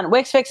quick. Hold on.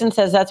 Wix Vixen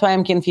says, that's why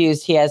I'm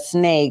confused. He has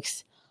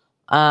snakes.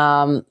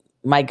 My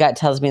gut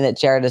tells me that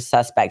Jared is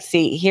suspect.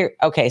 See here.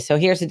 Okay. So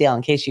here's the deal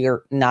in case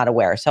you're not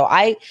aware. So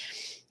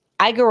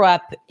we grew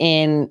up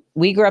in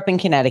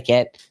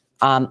Connecticut.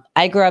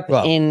 I grew up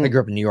in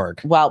New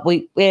York. Well,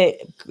 we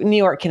New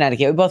York,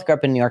 Connecticut. We both grew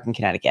up in New York and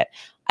Connecticut.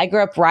 I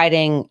grew up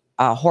riding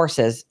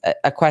horses,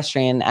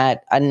 equestrian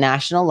at a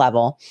national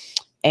level.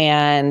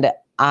 And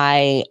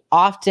I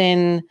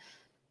often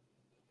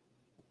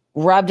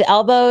rubbed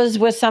elbows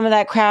with some of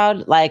that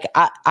crowd. Like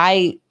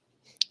I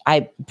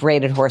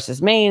braided horses'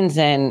 manes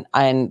and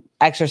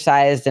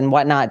exercised and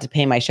whatnot to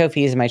pay my show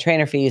fees and my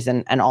trainer fees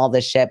and all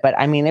this shit. But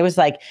I mean, it was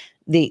like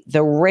the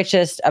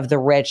richest of the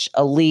rich,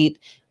 elite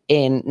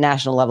in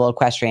national level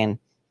equestrian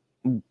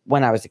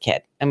when I was a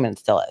kid. I mean, it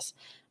still is.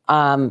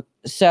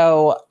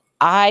 So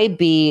I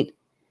beat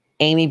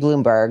Amy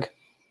Bloomberg,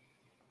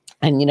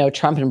 and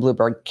Trump and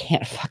Bloomberg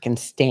can't fucking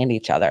stand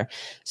each other.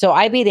 So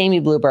I beat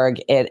Amy Bloomberg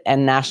at a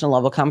national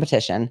level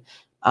competition.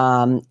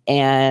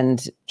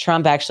 And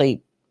Trump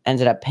actually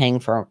ended up paying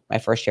for my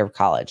first year of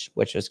college,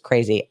 which was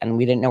crazy. And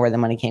we didn't know where the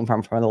money came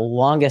from for the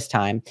longest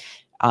time.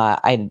 I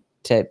had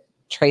to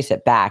trace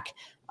it back.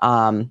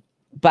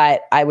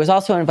 But I was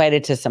also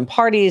invited to some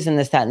parties and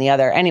this, that, and the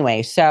other.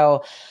 Anyway,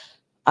 so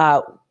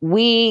I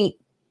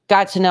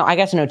got to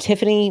know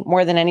Tiffany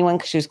more than anyone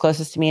because she was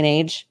closest to me in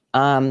age.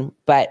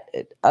 But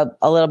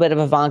a little bit of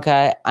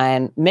Ivanka,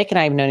 and Mick and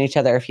I have known each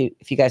other, if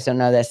you guys don't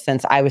know this,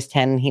 since I was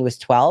 10 and he was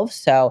 12.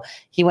 So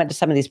he went to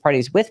some of these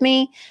parties with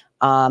me.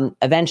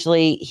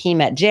 Eventually he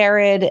met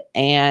Jared.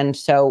 And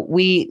so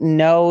we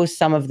know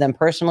some of them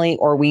personally,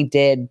 or we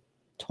did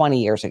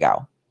 20 years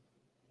ago.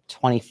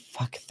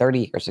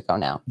 30 years ago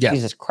now. Yeah.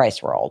 Jesus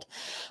Christ, we're old.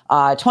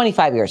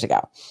 25 years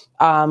ago.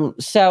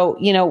 So,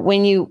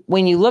 when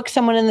you look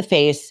someone in the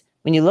face,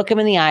 when you look them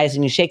in the eyes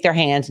and you shake their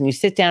hands and you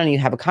sit down and you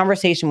have a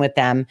conversation with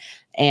them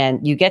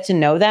and you get to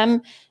know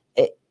them,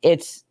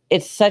 it's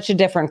such a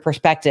different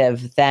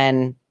perspective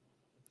than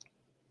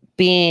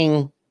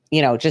being,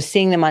 just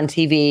seeing them on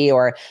TV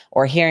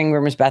or hearing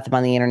rumors about them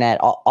on the internet,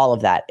 all of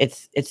that.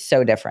 It's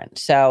so different.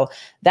 So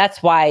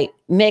that's why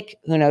Mick,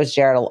 who knows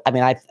Jared, I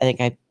mean, I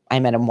think I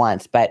met him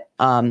once, but,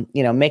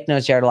 Mick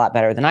knows Jared a lot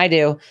better than I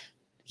do.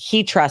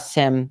 He trusts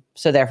him,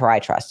 so therefore I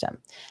trust him.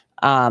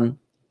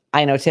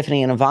 I know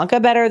Tiffany and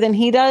Ivanka better than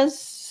he does,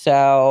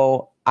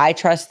 so I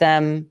trust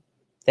them,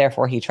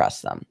 therefore he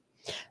trusts them.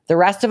 The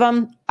rest of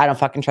them, I don't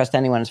fucking trust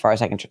anyone as far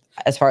as I can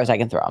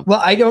throw them.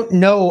 Well, I don't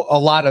know a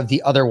lot of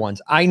the other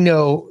ones. I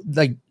know,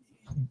 like,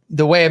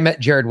 the way I met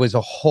Jared was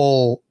a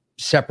whole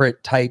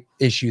separate type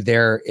issue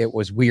there. It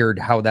was weird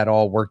how that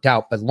all worked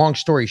out. But long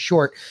story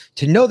short,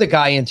 to know the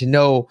guy and to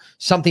know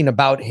something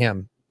about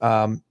him,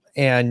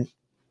 and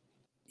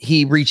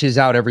he reaches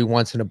out every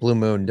once in a blue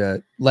moon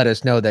to let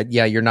us know that,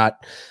 yeah, you're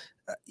not.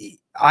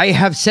 I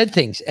have said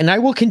things and I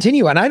will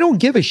continue, and I don't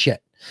give a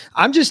shit.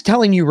 I'm just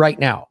telling you right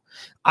now.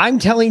 I'm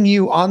telling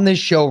you on this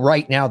show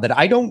right now that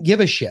I don't give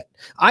a shit.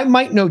 I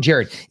might know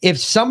Jared. If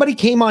somebody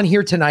came on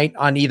here tonight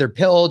on either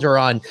Pilled or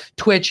on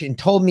Twitch and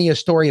told me a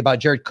story about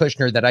Jared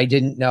Kushner that I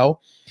didn't know,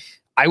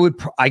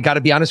 I got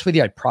to be honest with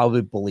you, I'd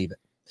probably believe it,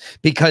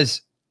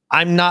 because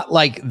I'm not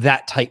like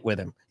that tight with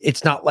him.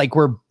 It's not like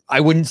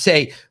I wouldn't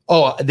say,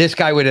 oh, this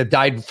guy would have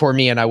died for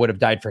me and I would have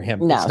died for him.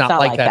 No, it's not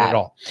like that at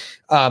all.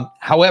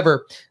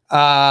 However,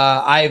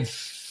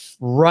 I've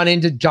run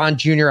into John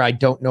Jr. I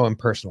don't know him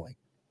personally.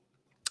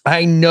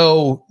 I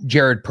know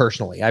Jared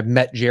personally. I've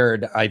met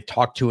Jared. I've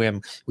talked to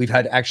him. We've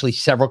had actually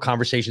several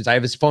conversations. I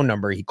have his phone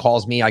number. He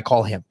calls me. I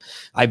call him.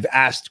 I've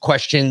asked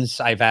questions.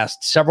 I've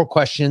asked several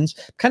questions.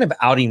 I'm kind of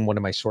outing one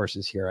of my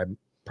sources here. I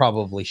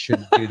probably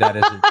shouldn't do that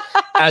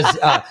as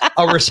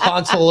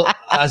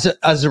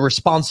a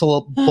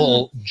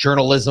responsible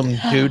journalism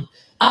dude.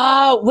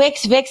 Oh,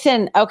 Wix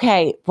Vixen.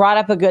 Okay, brought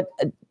up a good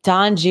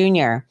Don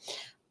Jr.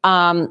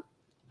 I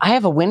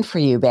have a win for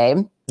you,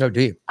 babe. Oh,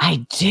 do you?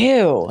 I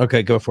do.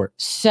 Okay, go for it.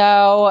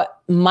 So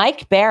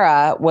Mike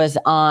Barra was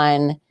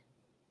on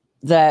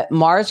the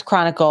Mars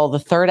Chronicle, the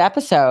 3rd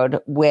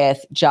episode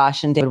with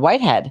Josh and David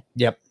Whitehead.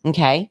 Yep.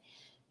 Okay.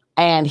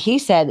 And he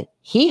said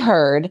he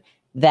heard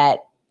that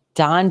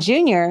Don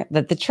Jr.,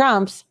 that the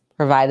Trumps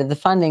provided the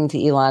funding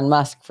to Elon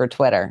Musk for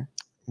Twitter.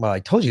 Well, I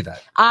told you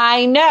that.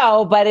 I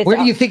know, but it's Where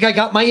do you think I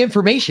got my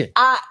information?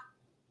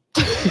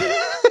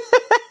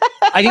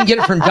 I didn't get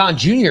it from Don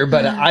Jr.,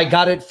 but I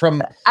got it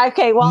from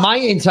my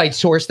inside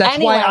source.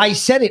 That's why I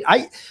said it.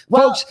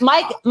 Folks,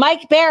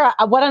 Mike Bear,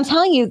 what I'm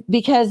telling you,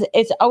 because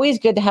it's always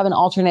good to have an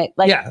alternate.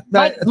 Like,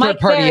 Mike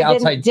party Bear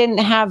outside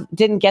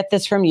didn't get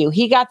this from you.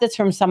 He got this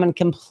from someone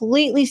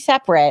completely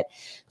separate.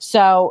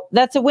 So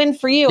that's a win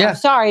for you. Yeah. I'm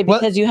sorry,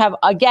 because you have,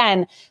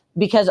 again,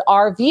 because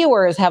our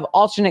viewers have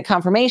alternate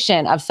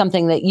confirmation of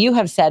something that you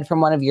have said from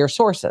one of your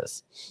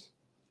sources.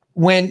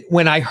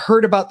 When I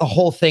heard about the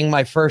whole thing,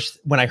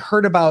 when I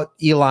heard about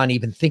Elon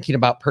even thinking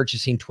about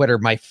purchasing Twitter,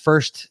 my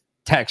first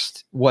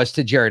text was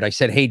to Jared. I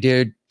said, hey,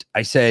 dude,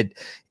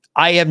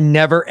 I have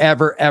never,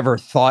 ever, ever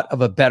thought of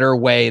a better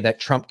way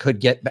that Trump could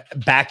get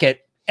back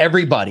at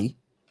everybody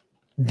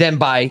than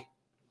by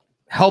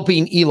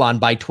helping Elon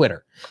buy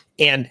Twitter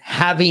and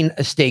having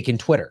a stake in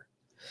Twitter.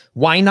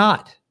 Why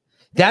not?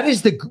 That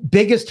is the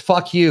biggest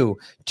fuck you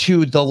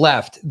to the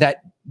left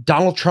that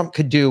Donald Trump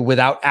could do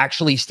without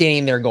actually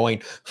standing there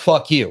going,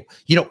 fuck you.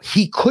 You know,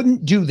 he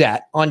couldn't do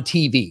that on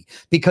TV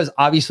because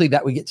obviously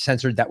that would get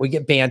censored, that would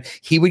get banned.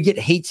 He would get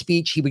hate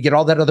speech. He would get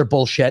all that other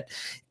bullshit.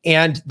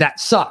 And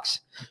that sucks.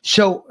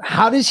 So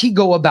how does he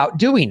go about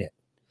doing it?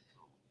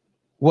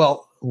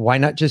 Well, why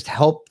not just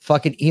help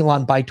fucking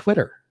Elon buy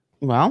Twitter?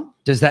 Well,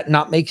 does that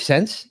not make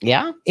sense?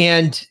 Yeah.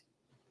 And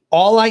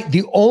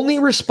the only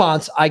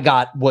response I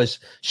got was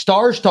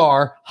star,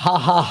 ha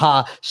ha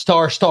ha,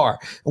 star.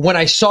 When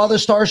I saw the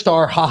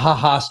star, ha ha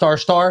ha,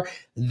 star,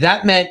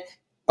 that meant,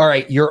 all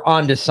right, you're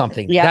on to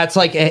something. Yeah. That's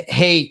like,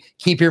 hey,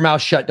 keep your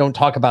mouth shut. Don't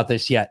talk about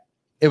this yet.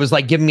 It was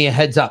like giving me a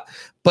heads up.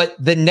 But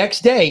the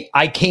next day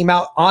I came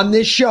out on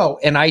this show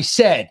and I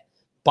said,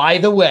 by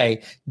the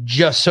way,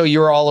 just so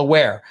you're all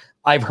aware,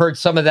 I've heard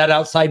some of that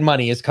outside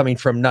money is coming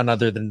from none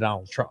other than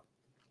Donald Trump.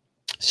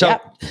 So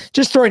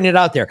just throwing it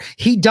out there.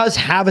 He does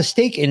have a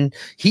stake in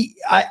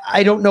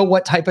I don't know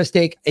what type of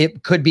stake.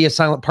 It could be a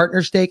silent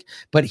partner stake,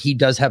 but he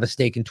does have a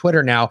stake in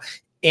Twitter now.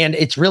 And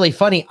it's really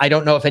funny. I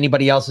don't know if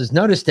anybody else has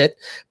noticed it,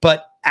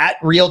 but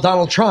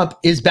 @RealDonaldTrump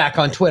is back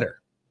on Twitter.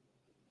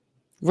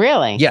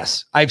 Really?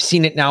 Yes. I've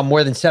seen it now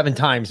more than 7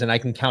 times and I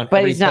can count.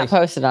 But he's not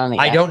posted on it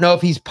yet. I don't know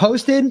if he's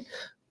posted,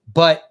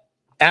 but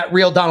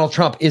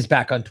 @RealDonaldTrump is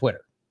back on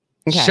Twitter.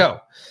 Okay.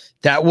 So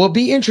that will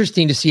be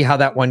interesting to see how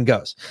that one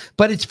goes.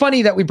 But it's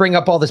funny that we bring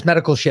up all this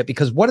medical shit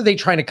because what are they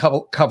trying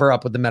to cover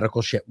up with the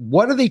medical shit?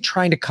 What are they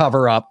trying to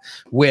cover up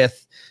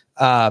with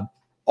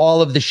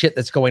all of the shit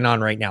that's going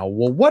on right now?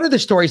 Well, one of the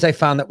stories I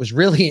found that was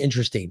really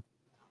interesting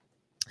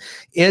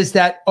is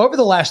that over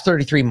the last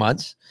 33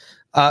 months,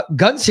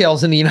 gun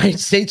sales in the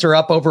United States are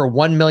up over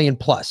 1 million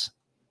plus.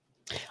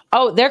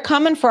 Oh, they're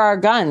coming for our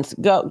guns.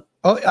 Go.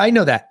 Oh, I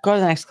know that. Go to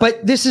the next clip.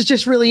 But this is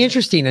just really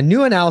interesting. A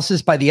new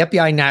analysis by the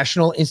FBI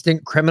National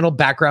Instant Criminal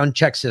Background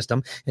Check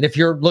System. And if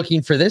you're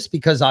looking for this,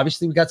 because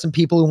obviously we got some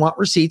people who want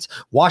receipts,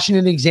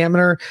 Washington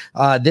Examiner,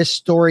 this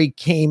story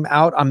came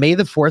out on May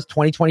the 4th,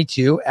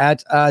 2022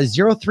 at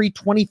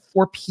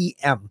 03:24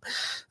 p.m.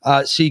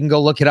 So you can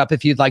go look it up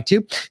if you'd like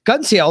to.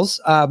 Gun sales,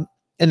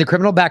 in the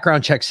criminal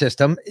background check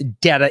system,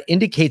 data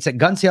indicates that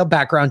gun sale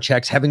background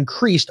checks have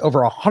increased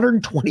over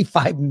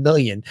 125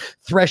 million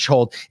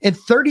threshold in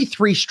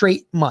 33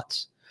 straight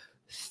months.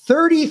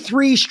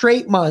 33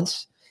 straight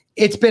months,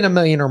 it's been 1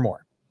 million or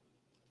more.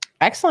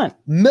 Excellent.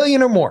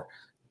 Million or more.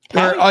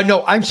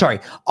 No, I'm sorry,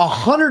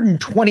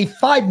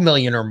 125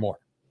 million or more.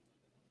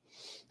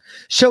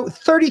 So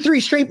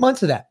 33 straight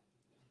months of that.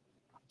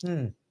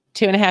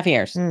 2.5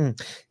 years.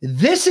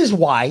 This is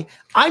why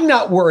I'm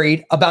not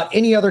worried about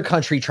any other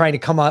country trying to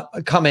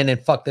come in and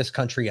fuck this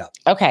country up.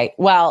 Okay,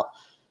 well,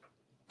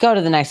 go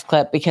to the next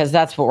clip because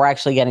that's what we're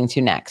actually getting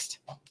to next.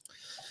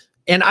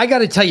 And I got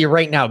to tell you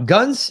right now,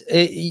 guns,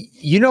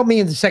 you know me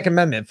in the Second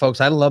Amendment, folks.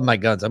 I love my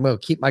guns. I'm going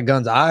to keep my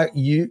guns.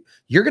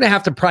 You're going to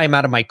have to pry them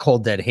out of my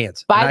cold, dead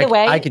hands. By the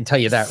way, I can tell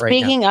you that right now.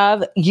 Speaking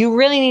of, you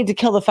really need to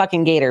kill the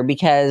fucking gator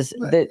because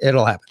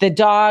it'll happen. The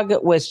dog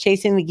was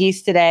chasing the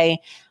geese today.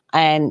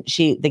 And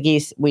the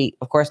geese, we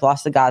of course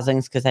lost the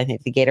goslings because I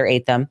think the gator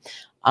ate them.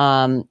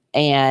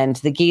 And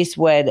the geese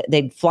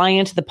they'd fly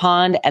into the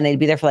pond and they'd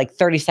be there for like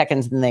 30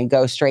 seconds and then they'd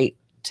go straight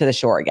to the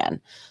shore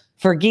again.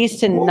 For geese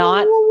to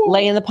not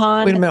lay in the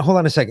pond. Wait a minute, hold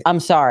on a second. I'm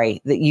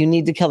sorry that you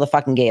need to kill the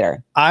fucking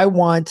gator. I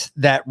want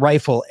that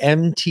rifle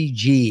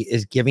MTG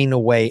is giving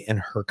away in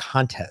her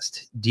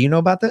contest. Do you know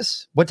about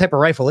this? What type of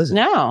rifle is it?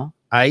 No.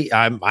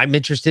 I'm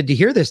interested to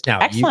hear this now.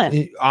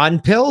 Excellent. On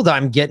Pilled,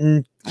 I'm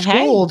getting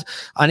schooled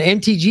on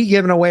MTG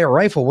giving away a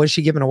rifle. What is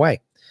she giving away?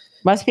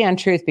 Must be on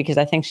Truth because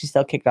I think she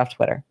still kicked off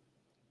Twitter.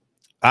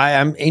 I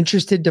am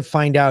interested to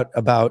find out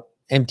about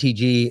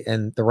MTG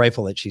and the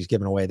rifle that she's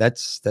giving away.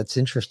 That's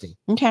interesting.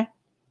 Okay.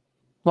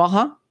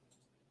 Well,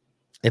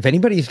 if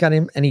anybody's got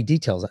any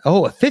details.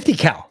 Oh, a 50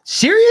 cal.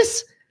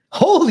 Serious?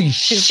 Holy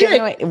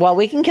shit. Well,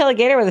 we can kill a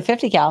gator with a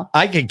 50 cal.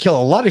 I can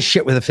kill a lot of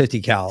shit with a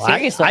 50 cal.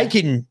 Seriously.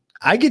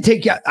 I could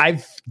take,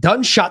 I've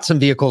shot some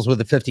vehicles with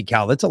a 50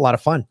 cal. That's a lot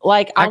of fun.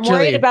 Like, I'm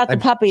worried about the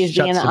puppies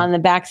being on the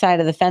backside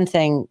of the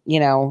fencing,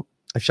 you know.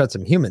 I've shot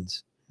some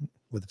humans.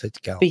 with a 50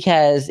 cal.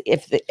 Because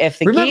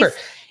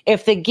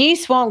if the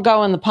geese won't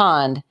go in the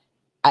pond,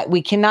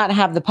 we cannot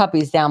have the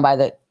puppies down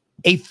by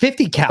a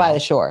 50 cal by the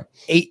shore.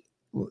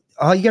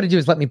 All you got to do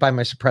is let me buy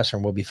my suppressor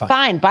and we'll be fine.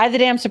 Fine, buy the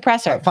damn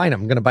suppressor. Fine,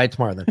 I'm going to buy it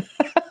tomorrow then.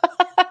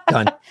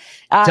 Done.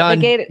 Done.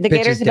 The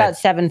gator's about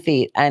 7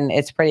 feet and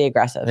it's pretty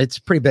aggressive. It's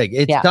pretty big.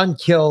 It's done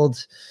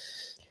killed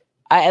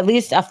at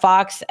least a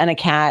fox and a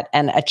cat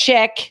and a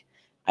chick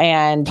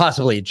and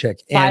possibly a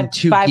chick and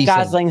five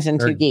goslings and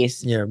 2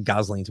 geese. Yeah,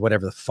 goslings,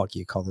 whatever the fuck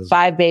you call those.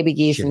 5 baby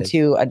geese and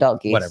 2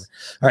 adult geese. Whatever.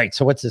 All right,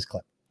 so what's this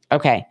clip?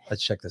 Okay.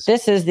 Let's check this.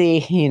 This is the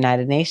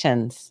United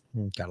Nations.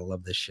 Gotta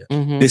love this shit.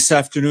 Mm-hmm. This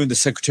afternoon, the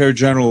Secretary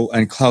General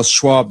and Klaus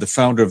Schwab, the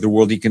founder of the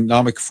World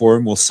Economic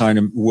Forum,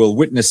 will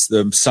witness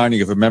the signing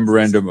of a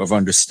memorandum of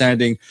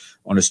understanding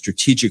on a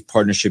strategic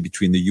partnership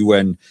between the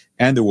UN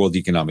and the World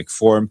Economic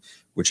Forum,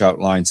 which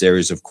outlines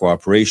areas of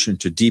cooperation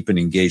to deepen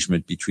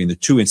engagement between the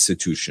two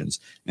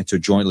institutions and to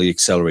jointly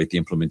accelerate the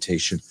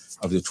implementation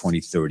of the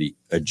 2030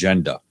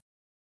 Agenda.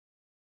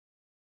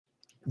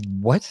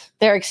 What?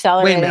 They're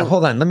accelerating. Wait a minute,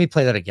 hold on. Let me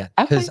play that again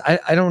because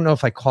I don't know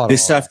if I caught it.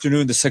 This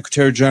afternoon, the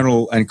Secretary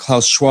General and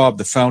Klaus Schwab,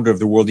 the founder of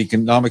the World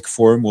Economic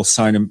Forum,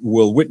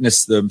 will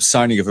witness the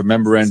signing of a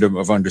memorandum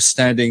of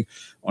understanding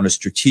on a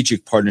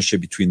strategic partnership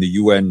between the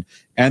UN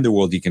and the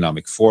World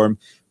Economic Forum,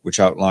 which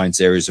outlines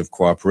areas of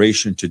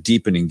cooperation to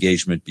deepen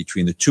engagement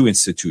between the two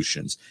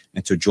institutions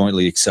and to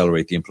jointly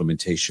accelerate the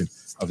implementation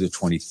of the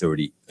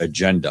 2030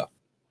 Agenda.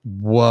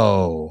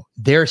 Whoa.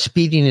 They're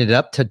speeding it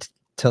up to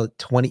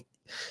 20.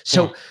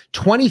 So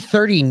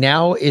 2030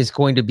 now is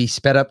going to be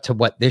sped up to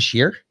what, this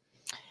year?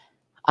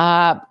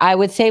 I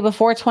would say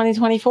before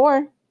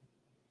 2024.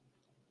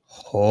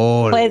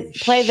 Holy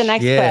play the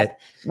next clip.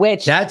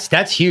 Which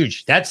that's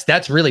huge.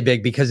 That's really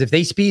big because if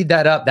they speed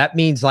that up, that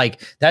means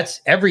like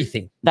that's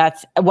everything.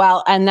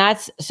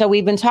 So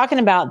we've been talking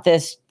about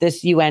this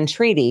UN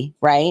treaty,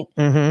 right?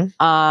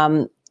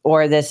 Mm-hmm.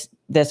 Or this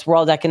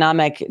World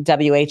Economic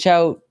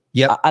WHO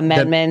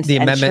amendment the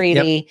and amendment,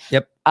 treaty.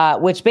 Yep.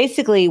 Which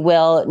basically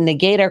will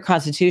negate our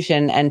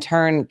constitution and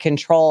turn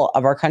control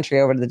of our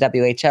country over to the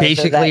WHO.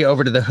 Basically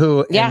over to the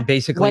WHO and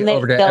basically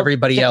over to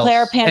everybody else.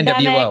 Declare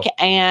pandemic NWO.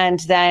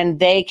 and then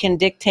they can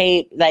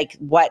dictate like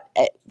what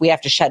we have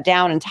to shut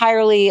down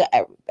entirely.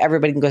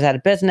 Everybody goes out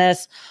of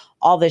business.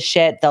 All this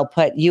shit. They'll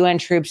put UN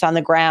troops on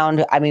the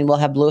ground. I mean, we'll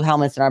have blue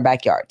helmets in our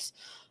backyards.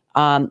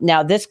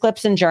 Now this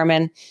clip's in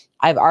German.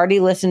 I've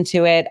already listened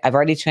to it. I've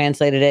already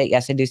translated it.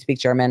 Yes, I do speak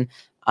German.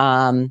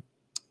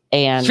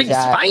 And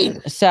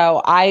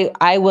so I'm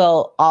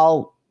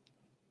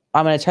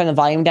going to turn the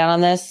volume down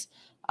on this.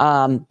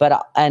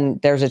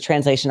 And there's a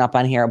translation up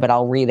on here, but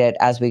I'll read it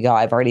as we go.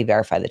 I've already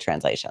verified the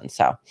translation.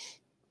 So,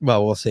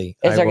 well, we'll see.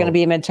 Is there going to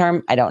be a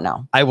midterm? I don't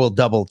know. I will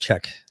double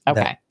check.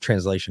 Okay. That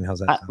translation.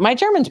 How's that? My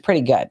German's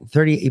pretty good.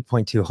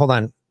 38.2. Hold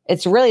on.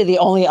 It's really the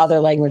only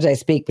other language I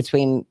speak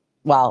between.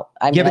 Well,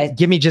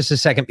 give me just a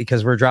second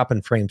because we're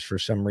dropping frames for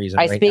some reason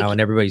now,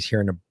 and everybody's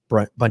hearing a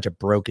bunch of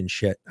broken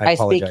shit. I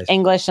apologize. Speak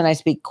English and I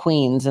speak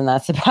Queens, and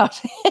that's about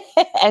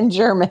it. And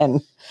German,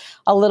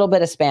 a little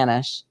bit of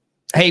Spanish.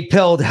 Hey,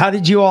 Pilled, how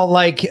did you all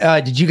like?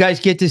 Did you guys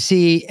get to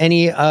see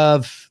any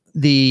of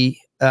the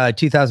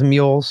 2000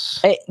 Mules?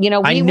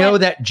 I know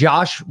that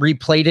Josh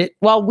replayed it.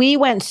 Well, we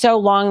went so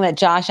long that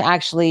Josh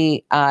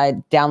actually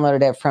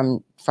downloaded it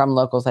from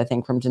locals, I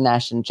think, from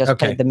Dinesh, and just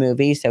played the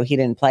movie, so he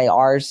didn't play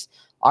our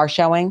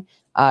showing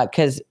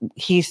because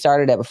he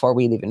started it before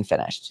we'd even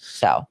finished.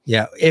 So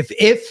yeah,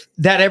 if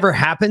that ever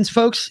happens,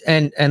 folks,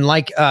 and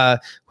like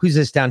who's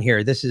this down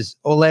here? This is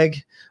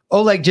Oleg.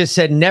 Oleg just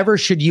said, never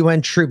should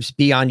UN troops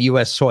be on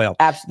US soil.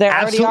 They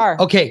already are.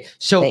 Okay,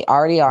 so they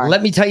already are.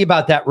 Let me tell you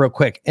about that real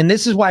quick. And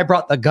this is why I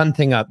brought the gun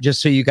thing up,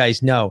 just so you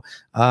guys know.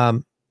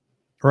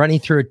 Running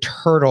through a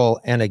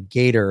turtle and a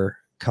gator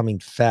coming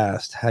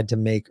fast, had to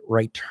make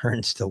right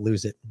turns to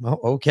lose it. Well,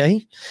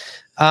 okay.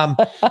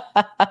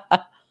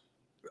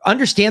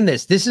 Understand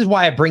this. This is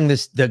why I bring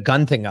the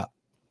gun thing up.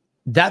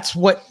 That's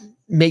what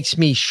makes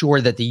me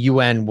sure that the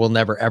UN will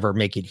never ever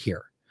make it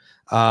here.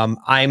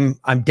 I'm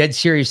dead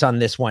serious on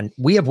this one.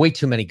 We have way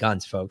too many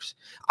guns, folks.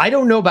 I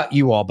don't know about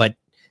you all, but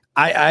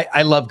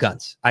I love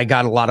guns. I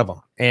got a lot of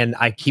them and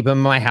I keep them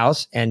in my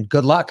house, and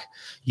good luck.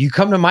 You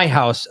come to my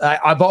house.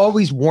 I've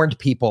always warned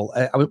people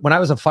when I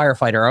was a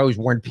firefighter, I always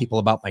warned people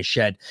about my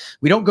shed.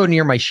 We don't go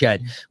near my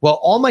shed. Well,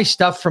 all my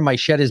stuff from my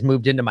shed has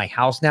moved into my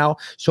house now.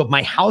 So if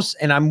my house,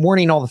 and I'm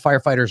warning all the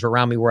firefighters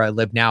around me where I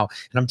live now,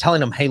 and I'm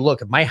telling them, hey,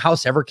 look, if my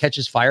house ever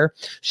catches fire,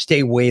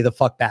 stay way the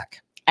fuck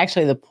back.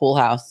 Actually, the pool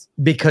house.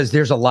 Because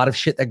there's a lot of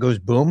shit that goes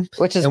boom.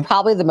 Which is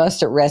probably the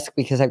most at risk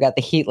because I've got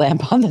the heat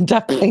lamp on the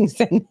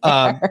ducklings in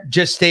there.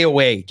 Just stay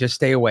away. Just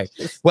stay away.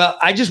 Well,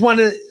 I just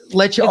wanted to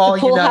let you if all the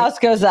pool unite. house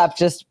goes up,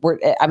 we're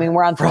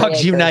on Frogs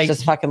acres, unite.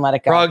 Just fucking let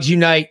it go. Frogs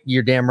unite.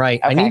 You're damn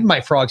right. Okay. I need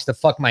my frogs to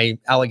fuck my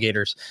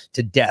alligators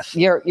to death.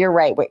 You're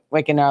right,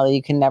 Wick and Gnarly.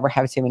 You can never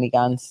have too many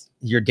guns.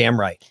 You're damn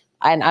right.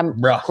 And I'm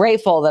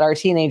grateful that our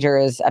teenager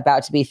is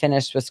about to be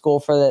finished with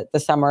school for the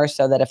summer,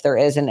 so that if there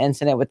is an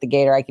incident with the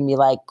gator, I can be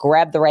like,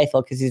 grab the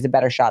rifle because he's a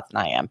better shot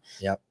than I am.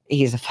 Yep.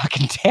 He's a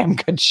fucking damn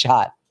good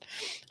shot.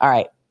 All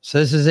right. So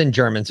this is in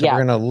German. So Yeah.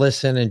 we're going to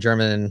listen in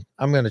German, and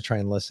I'm going to try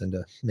and listen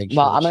to make sure.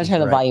 Well, I'm going to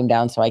turn the volume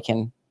down so I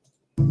can.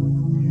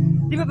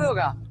 Liebe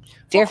Bürger,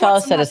 Dear vor fellow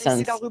kurzem hatte ich Sie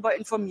citizens, darüber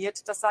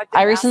informiert, dass seit dem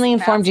I recently 1.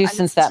 informed you März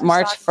since that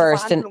March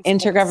 1st, an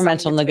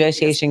intergovernmental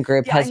negotiation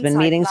group has been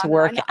meeting to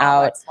work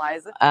out.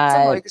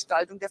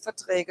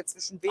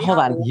 Hold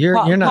on.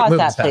 You're not pause moving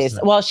that, fast please.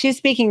 enough. Well, she's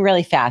speaking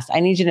really fast. I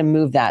need you to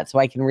move that so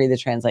I can read the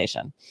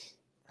translation.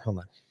 Hold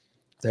on.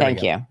 There we Thank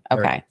go. you. There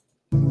we Okay.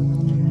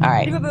 All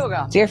right. Liebe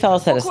Bürger, Dear fellow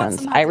vor citizens,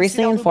 kurzem I hatte ich Sie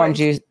recently darüber informed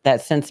you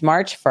that since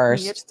March 1st,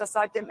 informiert, dass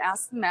seit dem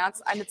 1.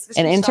 März eine an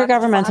zwischenstaatliche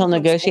intergovernmental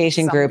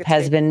negotiation group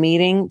has zusammengetreten been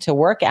meeting to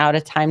work out a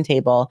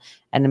timetable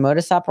and a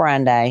modus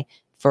operandi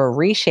for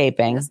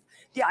reshaping ist,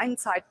 die einen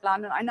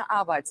Zeitplan und eine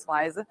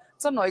Arbeitsweise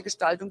zur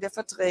Neugestaltung der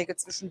Verträge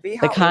zwischen the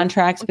WHO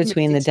contracts und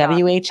between the Mitgliedstaaten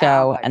WHO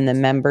erarbeitet. and the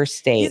member Diese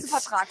states.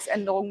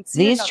 Vertragsänderungen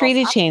zielen These darauf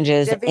treaty ab,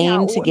 changes der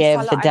aim WHO to im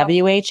give Falle the einer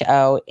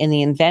WHO, in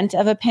the event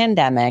of a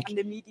pandemic,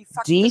 Pandemie die de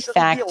faktische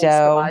facto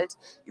Regierungsgewalt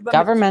über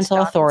governmental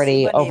Mitgliedstaaten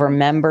authority zu over übernehmen,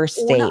 member ohne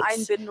states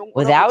Einbindung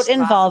oder without Rücksprache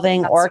mit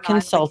involving or nationalen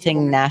consulting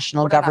Regierungen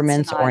national oder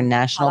governments or nationalen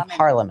national Parlamenten.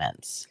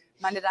 parliaments.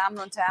 Meine Damen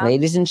und Herren,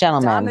 Ladies and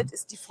gentlemen, damit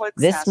ist die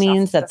this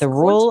means that Volksherrschaft, the das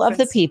rule of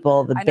the Grundprinzip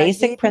people, the einer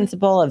basic jeden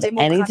principle of any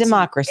Demokratie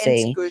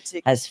democracy,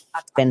 endgültig has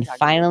ad been acta gelegt.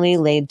 finally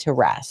laid to Die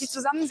rest.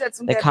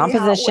 Zusammensetzung The der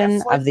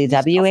composition WHO of the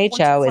erfolgt nicht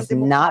WHO aufgrund is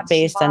von not demokratischen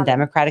based on Wahlen.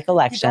 democratic Die dort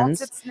elections.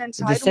 sitzenden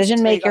The decision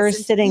Entscheidungsträger makers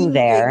sind sitting Ihnen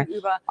there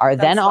gegenüber are dann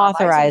then zur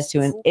authorized to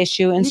Erweisung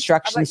issue nicht aber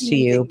instructions to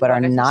Ihnen you, but gegenüber are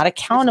not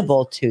rechenschaftspflichtig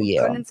accountable to und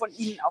you können von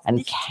Ihnen auch and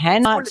nicht zur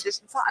cannot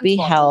politischen be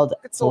Verantwortung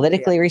held gezogen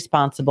politically werden.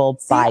 responsible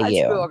Sie by als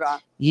you. Bürger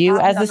You,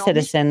 haben as a dann noch nicht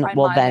citizen, will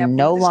einmal mehr then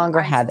no politischen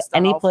longer have Einfluss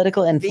any darauf,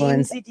 political wem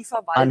influence Sie die on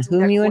Verwaltung whom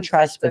der you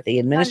entrust with Grundrechte the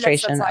in letzter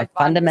administration of Zeit war nicht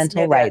fundamental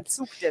mehr der rights.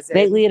 Entzug derselben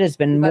Lately, it has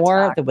been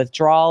more the übertragen.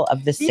 withdrawal of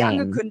the Wie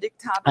same. angekündigt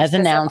habe ich As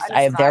deshalb announced, eine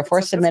I have Frage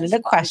therefore zur submitted a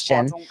schriftlichen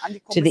question Beantwortung an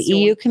die to the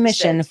EU Kommission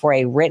Commission gestellt. for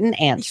a written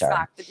Ich answer.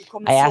 fragte die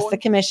I asked the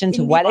Kommission, Commission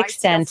to what inwieweit sie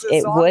extent dafür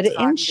it Sorge would tragen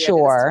werde, dass die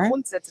ensure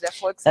Grundsätze der that the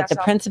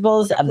Volksherrschaft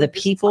principles und der of the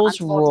politischen people's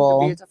Verantwortung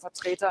rule gewählter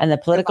Vertreter and the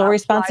political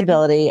gewahrt bleiben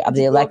responsibility of und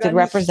the die elected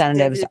Bürger nicht der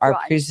representatives Willkür are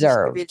eines nicht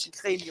preserved, gewählten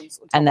Gremiums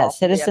and that unterworfen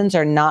werden citizens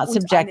are not und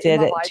eine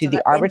subjected immer to the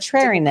weitere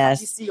arbitrariness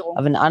Entdemokratisierung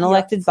of an hier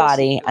unelected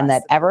body Vorschub and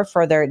that geleistet ever wird.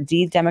 further Die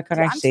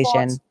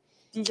de-democratization Antwort,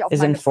 die ich auf is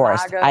meine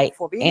enforced. Frage I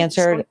vor wenigen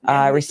answered, Stunden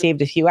erhielt,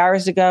 received a few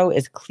hours ago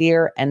is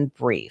clear and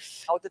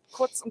brief. lautet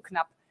kurz und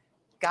knapp: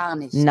 gar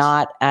nicht.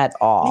 Not at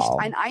Nicht all.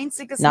 ein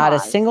einziges Not Mal a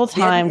single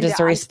werden time in does the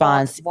der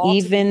response Antwort Worte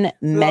even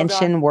wie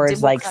mention Bürger,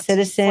 words like Demokratie,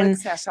 citizen,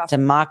 Volksherrschaft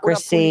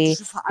democracy,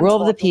 oder politische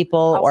rule of the Verantwortung people,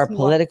 or auch nur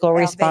political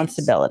erwähnt.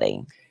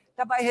 responsibility.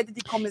 Dabei hätte die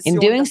In Kommission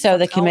doing das so, the Vertrauen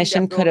der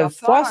Commission could Bürger have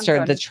fördern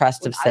fostered the können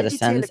trust of und all die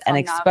citizens and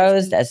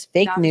exposed Telegram-Nachrichten, as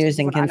fake news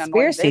Nachrichten and von einer neuen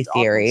conspiracy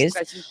Weltordnung theories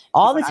sprechen, die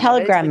all von the einer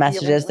telegram Weltregierung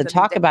messages that unter dem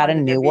talk about a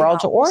Deckmantel der new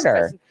world WHO order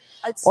sprechen,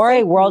 als or a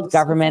Fake world News und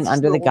government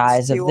under the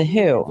guise of the Verschwörungstheorien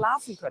WHO.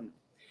 entlarven können,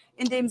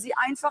 indem sie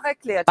einfach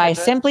erklärt By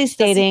hätte, simply dass sie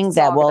stating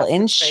that Sorge will dafür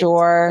trägt,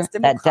 ensure dass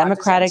that demokratische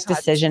democratic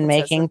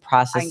decision-making Entscheidungsprozesse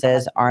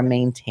processes eingehalten are werden.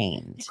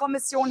 maintained. Die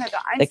Kommission hätte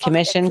The einfach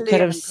Commission could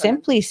erklären have können,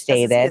 simply dass es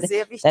ihr stated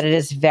sehr that wichtig it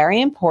is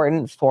very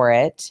important for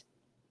it.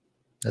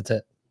 That's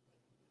it.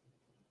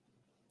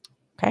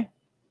 Okay.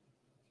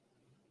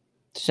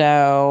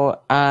 So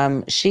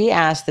she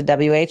asked the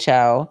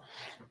WHO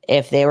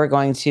if they were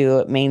going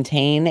to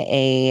maintain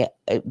a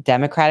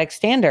democratic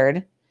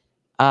standard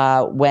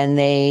when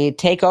they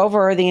take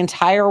over the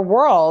entire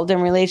world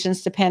in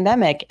relations to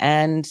pandemic,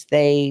 and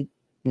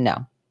no,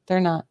 they're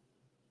not.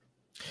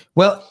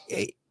 Well,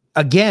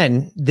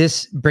 again,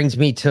 this brings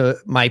me to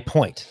my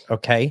point.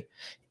 Okay.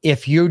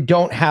 If you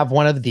don't have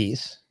one of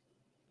these,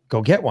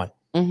 go get one.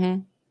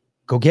 Mm-hmm.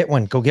 Go get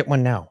one. Go get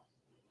one now.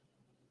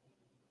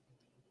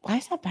 Why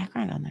is that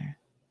background on there?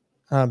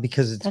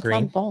 Because it's That's green.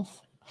 on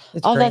both.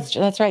 It's Oh, green.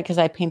 that's right, because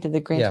I painted the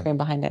green Yeah. screen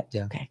behind it.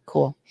 Yeah. Okay,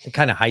 cool. It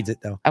kind of hides it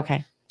though.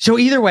 Okay. So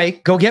either way,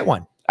 go get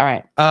one. All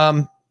right.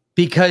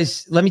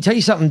 Because let me tell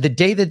you something. The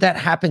day that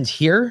happens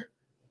here,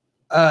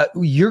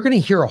 you're going to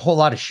hear a whole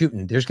lot of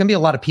shooting. There's going to be a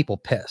lot of people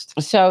pissed.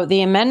 So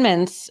the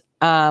amendments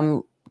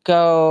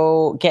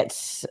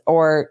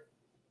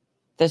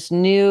this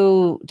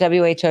new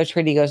WHO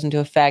treaty goes into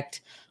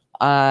effect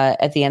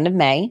at the end of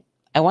May.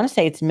 I want to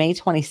say it's May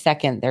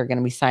 22nd. They're going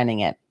to be signing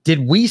it.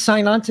 Did we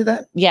sign on to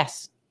that?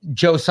 Yes.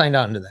 Joe signed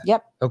on to that.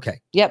 Yep.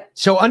 Okay. Yep.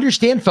 So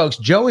understand, folks,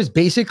 Joe is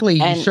basically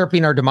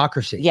usurping our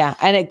democracy. Yeah.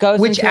 And it goes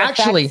Which into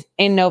actually effect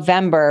in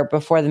November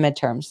before the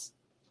midterms.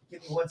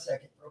 Give me 1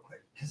 second real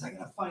quick because I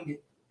got to find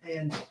it.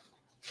 And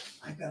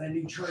I've got a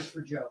new charge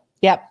for Joe.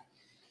 Yep.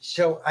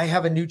 So I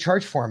have a new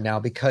charge for him now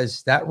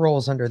because that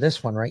rolls under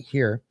this one right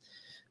here.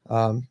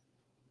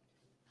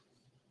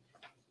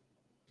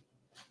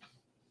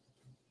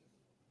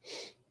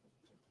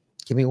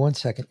 Give me 1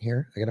 second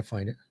here. I got to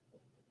find it.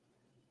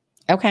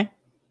 Okay.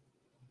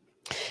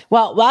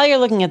 Well, while you're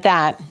looking at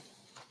that,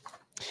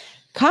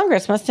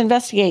 Congress must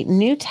investigate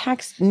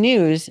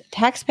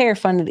taxpayer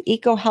funded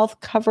EcoHealth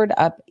covered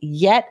up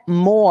yet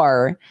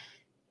more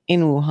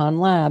in Wuhan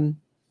lab.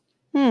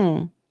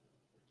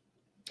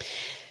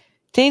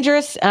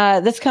 Dangerous.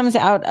 This comes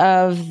out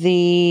of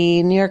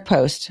the New York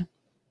Post.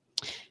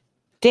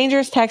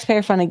 Dangerous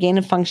taxpayer-funded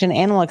gain-of-function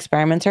animal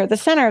experiments are at the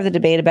center of the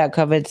debate about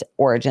COVID's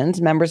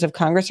origins. Members of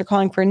Congress are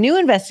calling for a new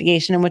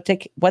investigation in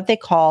what they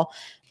call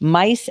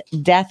mice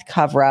death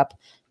cover-up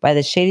by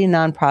the shady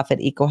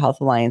nonprofit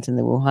EcoHealth Alliance and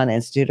the Wuhan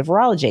Institute of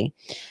Virology.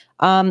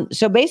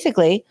 So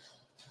basically,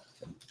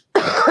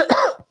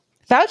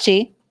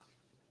 Fauci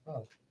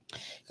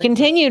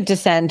continued to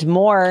send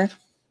more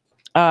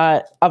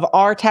of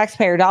our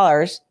taxpayer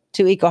dollars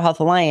to EcoHealth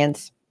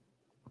Alliance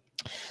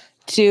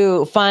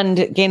to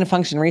fund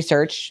gain-of-function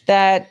research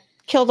that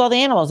killed all the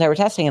animals they were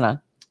testing it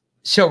on.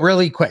 So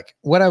really quick,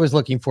 what I was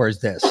looking for is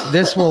this.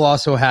 This will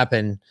also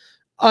happen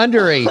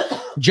under a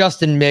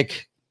Justin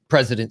Mick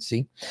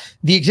presidency.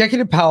 The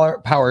executive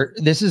power,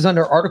 this is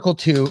under Article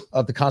 2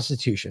 of the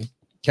Constitution.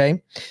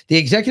 Okay. The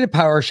executive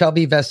power shall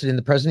be vested in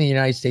the President of the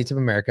United States of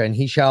America, and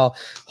he shall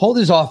hold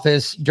his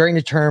office during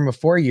a term of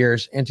 4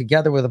 years, and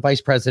together with a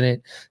vice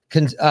president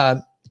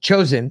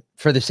chosen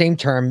for the same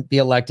term, be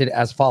elected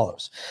as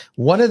follows.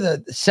 One of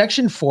the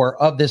section 4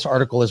 of this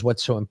article is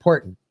what's so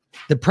important.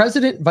 The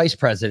president, vice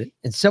president,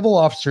 and civil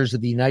officers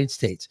of the United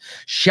States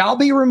shall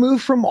be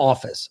removed from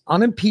office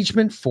on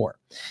impeachment for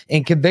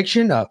and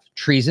conviction of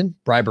treason,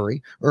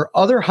 bribery, or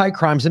other high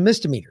crimes and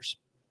misdemeanors.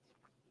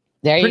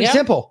 There you go. Pretty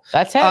simple.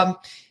 That's it.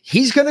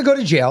 He's going to go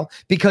to jail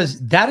because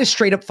that is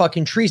straight up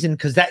fucking treason,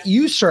 because that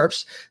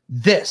usurps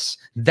this.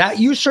 That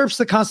usurps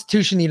the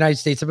Constitution of the United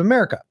States of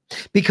America,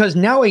 because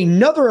now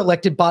another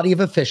elected body of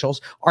officials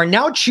are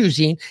now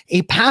choosing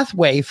a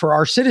pathway for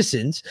our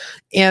citizens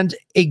and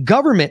a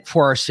government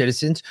for our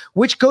citizens,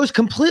 which goes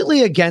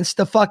completely against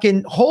the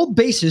fucking whole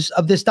basis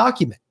of this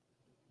document.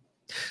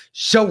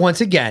 So once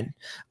again,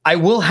 I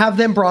will have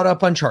them brought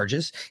up on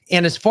charges.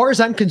 And as far as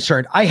I'm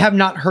concerned, I have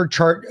not heard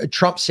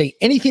Trump say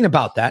anything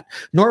about that,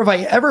 nor have I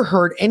ever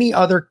heard any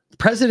other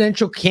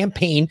presidential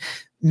campaign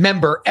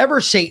member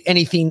ever say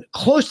anything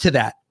close to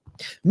that.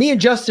 Me and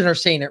Justin are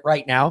saying it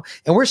right now,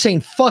 and we're saying,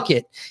 fuck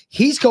it.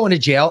 He's going to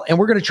jail, and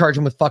we're going to charge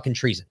him with fucking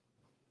treason.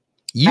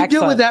 You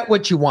do with that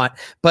what you want,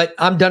 but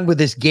I'm done with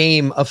this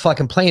game of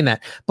fucking playing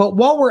that. But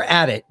while we're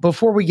at it,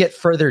 before we get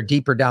further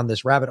deeper down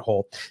this rabbit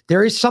hole,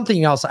 there is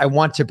something else I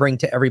want to bring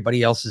to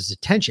everybody else's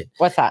attention.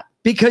 What's that?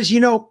 Because,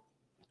 you know,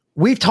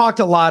 we've talked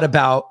a lot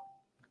about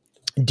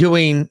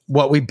doing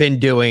what we've been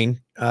doing,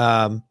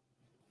 who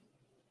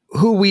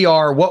we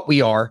are, what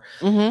we are.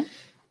 Mm-hmm.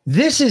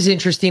 This is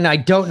interesting. I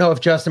don't know if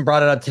Justin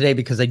brought it up today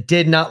because I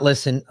did not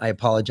listen. I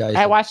apologize.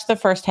 I watched the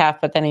first half,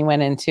 but then he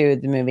went into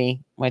the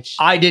movie, which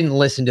I didn't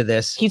listen to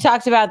this. He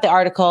talked about the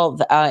article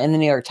in the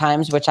New York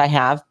Times, which I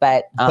have,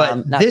 but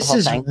not this the whole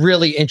is thing.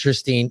 really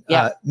interesting.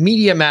 Yeah.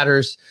 Media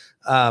Matters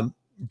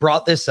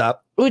brought this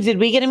up. Ooh, did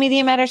we get a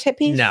Media Matters hit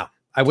piece? No,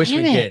 I wish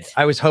we did.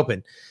 I was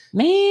hoping.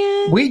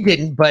 Man. We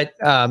didn't, but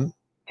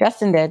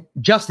Justin did.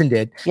 Justin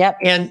did. Yep.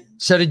 And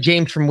so did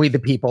James from We the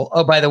People.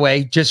 Oh, by the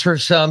way, just for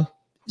some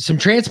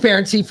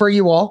transparency for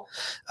you all,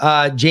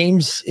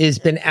 James has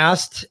been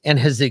asked and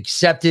has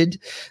accepted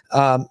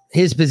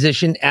his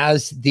position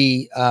as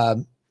the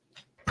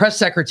press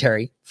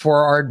secretary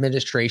for our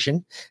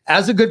administration.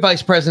 As a good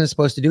vice president is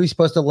supposed to do, he's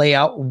supposed to lay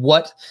out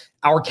what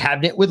our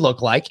cabinet would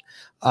look like.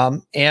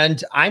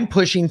 And I'm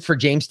pushing for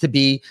James to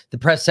be the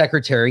press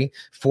secretary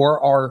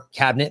for our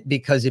cabinet,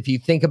 because if you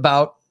think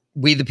about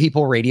We the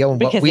People Radio and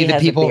Because what We he the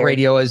has a People beard.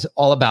 Radio is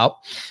all about,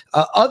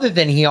 other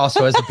than he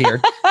also has a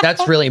beard.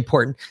 That's really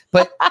important.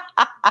 But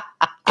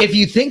if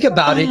you think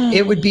about it,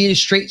 it would be a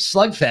straight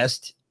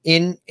slugfest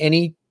in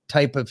any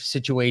type of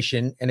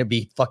situation, and it'd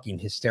be fucking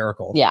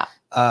hysterical. Yeah.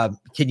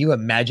 Can you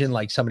imagine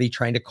like somebody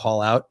trying to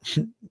call out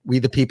We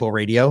the People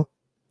Radio?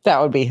 That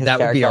would be hysterical.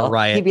 That would be a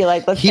riot. He'd be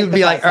like, let's he would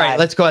be like, outside. all right,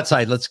 let's go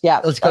outside. Let's go.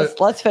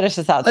 Let's finish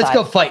this outside. Let's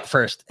go fight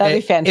first. That'd be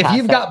If fantastic.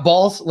 you've got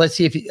balls, let's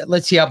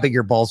see how big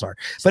your balls are.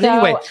 But So,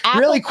 anyway,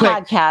 really Apple quick,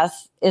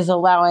 Podcasts is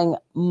allowing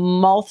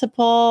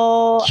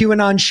multiple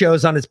QAnon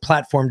shows on its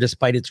platform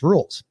despite its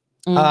rules.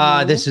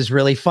 Mhm. This is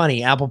really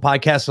funny. Apple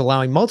Podcasts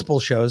allowing multiple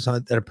shows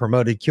that have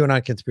promoted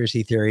QAnon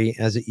conspiracy theory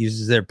as it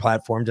uses their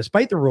platform,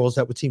 despite the rules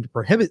that would seem to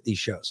prohibit these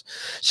shows.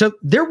 So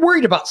they're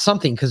worried about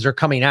something because they're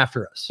coming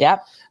after us.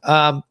 Yep.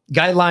 Current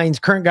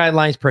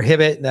guidelines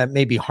prohibit that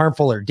may be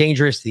harmful or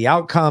dangerous to the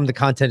outcome. The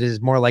content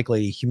is more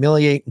likely to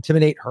humiliate,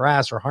 intimidate,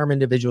 harass, or harm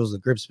individuals, the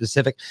group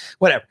specific,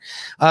 whatever.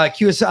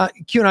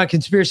 QAnon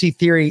conspiracy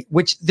theory,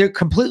 which they're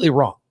completely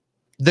wrong.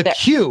 The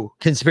Q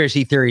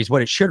conspiracy theory is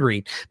what it should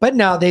read, but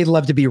no, they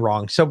love to be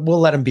wrong. So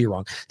we'll let them be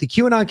wrong. The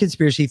QAnon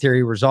conspiracy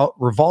theory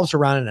revolves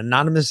around an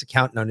anonymous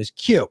account known as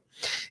Q.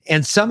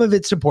 And some of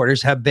its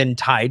supporters have been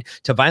tied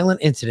to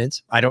violent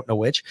incidents, I don't know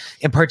which,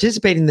 and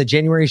participating in the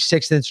January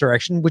 6th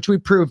insurrection, which we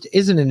proved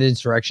isn't an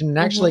insurrection. And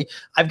actually,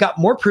 I've got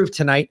more proof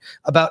tonight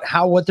about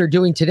how what they're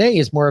doing today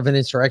is more of an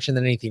insurrection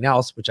than anything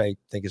else, which I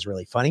think is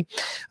really funny.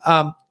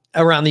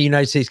 around the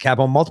United States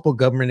Capitol, multiple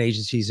government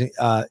agencies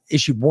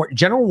issued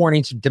general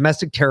warnings of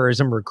domestic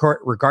terrorism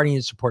regarding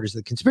its supporters of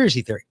the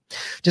conspiracy theory.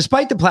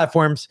 Despite the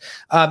platforms,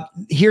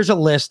 here's a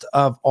list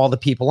of all the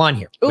people on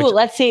here. Ooh,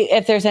 let's see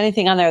if there's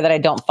anything on there that I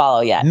don't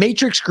follow yet.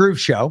 Matrix Groove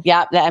Show.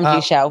 Yeah, the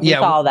MG show. We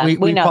follow them.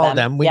 We know follow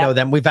them. We know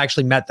them. We've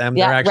actually met them.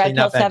 Yeah, They're actually Red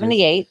Pill not bad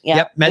 78.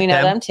 Yep, met we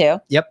know them too.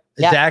 Yep.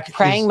 Yep. Zach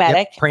Praying is,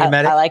 Medic. Yep, Praying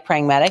Medic. I like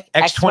Praying Medic.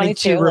 X22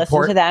 Listen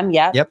report. to them.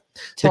 Yep. Yep.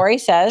 Tori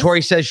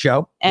says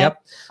show. And,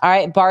 yep. All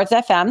right. Bards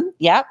FM.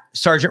 Yep.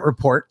 Sergeant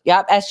Report.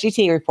 Yep.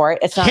 SGT Report.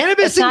 It's not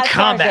Cannabis it's in not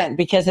Combat. Sergeant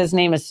because his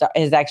name is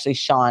actually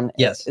Sean.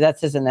 Yes. That's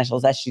his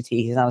initials. SGT.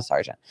 He's not a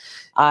sergeant.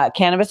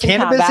 Cannabis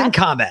in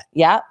Combat.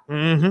 Yep.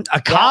 Mm-hmm.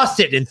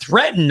 Accosted and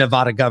threatened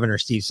Nevada Governor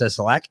Steve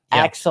Sisolak.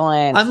 Yep.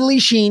 Excellent.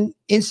 Unleashing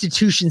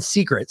institution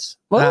secrets.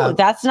 Whoa,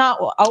 that's not.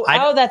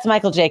 That's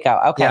Michael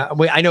Jaco. Okay. Yeah,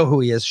 I know who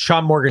he is.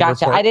 Sean Morgan.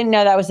 Gotcha. Report. I didn't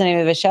know that was the name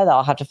of his show, though.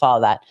 I'll have to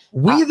follow that.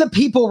 We the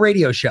People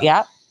radio show.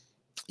 Yep.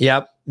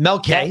 Yep. Mel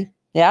K.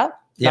 Yep.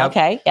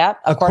 Okay. Yep.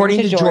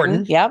 According to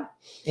Jordan. Yep.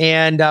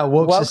 And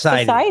Woke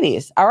Society.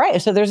 Societies. All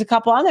right. So there's a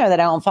couple on there that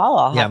I don't follow.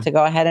 I'll have to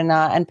go ahead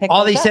and pick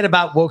all those they up. said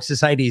about Woke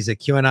Society is a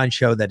QAnon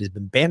show that has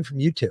been banned from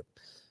YouTube.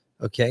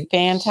 Okay.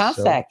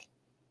 Fantastic.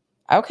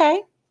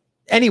 Okay.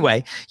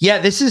 Anyway, yeah,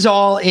 this is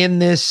all in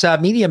this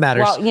Media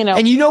Matters. Well, you know,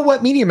 and you know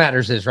what Media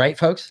Matters is, right,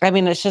 folks? I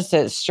mean, it's just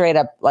a straight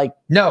up like.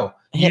 No,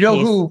 you know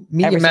who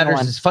Media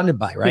Matters is funded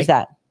by, right? Who's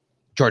that?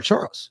 George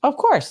Soros. Of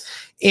course.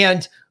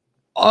 And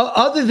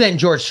other than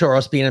George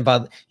Soros being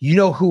involved, you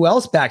know who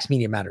else backs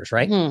Media Matters,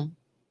 right?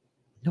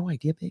 No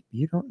idea, babe.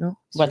 You don't know?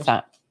 What's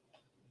that?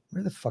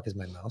 Where the fuck is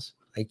my mouse?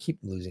 I keep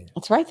losing it.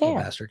 It's right there.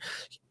 Bastard.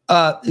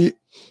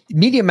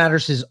 Media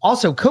Matters is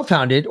also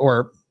co-founded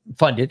or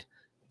funded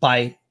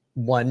by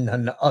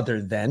none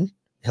other than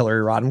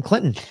Hillary Rodham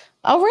Clinton.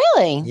 Oh,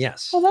 really?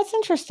 Yes. Oh, that's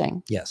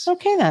interesting. Yes.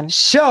 Okay, then.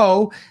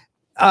 So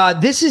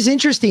this is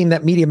interesting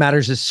that Media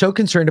Matters is so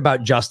concerned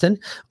about Justin,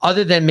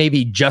 other than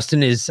maybe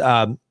Justin is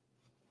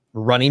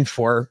running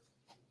for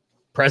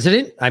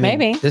president. I mean,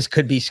 maybe this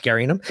could be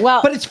scaring him.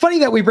 Well, but it's funny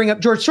that we bring up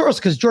George Soros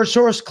because George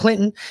Soros,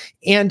 Clinton,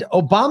 and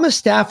Obama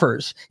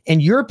staffers and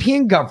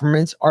European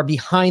governments are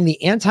behind the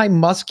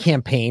anti-Musk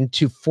campaign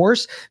to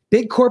force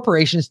big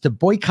corporations to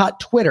boycott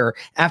Twitter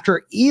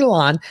after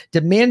Elon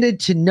demanded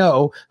to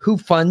know who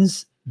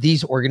funds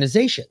these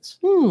organizations.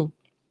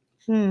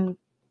 Throwing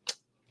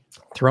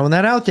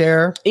that out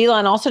there.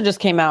 Elon also just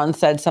came out and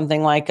said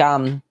something like,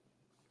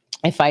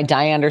 if I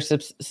die under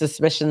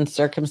suspicion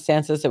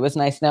circumstances, it was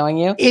nice knowing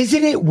you.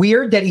 Isn't it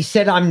weird that he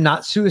said I'm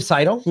not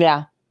suicidal?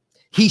 Yeah.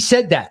 He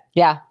said that.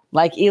 Yeah.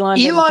 Like Elon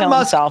Musk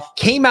himself.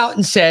 Came out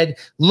and said,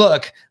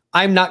 look,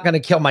 I'm not going to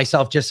kill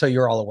myself, just so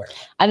you're all aware.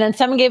 And then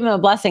someone gave him a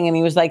blessing and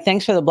he was like,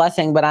 thanks for the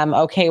blessing, but I'm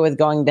okay with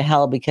going to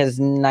hell because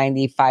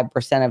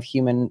 95% of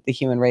the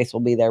human race will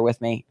be there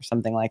with me or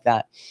something like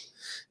that.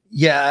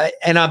 Yeah.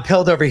 And I'm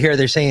pilled over here.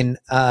 They're saying,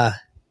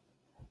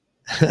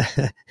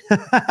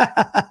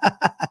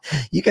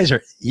 you guys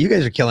are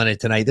killing it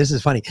tonight. This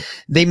is funny.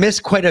 They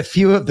missed quite a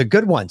few of the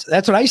good ones.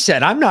 That's what I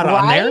said. I'm not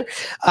on there.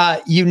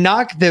 You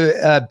knock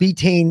the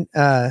Betaine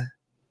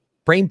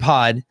Brain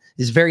Pod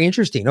is very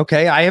interesting.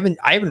 Okay, I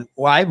haven't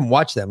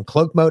watched them.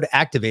 Cloak mode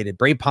activated.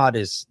 Brain Pod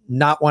is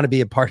not want to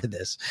be a part of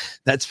this.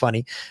 That's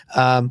funny.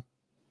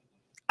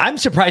 I'm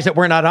surprised that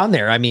we're not on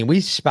there. I mean, we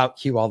spout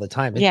Q all the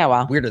time.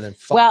 It's weirder than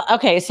fuck. Well,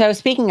 okay. So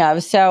speaking of,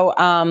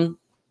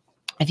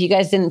 if you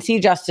guys didn't see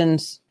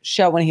Justin's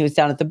show when he was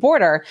down at the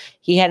border,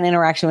 he had an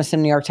interaction with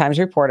some New York Times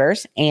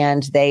reporters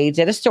and they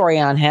did a story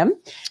on him.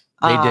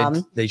 They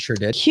did. They sure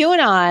did.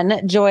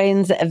 QAnon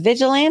joins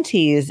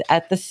vigilantes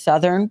at the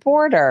southern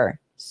border.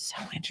 So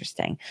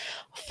interesting.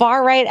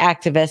 Far-right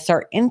activists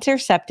are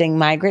intercepting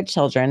migrant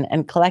children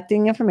and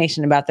collecting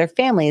information about their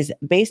families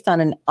based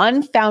on an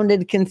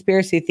unfounded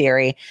conspiracy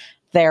theory.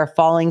 They are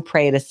falling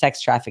prey to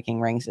sex trafficking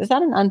rings. Is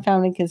that an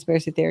unfounded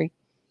conspiracy theory?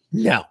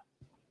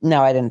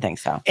 No, I didn't think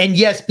so. And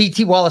yes,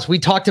 BT Wallace, we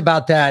talked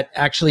about that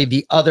actually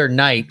the other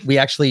night. We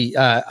actually,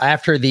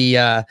 after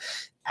the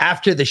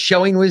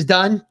showing was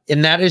done,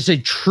 and that is a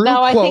true quote.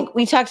 I think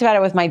we talked about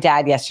it with my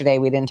dad yesterday.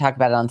 We didn't talk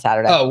about it on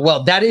Saturday. Oh,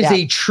 well, that is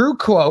a true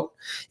quote.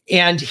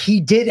 And he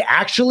did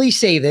actually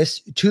say this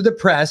to the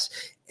press.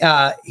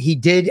 He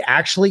did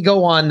actually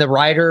go on the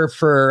writer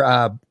for,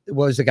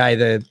 what was the guy,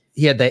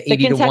 he had the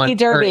 80 Kentucky to 1 or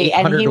Derby,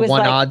 800 and he was to 1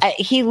 like, odds.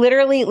 he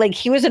literally,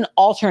 he was an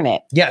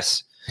alternate.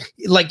 Yes.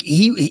 Like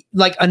he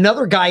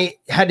another guy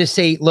had to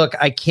say, look,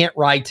 I can't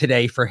ride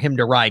today for him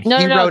to ride.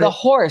 No, the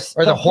horse.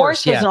 Or the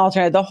horse was an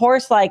alternate. The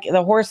horse, I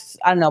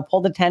don't know,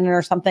 pulled a tendon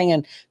or something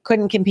and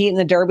couldn't compete in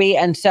the Derby.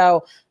 And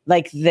so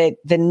the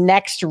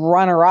next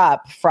runner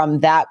up from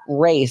that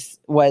race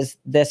was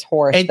this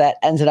horse that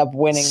ended up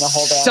winning the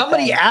whole damn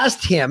Somebody thing.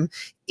 asked him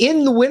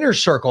in the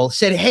winner's circle,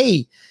 said,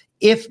 hey,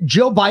 if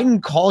Joe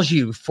Biden calls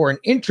you for an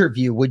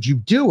interview, would you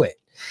do it?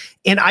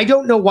 And I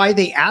don't know why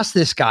they asked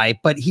this guy,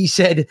 but he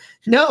said,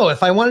 no,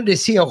 if I wanted to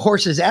see a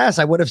horse's ass,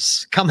 I would have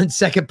come in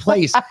second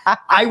place.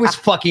 I was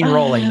fucking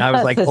rolling. I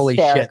was like, holy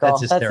shit,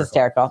 that's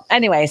hysterical.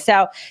 Anyway,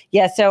 so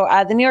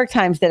the New York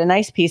Times did a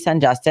nice piece on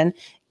Justin,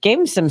 gave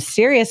him some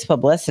serious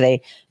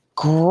publicity.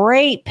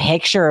 great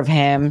picture of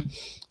him.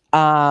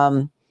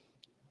 Cannabis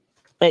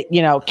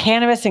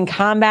in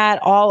combat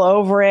all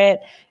over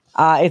it.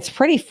 It's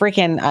pretty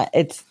freaking,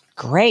 it's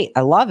great.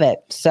 I love it.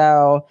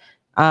 So,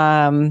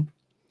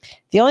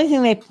 the only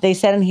thing they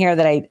said in here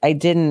that I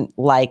didn't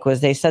like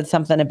was they said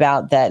something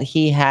about that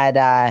he had,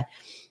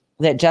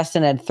 that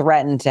Justin had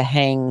threatened to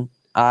hang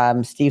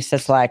Steve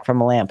Sisolak from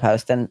a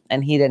lamppost, and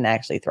he didn't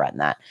actually threaten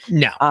that.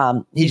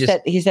 No, he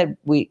said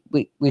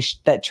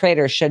that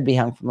traitors should be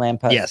hung from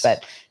lampposts, yes,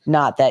 but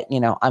not that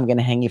I'm going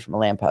to hang you from a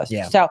lamppost.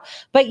 Yeah. So,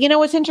 but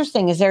what's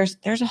interesting is there's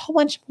a whole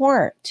bunch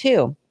more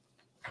too.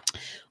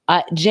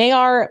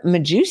 J.R.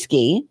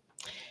 Majewski,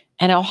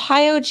 an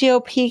Ohio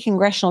GOP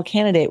congressional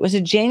candidate, was a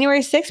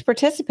January 6th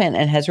participant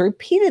and has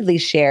repeatedly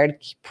shared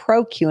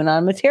pro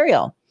QAnon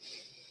material.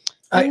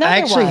 I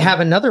actually have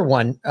another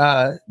one.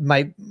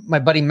 My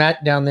buddy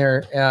Matt down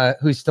there,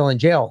 who's still in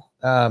jail.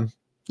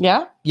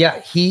 Yeah,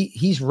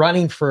 he's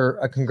running for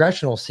a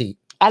congressional seat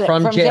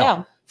from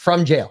jail.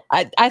 From jail.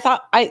 I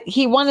thought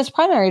he won his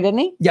primary, didn't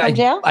he? Yeah, from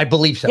jail. I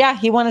believe so. Yeah,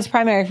 he won his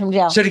primary from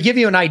jail. So to give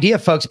you an idea,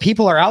 folks,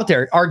 people are out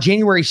there. Our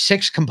January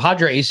 6th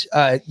compadres,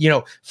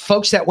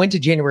 folks that went to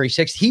January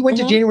 6th. He went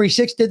to January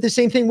 6th, did the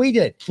same thing we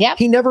did. Yeah,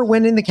 he never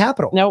went in the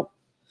Capitol. Nope.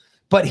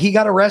 But he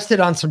got arrested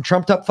on some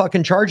trumped up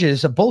fucking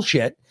charges of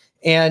bullshit.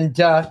 And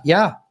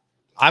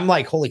I'm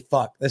like, holy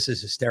fuck, this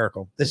is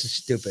hysterical. This is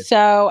stupid.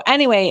 So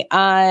anyway,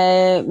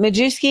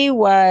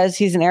 Majewski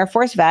he's an Air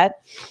Force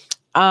vet.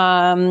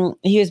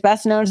 He was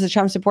best known as the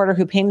Trump supporter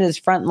who painted his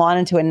front lawn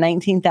into a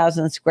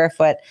 19,000 square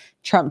foot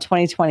Trump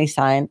 2020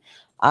 sign.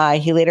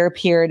 He later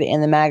appeared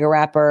in the MAGA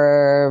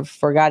rapper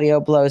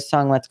Forgadio Blow's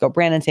song Let's Go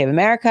Brandon Save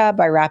America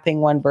by rapping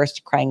one verse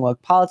to crying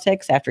woke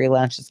politics after he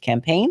launched his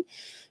campaign.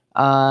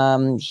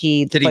 Did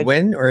he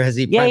win or has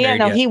he? Yeah,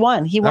 no, yet? He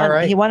won. He won.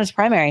 Right. He won his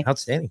primary.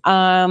 Outstanding.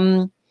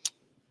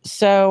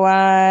 So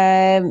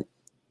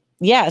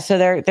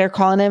they're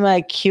calling him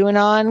a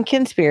QAnon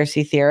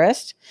conspiracy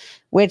theorist,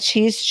 which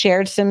he's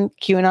shared some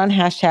QAnon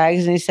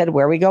hashtags, and he said,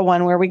 where we go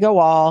one, where we go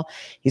all.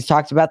 He's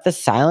talked about the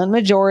silent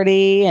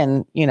majority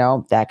and,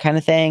 that kind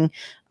of thing.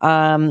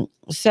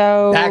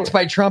 So backed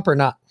by Trump or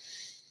not?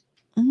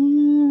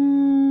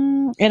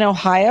 In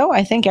Ohio,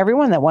 I think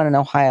everyone that won in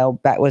Ohio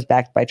was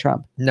backed by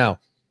Trump. No,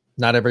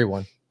 not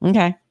everyone.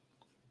 Okay.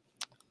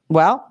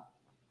 Well,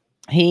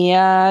 he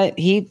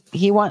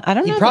won. I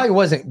don't know. He probably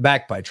wasn't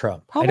backed by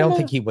Trump. I don't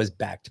think he was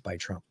backed by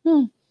Trump.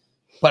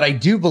 But I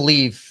do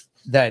believe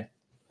that,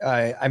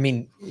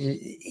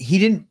 he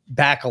didn't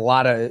back a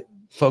lot of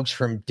folks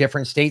from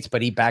different states,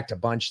 but he backed a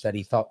bunch that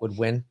he thought would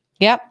win.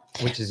 Yep.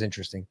 Which is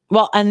interesting.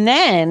 Well, and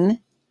then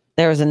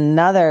there was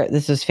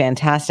this was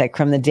fantastic,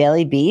 from the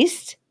Daily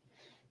Beast.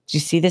 Did you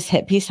see this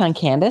hit piece on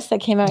Candace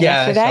that came out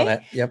yesterday? I saw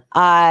that. Yep.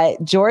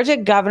 Georgia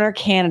governor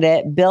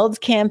candidate builds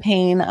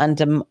campaign on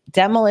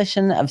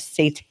demolition of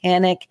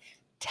satanic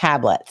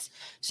tablets.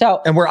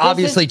 And we're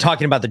obviously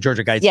talking about the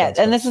Georgia Guidestones. Yeah,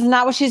 and this is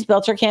not what she's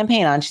built her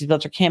campaign on. She's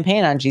built her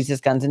campaign on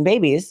Jesus, guns, and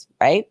babies,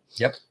 right?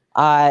 Yep.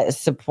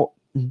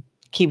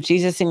 Keep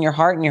Jesus in your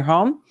heart and your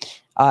home.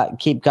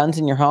 Keep guns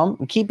in your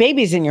home. Keep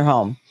babies in your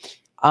home.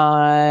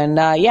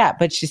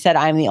 But she said,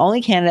 I'm the only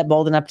candidate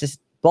bold enough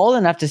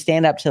to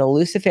stand up to the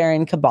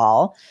Luciferian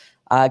cabal.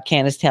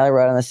 Candace Taylor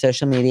wrote on the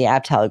social media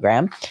app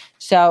Telegram.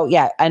 So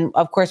and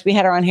of course we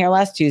had her on here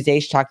last Tuesday.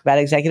 She talked about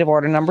Executive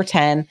Order number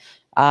 10,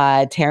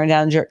 tearing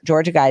down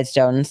Georgia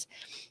Guidestones.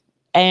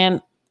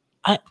 And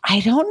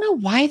I don't know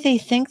why they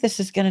think this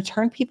is going to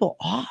turn people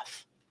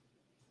off.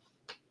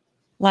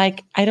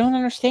 Like, I don't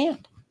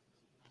understand.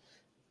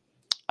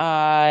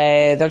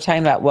 They're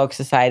talking about woke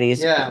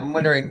societies. Yeah, I'm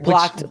wondering.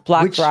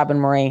 Blocked Robin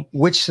Marie.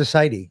 Which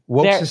society?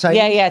 Woke society?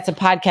 Yeah. It's a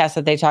podcast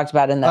that they talked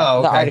about in the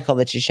article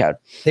that you showed.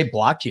 They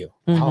blocked you.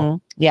 Mm-hmm.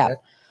 Oh, yeah.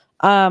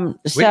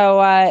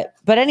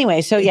 But anyway,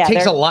 it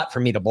takes a lot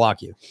for me to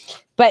block you.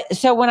 But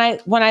so when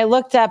I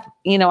looked up,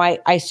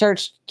 I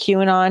searched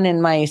QAnon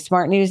in my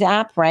Smart News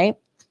app, right?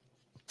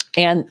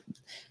 And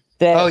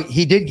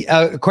he did.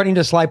 According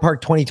to Sly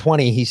Park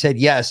 2020, he said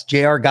yes.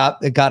 JR got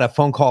a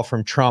phone call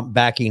from Trump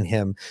backing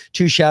him.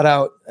 Two shout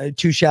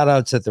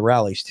outs at the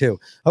rallies too.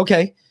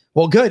 Okay,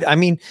 well, good. I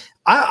mean,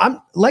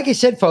 I'm like I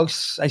said,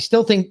 folks. I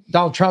still think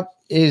Donald Trump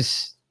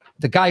is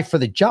the guy for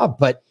the job,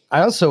 but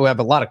I also have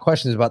a lot of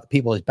questions about the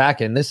people he's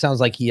backing. And this sounds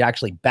like he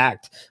actually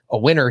backed a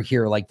winner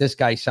here. Like this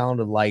guy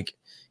sounded like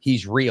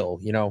he's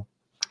real,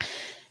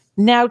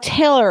 Now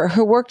Taylor,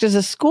 who worked as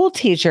a school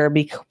teacher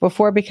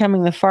before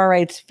becoming the far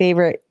right's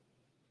favorite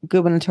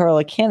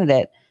gubernatorial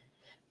candidate,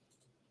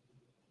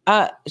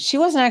 she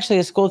wasn't actually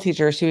a school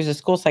teacher. She was a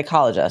school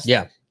psychologist.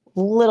 Yeah.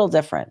 Little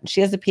different.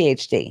 She has a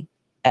PhD,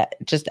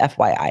 just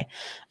FYI.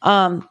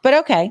 But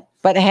okay.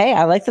 But hey,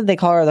 I like that they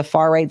call her the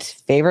far right's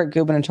favorite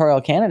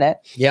gubernatorial candidate.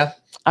 Yeah.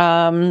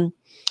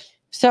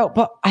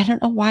 But I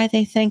don't know why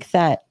they think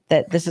that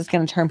this is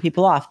going to turn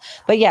people off.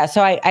 But yeah,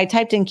 so I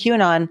typed in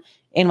QAnon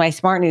in my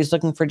Smart News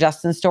looking for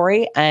Justin's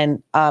story,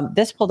 and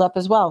this pulled up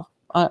as well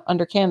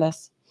under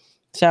Candace.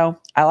 So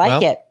I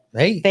like it.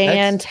 Hey,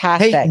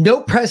 fantastic. Hey,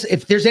 no press.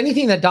 If there's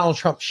anything that Donald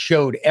Trump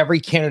showed every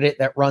candidate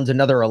that runs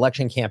another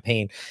election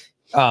campaign,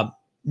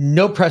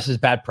 no press is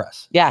bad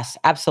press. Yes,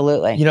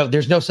 absolutely. You know,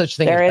 there's no such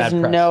thing There as is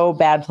bad press. no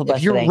bad publicity.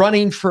 If you're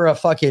running for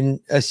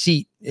a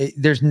seat,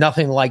 there's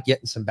nothing like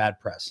getting some bad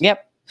press.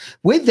 Yep.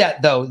 With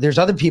that, though, there's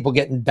other people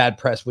getting bad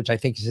press, which I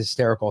think is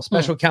hysterical.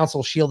 Special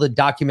counsel shielded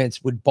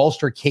documents would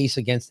bolster case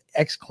against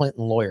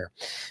ex-Clinton lawyer.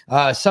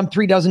 Some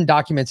 36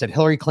 documents that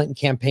Hillary Clinton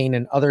campaign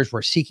and others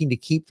were seeking to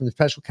keep from the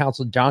special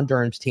counsel John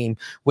Durham's team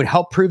would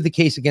help prove the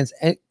case against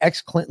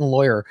ex-Clinton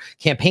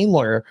campaign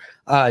lawyer.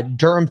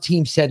 Durham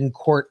team said in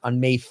court on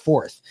May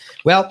 4th.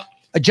 Well,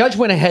 a judge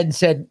went ahead and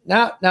said,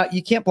 no,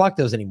 you can't block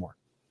those anymore.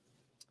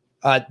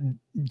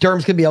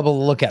 Durham's going to be able to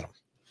look at them.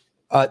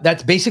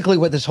 That's basically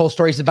what this whole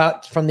story is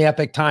about from the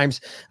Epoch Times.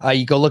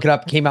 You go look it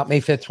up. It came out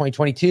May 5th,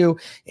 2022,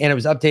 and it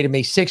was updated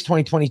May 6th,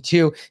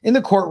 2022. In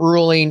the court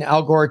ruling,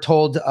 Al Gore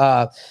told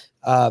at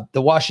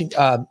the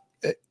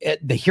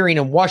hearing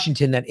in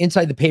Washington that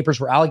inside the papers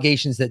were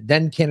allegations that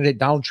then candidate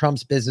Donald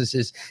Trump's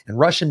businesses and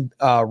Russian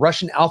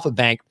Alpha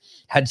Bank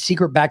had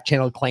secret back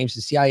channel claims the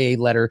CIA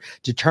letter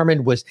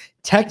determined was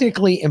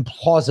technically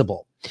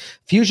implausible.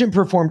 Fusion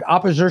performed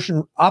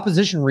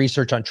opposition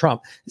research on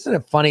Trump. Isn't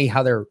it funny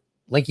how they're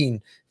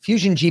linking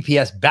Fusion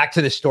GPS back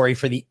to this story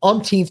for the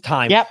umpteenth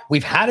time? Yep.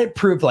 We've had it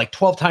proved like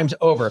 12 times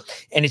over,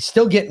 and it's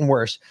still getting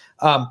worse.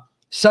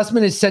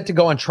 Sussman is set to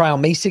go on trial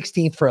May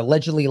 16th for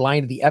allegedly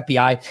lying to the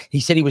FBI.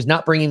 He said he was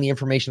not bringing the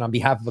information on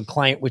behalf of a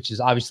client, which is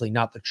obviously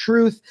not the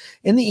truth.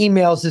 In the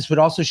emails, this would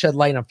also shed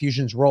light on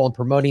Fusion's role in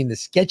promoting the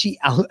sketchy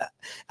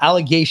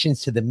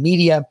allegations to the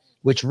media,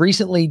 which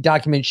recently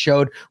documents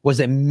showed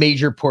was a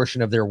major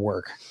portion of their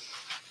work.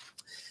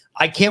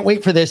 I can't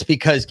wait for this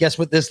because guess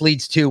what this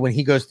leads to when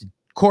he goes to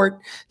court?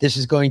 This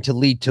is going to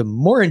lead to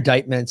more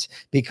indictments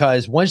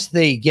because once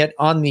they get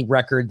on the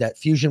record that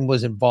Fusion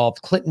was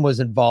involved, Clinton was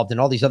involved, and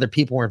all these other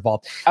people were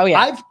involved. Oh yeah,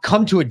 I've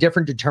come to a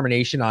different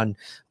determination on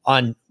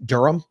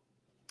Durham.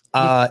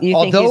 You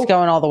think he's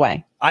going all the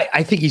way?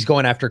 I think he's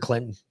going after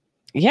Clinton.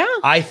 Yeah,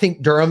 I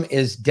think Durham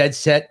is dead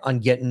set on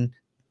getting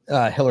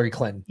Hillary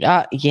Clinton.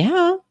 Yeah,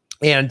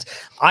 and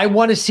I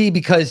want to see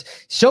because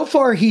so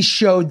far he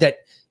showed that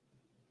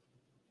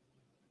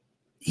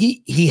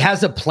he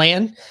has a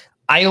plan.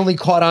 I only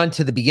caught on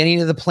to the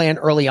beginning of the plan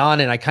early on,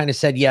 and I kind of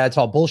said, yeah, it's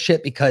all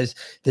bullshit because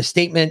the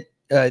statement,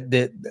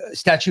 the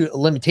statute of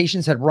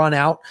limitations had run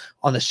out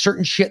on the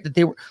certain shit that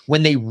they were,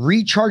 when they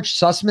recharged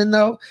Sussman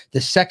though,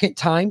 the second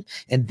time,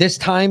 and this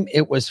time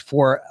it was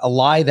for a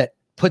lie that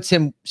puts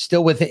him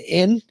still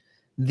within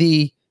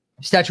the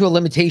statute of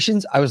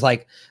limitations. I was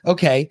like,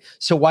 okay,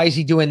 so why is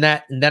he doing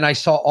that? And then I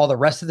saw all the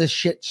rest of this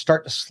shit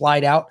start to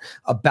slide out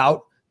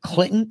about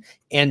Clinton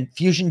and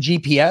Fusion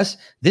GPS.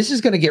 This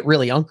is going to get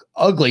really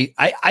ugly.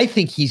 I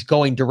think he's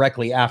going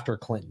directly after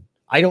Clinton.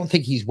 I don't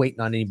think he's waiting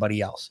on anybody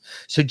else.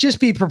 So just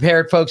be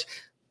prepared, folks.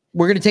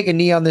 We're going to take a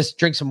knee on this,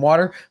 drink some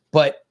water,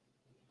 but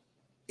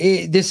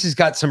this has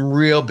got some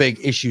real big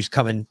issues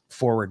coming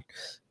forward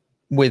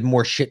with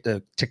more shit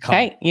to come.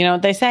 Hey, you know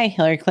what they say?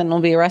 Hillary Clinton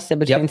will be arrested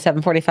between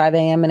 7:45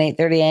 a.m. and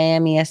 8:30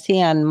 a.m. EST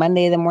on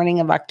Monday, the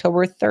morning of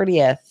October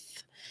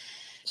 30th.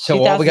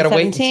 So all we got to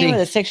wait and see. With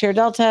a 6-year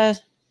delta.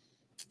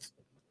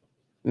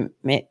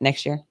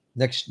 Next year,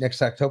 next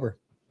October,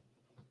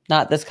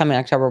 not this coming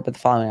October, but the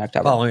following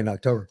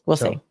October. We'll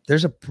see.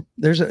 There's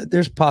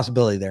a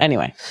possibility there.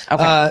 Anyway,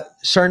 okay.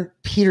 Sergeant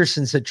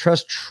Peterson said,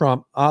 "Trust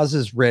Trump. Oz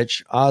is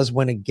rich. Oz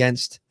went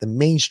against the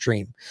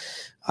mainstream.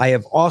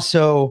 I've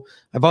also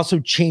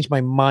changed my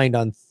mind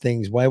on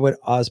things. Why would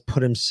Oz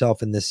put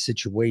himself in this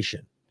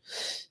situation?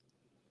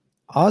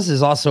 Oz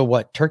is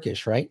also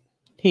Turkish, right?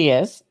 He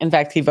is. In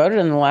fact, he voted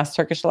in the last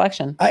Turkish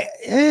election. I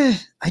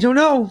don't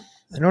know.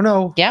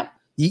 Yep.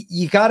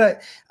 You gotta,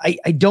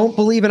 I don't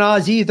believe in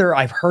Oz either.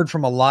 I've heard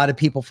from a lot of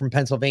people from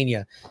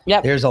Pennsylvania.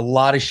 Yep. There's a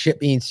lot of shit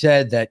being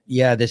said that,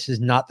 yeah, this is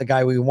not the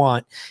guy we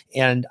want.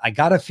 And I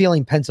got a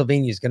feeling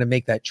Pennsylvania is going to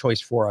make that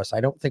choice for us.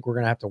 I don't think we're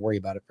going to have to worry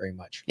about it very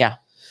much. Yeah.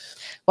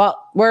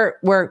 Well, we're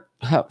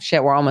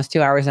almost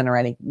 2 hours in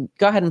already.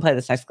 Go ahead and play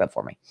this next clip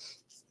for me.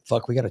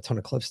 Fuck, we got a ton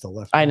of clips still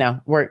left. I know.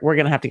 We're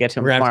going to have to get to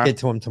him tomorrow. We're going to have to get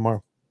to him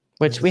tomorrow.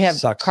 Which we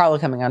have Carla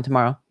coming on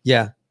tomorrow.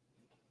 Yeah.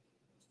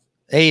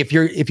 Hey, if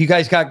you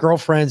guys got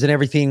girlfriends and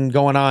everything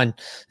going on,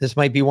 this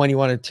might be one you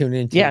want to tune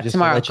into. Yeah,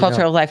 tomorrow,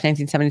 Cultural Life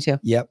 1972.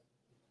 Yep.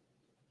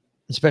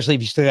 Especially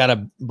if you still got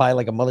to buy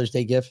like a Mother's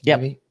Day gift,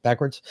 maybe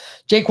backwards.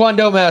 Jake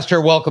Kwando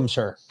Master, welcome,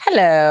 sir.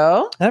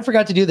 Hello. And I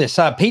forgot to do this.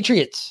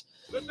 Patriots.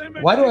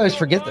 Why do I always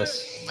forget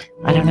this?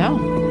 I don't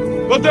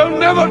know. But they'll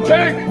never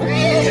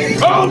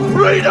take our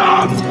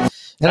freedom.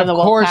 And of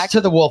course, to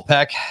the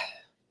Wolfpack.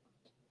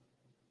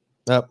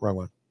 Oh, wrong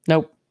one.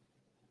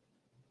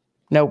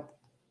 Nope.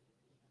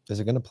 Is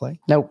it going to play?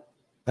 Nope.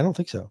 I don't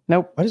think so.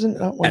 Nope. Why doesn't it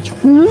not work? It's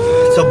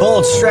a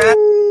bold strat.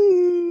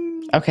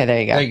 Okay, there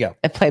you go. There you go.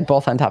 It played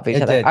both on top of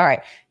each other. Did. All right.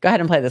 Go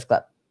ahead and play this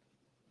clip.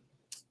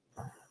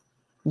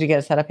 Did you get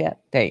it set up yet?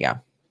 There you go.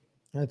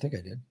 I think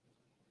I did.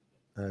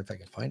 If I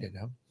can find it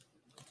now.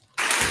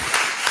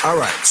 All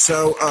right.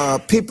 So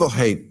people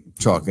hate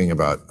talking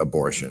about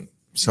abortion.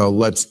 So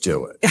let's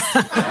do it.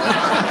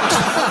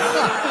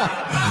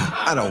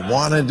 I don't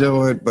want to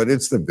do it, but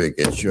it's the big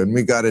issue and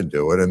we got to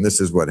do it. And this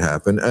is what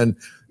happened. And,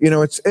 you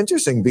know, it's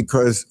interesting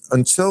because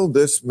until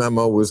this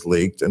memo was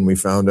leaked and we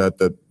found out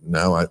that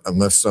now,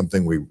 unless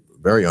something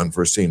very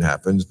unforeseen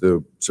happens,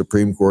 the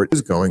Supreme Court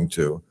is going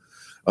to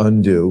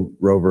undo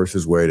Roe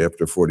versus Wade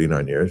after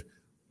 49 years.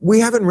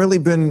 We haven't really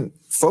been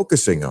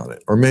focusing on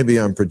it, or maybe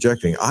I'm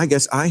projecting. I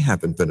guess I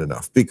haven't been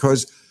enough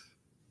because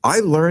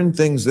I learned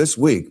things this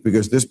week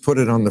because this put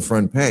it on the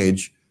front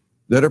page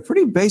that are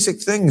pretty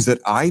basic things that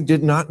I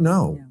did not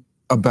know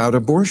about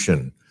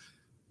abortion.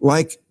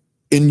 Like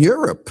in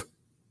Europe,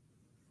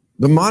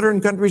 the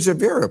modern countries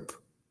of Europe,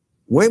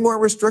 way more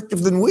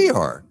restrictive than we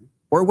are,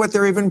 or what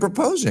they're even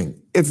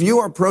proposing. If you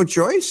are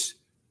pro-choice,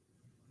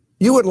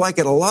 you would like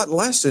it a lot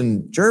less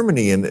in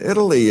Germany and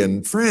Italy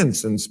and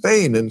France and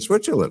Spain and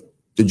Switzerland.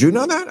 Did you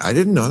know that? I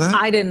didn't know that.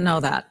 I didn't know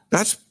that.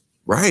 That's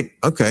right.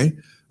 Okay.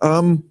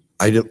 I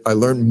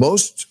learned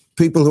most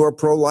people who are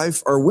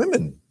pro-life are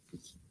women.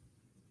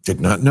 Did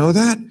not know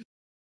that.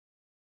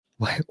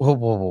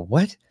 Whoa,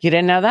 what? You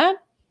didn't know that?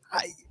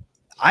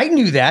 I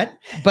knew that,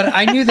 but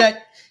I knew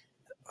that.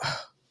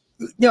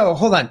 No,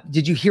 hold on.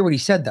 Did you hear what he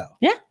said, though?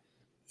 Yeah.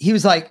 He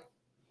was like,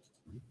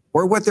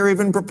 or what they're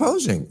even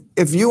proposing.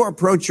 If you are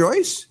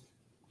pro-choice,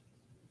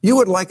 you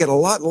would like it a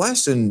lot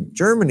less in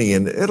Germany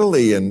and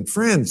Italy and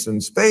France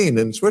and Spain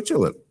and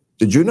Switzerland.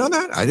 Did you know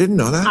that? I didn't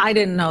know that. I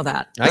didn't know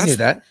that. I knew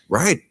that.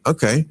 Right.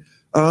 Okay.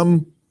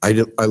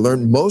 I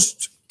learned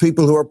most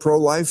people who are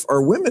pro-life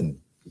are women.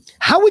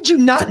 How would you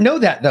not know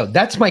that, though?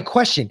 That's my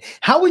question.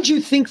 How would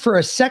you think for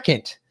a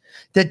second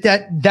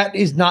that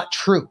is not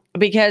true?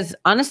 Because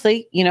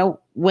honestly, you know,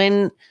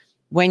 when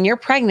you're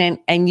pregnant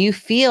and you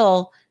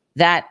feel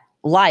that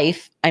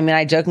life, I mean,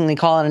 I jokingly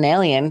call it an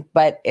alien,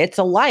 but it's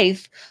a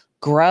life,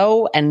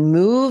 grow and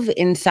move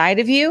inside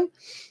of you,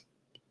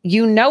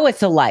 you know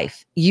it's a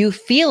life. You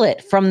feel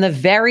it from the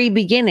very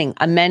beginning.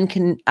 A man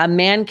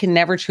can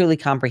never truly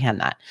comprehend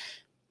that.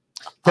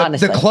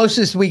 Honestly. The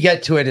closest we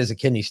get to it is a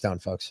kidney stone,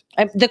 folks.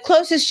 The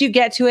closest you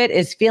get to it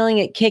is feeling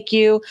it kick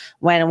you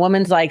when a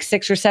woman's like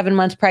 6 or 7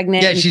 months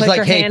pregnant. Yeah, she's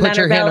like, hey, put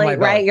your hand on my belly.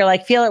 Right? You're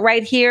like, feel it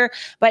right here.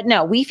 But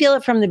no, we feel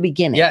it from the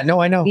beginning. Yeah, no,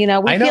 I know. You know,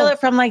 we feel it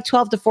from like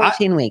 12 to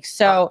 14 weeks.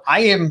 So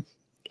I am,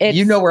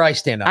 you know where I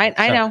stand on it.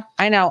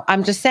 I know.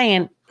 I'm just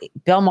saying,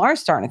 Bill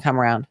Maher's starting to come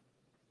around.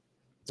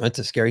 That's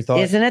a scary thought.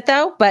 Isn't it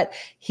though? But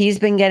he's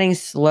been getting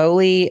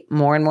slowly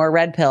more and more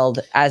red pilled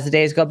as the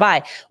days go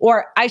by.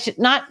 Or I should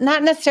not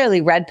necessarily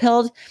red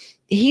pilled.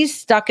 He's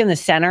stuck in the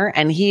center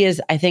and he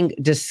is, I think,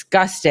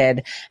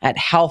 disgusted at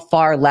how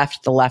far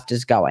left the left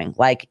is going.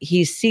 Like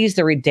he sees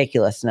the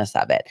ridiculousness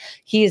of it.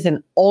 He is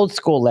an old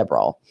school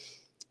liberal.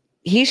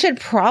 He should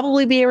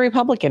probably be a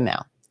Republican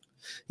now.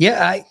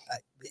 Yeah,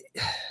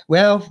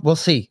 well, we'll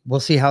see. We'll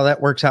see how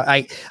that works out.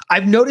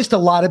 I've noticed a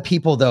lot of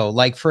people, though,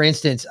 like, for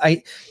instance,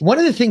 one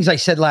of the things I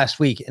said last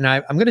week, and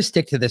I'm going to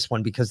stick to this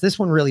one because this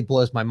one really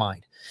blows my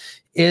mind,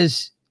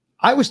 is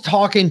I was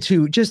talking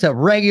to just a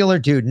regular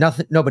dude,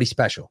 nobody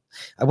special.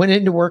 I went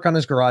into work on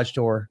his garage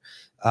door.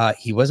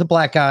 He was a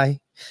black guy,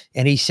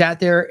 and he sat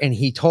there and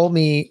he told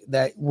me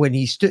that when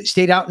he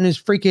stayed out in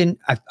his freaking,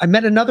 I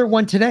met another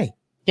one today.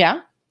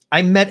 Yeah.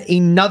 I met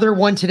another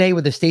one today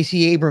with a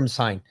Stacey Abrams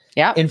sign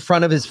in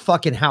front of his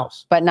fucking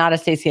house. But not a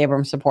Stacey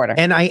Abrams supporter.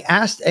 And I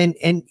asked, and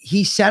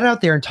he sat out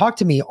there and talked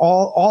to me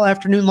all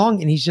afternoon long.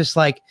 And he's just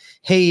like,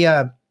 hey,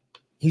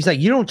 he's like,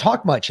 you don't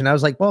talk much. And I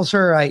was like, well,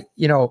 sir, I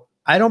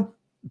don't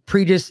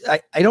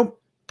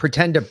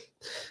pretend to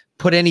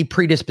put any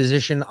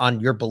predisposition on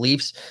your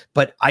beliefs,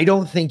 but I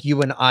don't think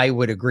you and I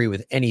would agree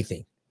with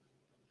anything.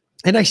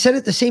 And I said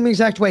it the same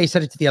exact way I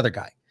said it to the other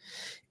guy.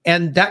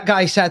 And that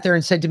guy sat there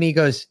and said to me, he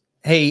goes,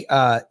 hey,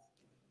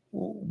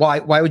 why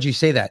would you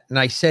say that? And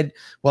I said,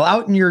 well,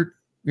 out in your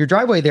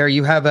driveway there,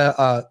 you have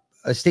a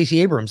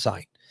Stacey Abrams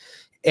sign.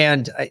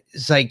 And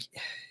it's like,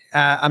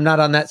 I'm not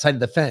on that side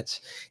of the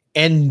fence.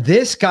 And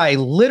this guy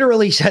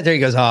literally sat there. He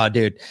goes, oh,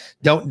 dude,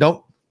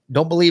 don't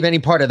believe any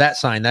part of that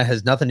sign. That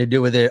has nothing to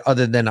do with it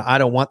other than I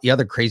don't want the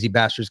other crazy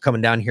bastards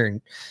coming down here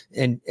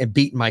and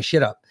beating my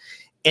shit up.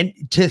 And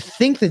to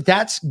think that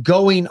that's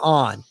going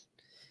on.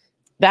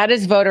 That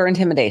is voter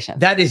intimidation.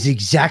 That is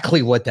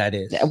exactly what that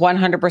is.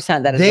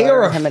 100%. That is. They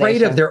are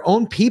afraid of their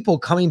own people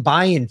coming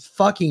by and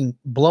fucking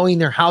blowing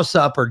their house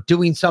up or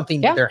doing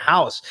something to their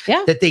house.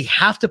 Yeah. That they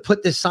have to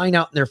put this sign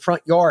out in their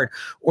front yard,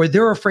 or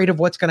they're afraid of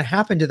what's going to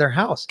happen to their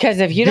house. Because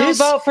if you don't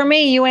vote for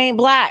me, you ain't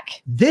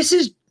black. This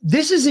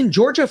is in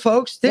Georgia,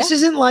 folks. This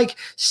isn't like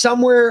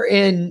somewhere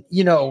in,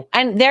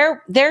 And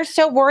they're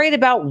so worried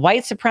about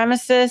white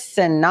supremacists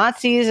and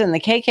Nazis and the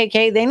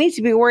KKK. They need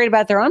to be worried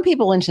about their own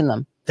people lynching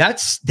them.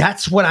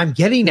 That's what I'm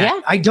getting at. Yeah.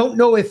 I don't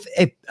know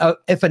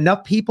if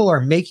enough people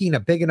are making a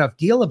big enough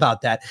deal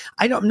about that.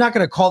 I'm not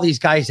going to call these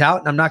guys out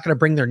and I'm not going to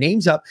bring their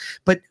names up,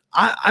 but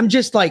I'm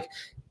just like,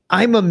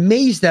 I'm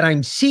amazed that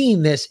I'm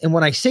seeing this. And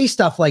when I say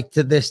stuff like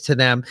this to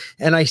them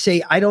and I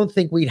say, I don't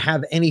think we'd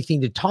have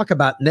anything to talk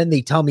about. And then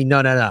they tell me,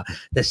 no,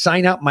 the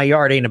sign out in my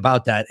yard ain't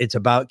about that. It's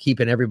about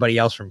keeping everybody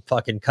else from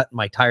fucking cutting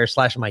my tires,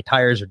 slashing my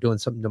tires or doing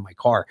something to my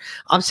car.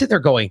 I'm sitting there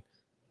going,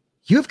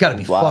 You've got to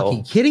be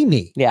fucking kidding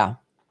me. Yeah.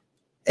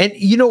 And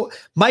you know,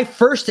 my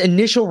first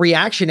initial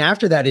reaction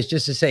after that is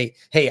just to say,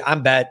 hey,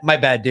 I'm bad. My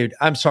bad, dude.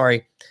 I'm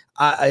sorry.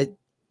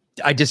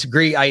 I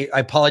disagree. I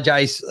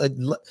apologize.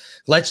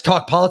 Let's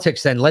talk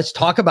politics then. Let's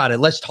talk about it.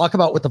 Let's talk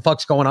about what the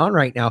fuck's going on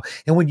right now.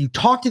 And when you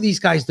talk to these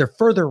guys, they're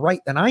further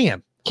right than I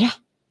am. Yeah.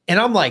 And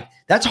I'm like,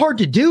 that's hard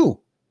to do.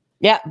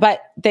 Yeah,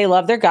 but they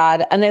love their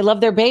God and they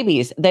love their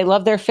babies. They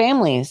love their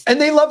families.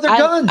 And they love their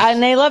guns.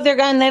 And they love their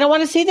gun. They don't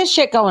want to see this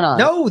shit going on.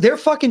 No, they're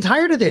fucking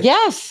tired of this.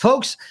 Yes.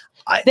 Folks.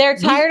 They're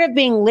tired of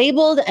being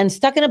labeled and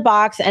stuck in a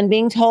box and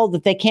being told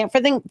that they can't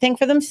think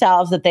for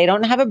themselves, that they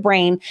don't have a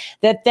brain,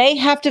 that they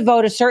have to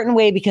vote a certain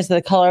way because of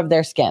the color of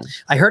their skin.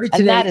 I heard it today.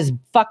 And that is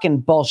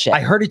fucking bullshit.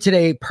 I heard it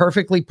today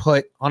perfectly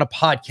put on a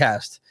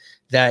podcast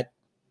that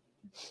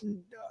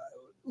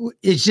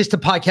it's just a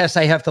podcast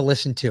I have to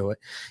listen to.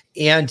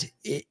 And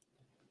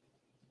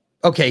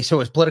okay, so it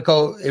was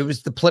Politico. It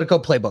was the Politico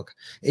playbook.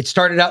 It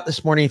started out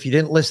this morning. If you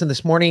didn't listen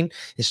this morning,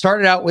 it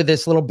started out with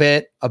this little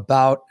bit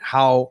about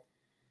how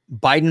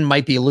Biden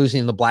might be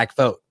losing the black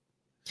vote.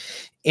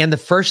 And the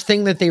first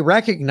thing that they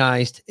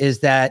recognized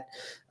is that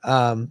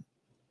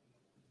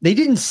they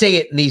didn't say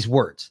it in these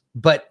words,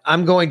 but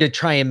I'm going to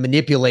try and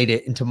manipulate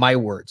it into my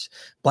words.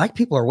 Black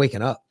people are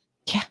waking up.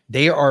 Yeah.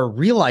 They are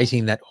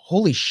realizing that,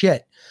 holy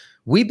shit,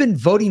 we've been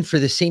voting for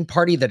the same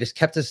party that has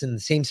kept us in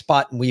the same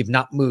spot and we have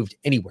not moved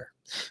anywhere.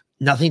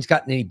 Nothing's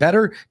gotten any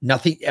better.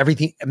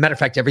 Everything, matter of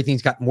fact,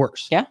 everything's gotten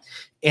worse. Yeah.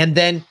 And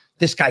then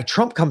this guy,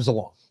 Trump, comes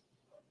along.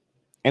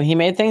 And he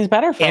made things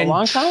better for a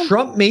long time.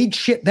 Trump made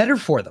shit better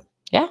for them.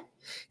 Yeah.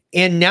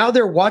 And now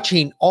they're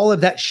watching all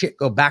of that shit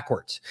go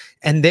backwards.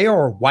 And they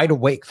are wide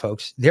awake,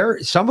 folks.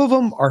 Some of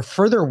them are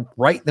further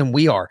right than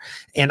we are.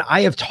 And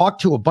I have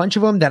talked to a bunch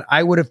of them that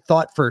I would have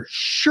thought for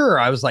sure.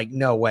 I was like,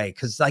 no way.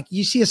 Because like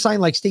you see a sign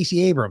like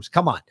Stacey Abrams,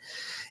 come on.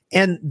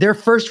 And their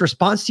first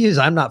response to you is,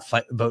 I'm not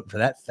voting for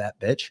that fat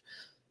bitch.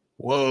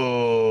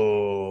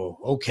 Whoa.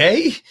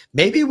 Okay.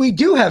 Maybe we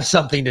do have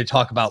something to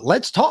talk about.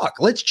 Let's talk.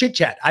 Let's chit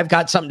chat. I've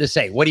got something to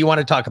say. What do you want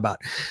to talk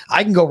about?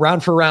 I can go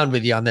round for round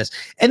with you on this.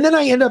 And then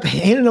I end up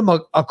handing them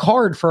a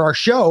card for our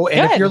show.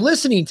 And if you're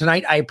listening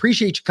tonight, I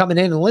appreciate you coming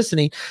in and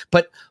listening.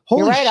 But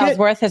holy You're right, shit.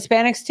 Ellsworth,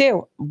 Hispanics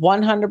too.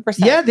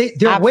 100%. Yeah,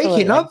 they're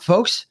waking up,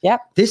 folks. Yep.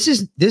 This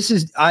is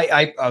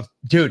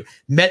dude,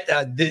 met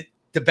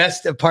the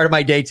best part of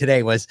my day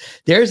today was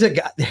there's a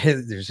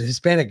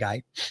Hispanic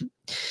guy.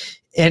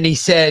 And he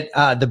said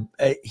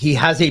he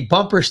has a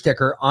bumper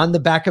sticker on the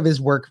back of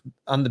his work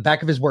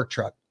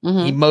truck.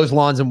 Mm-hmm. He mows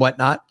lawns and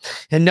whatnot.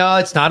 And no,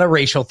 it's not a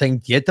racial thing.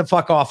 Get the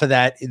fuck off of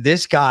that.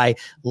 This guy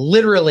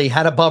literally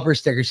had a bumper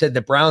sticker. He said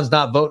the Brown's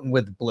not voting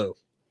with blue.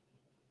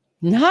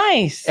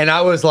 Nice. And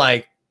I was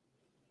like,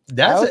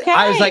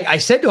 I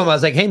said to him, I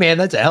was like, hey man,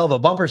 that's a hell of a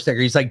bumper sticker.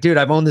 He's like, dude,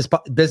 I've owned this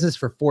business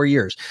for 4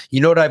 years. You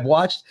know what I've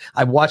watched?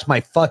 I've watched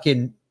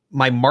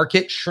my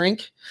market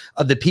shrink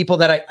of the people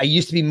that I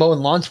used to be mowing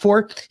lawns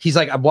for. He's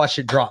like, I've watched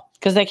it drop.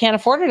 Because they can't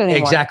afford it anymore.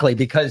 Exactly.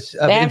 Because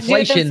of they have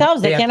inflation. To do it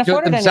themselves. They can't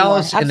afford it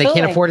anymore. And they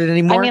can't afford it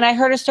anymore. I mean, I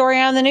heard a story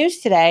on the news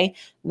today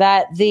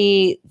that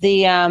the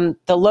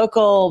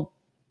local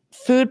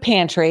food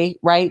pantry,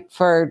 right,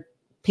 for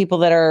people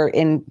that are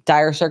in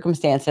dire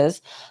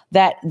circumstances,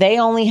 that they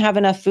only have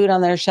enough food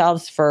on their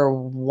shelves for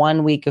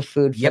 1 week of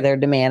food for their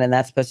demand. And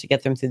that's supposed to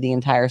get them through the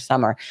entire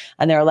summer.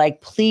 And they're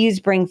like,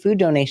 please bring food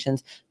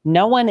donations.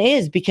 No one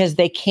is, because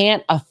they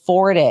can't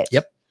afford it.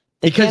 Yep.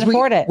 They can't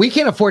afford it. We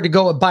can't afford to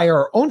go and buy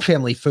our own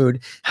family food.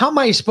 How am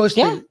I supposed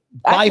to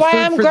buy That's why food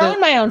I'm for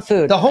growing my own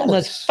food. The homeless. And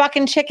those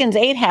fucking chickens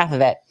ate half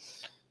of it.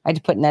 I had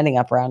to put netting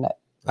up around it.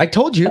 I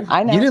told you.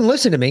 I know. You didn't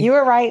listen to me. You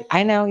were right.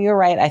 I know. You're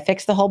right. I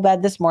fixed the whole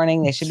bed this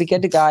morning. They should be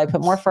good to go. I put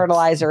more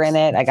fertilizer in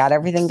it. I got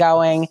everything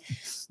going.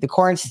 The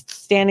corn's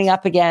standing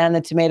up again.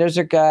 The tomatoes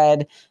are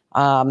good.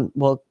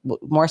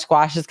 More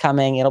squash is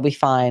coming. It'll be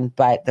fine.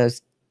 But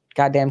those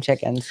goddamn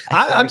chickens.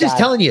 I'm just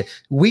telling you,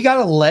 we got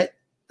to let,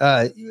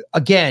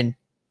 again,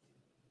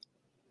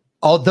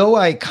 although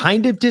I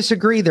kind of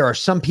disagree, there are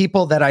some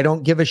people that I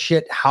don't give a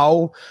shit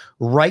how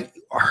right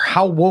or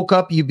how woke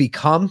up you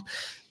become.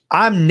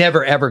 I'm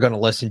never, ever going to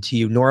listen to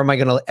you, nor am I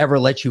going to ever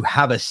let you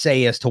have a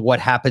say as to what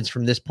happens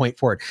from this point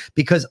forward,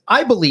 because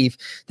I believe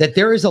that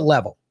there is a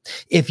level.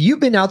 If you've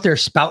been out there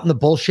spouting the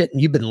bullshit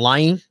and you've been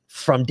lying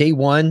from day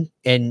one,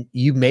 and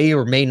you may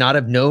or may not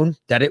have known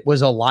that it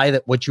was a lie,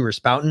 that what you were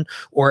spouting,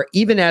 or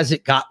even as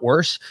it got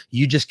worse,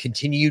 you just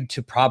continued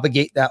to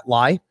propagate that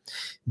lie.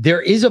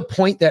 There is a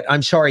point that,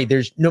 I'm sorry,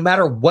 there's no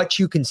matter what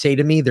you can say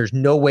to me, there's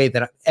no way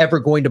that I'm ever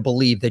going to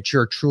believe that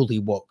you're truly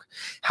woke.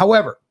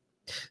 However,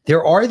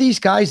 there are these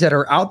guys that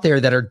are out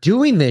there that are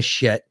doing this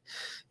shit,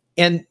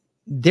 and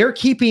they're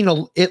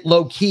keeping it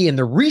low key. And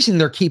the reason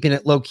they're keeping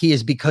it low key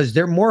is because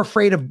they're more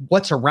afraid of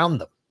what's around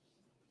them.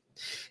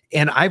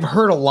 And I've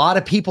heard a lot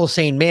of people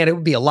saying, man, it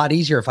would be a lot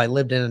easier if I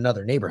lived in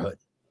another neighborhood.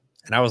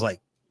 And I was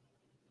like,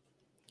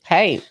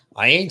 Hey,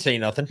 I ain't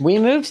saying nothing. We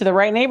moved to the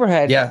right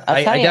neighborhood. Yeah,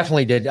 I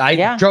definitely did.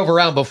 I drove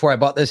around before I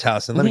bought this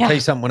house, and let me tell you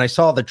something. When I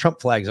saw the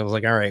Trump flags, I was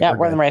like, "All right, yeah,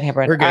 we're in the right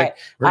neighborhood. We're good.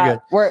 Right.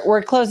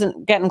 We're good. We're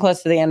getting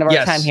close to the end of our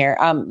Yes. time here.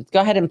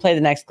 Go ahead and play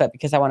the next clip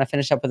because I want to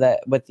finish up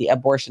with the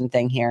abortion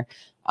thing here.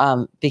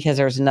 Because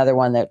there's another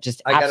one that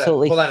just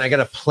absolutely hold on. I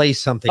gotta play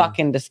something.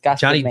 Fucking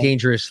disgusting. Johnny me.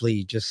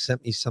 Dangerously just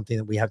sent me something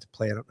that we have to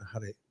play. I don't know how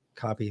to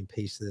copy and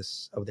paste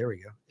this. Oh, there we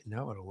go.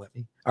 Now it'll let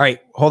me. All right,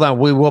 hold on.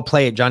 We will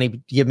play it.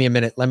 Johnny, give me a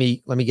minute. Let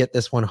me get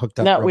this one hooked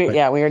up. No, real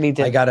quick. we already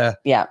did. I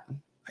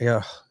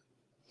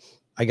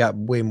got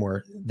way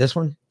more. This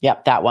one?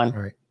 Yep, that one.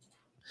 All right.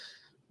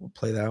 We'll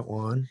play that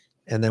one.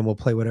 And then we'll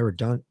play whatever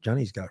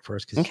Johnny's got for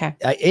us. Okay.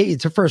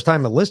 It's the first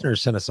time a listener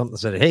sent us something that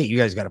said, hey, you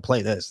guys got to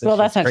play this. Well,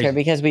 that's not true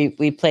because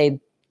we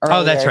played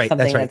earlier that's right.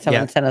 something That's right. that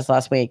someone sent us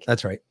last week.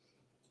 That's right.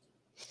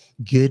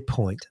 Good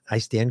point. I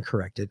stand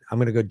corrected. I'm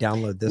going to go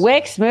download this.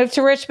 Wix, move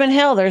to Richmond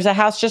Hill. There's a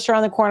house just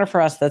around the corner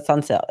for us that's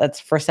on sale. That's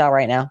for sale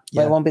right now.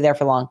 But it won't be there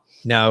for long.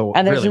 No.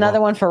 And there's really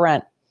another won't. one for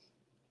rent.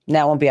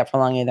 That won't be up for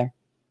long either.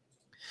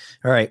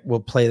 All right.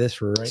 We'll play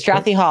this right.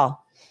 Strathy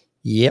Hall.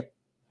 Yep.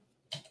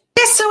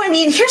 Yeah, so I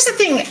mean, here's the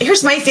thing.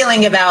 Here's my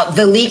feeling about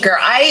the leaker.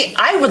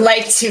 I would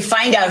like to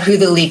find out who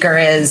the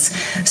leaker is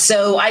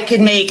so I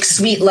could make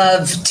sweet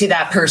love to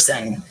that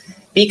person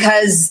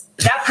because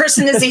that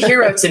person is a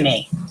hero to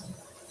me.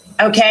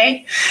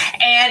 Okay.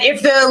 And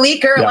if the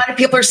leaker, a lot of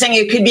people are saying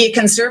it could be a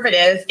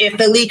conservative. If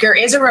the leaker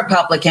is a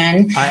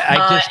Republican,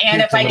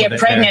 and if I get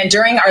pregnant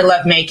during our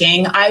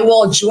lovemaking, I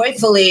will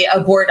joyfully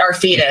abort our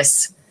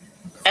fetus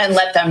and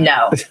let them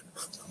know.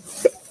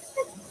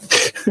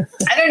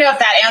 I don't know if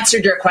that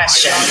answered your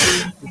question.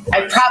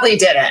 I probably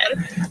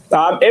didn't.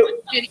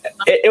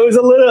 It was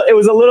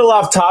a little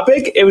off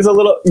topic. It was a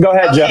little. Go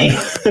ahead,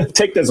 Jen.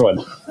 Take this one.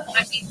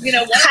 I mean, you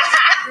know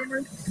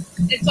what?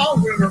 It's all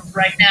rumor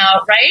right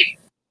now, right?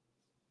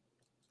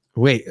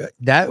 Wait,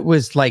 that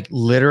was like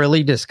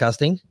literally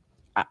disgusting.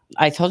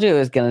 I told you it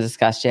was going to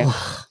disgust you.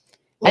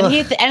 And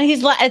he's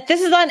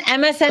this is on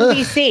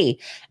MSNBC,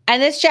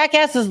 and this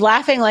jackass is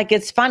laughing like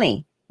it's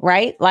funny,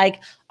 right?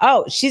 Like,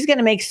 oh, she's going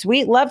to make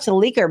sweet love to the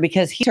leaker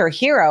because he's her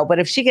hero. But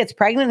if she gets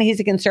pregnant and he's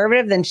a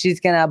conservative, then she's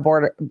going to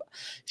abort her.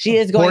 She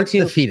is going to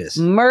the fetus,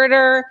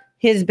 murder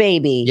his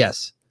baby.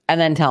 Yes, and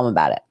then tell him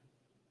about it.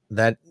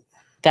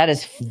 That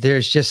is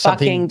there's just fucking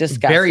something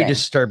disgusting. very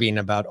disturbing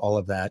about all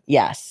of that.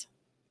 Yes.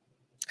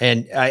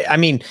 And I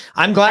mean,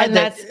 I'm glad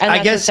that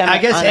I guess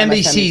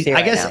NBC, right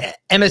I guess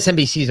now.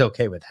 MSNBC is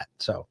okay with that.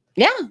 So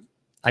yeah,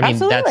 I mean,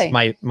 absolutely.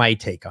 that's my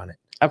take on it.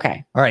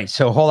 Okay. All right.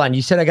 So hold on.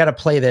 You said I got to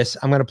play this.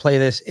 I'm going to play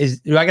this.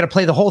 Do I got to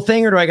play the whole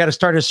thing or do I got to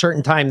start at a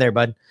certain time there,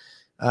 bud?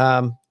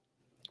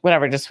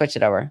 Whatever. Just switch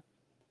it over.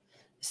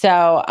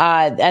 So,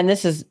 and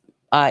this is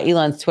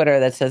Elon's Twitter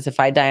that says, if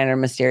I die under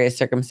mysterious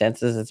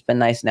circumstances, it's been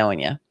nice knowing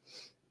you.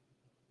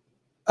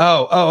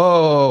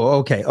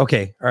 Okay.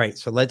 All right.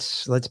 So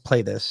let's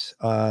play this.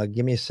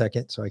 Give me a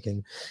second so I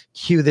can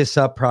cue this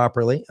up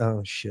properly.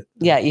 Oh shit.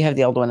 Yeah, you have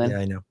the old one in. Yeah,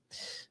 I know.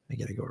 I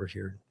gotta go over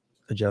here,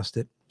 adjust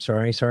it.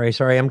 Sorry.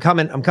 I'm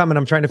coming. I'm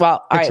trying to.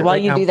 Well, all right. While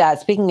you do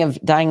that, speaking of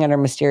dying under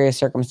mysterious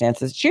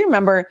circumstances, do you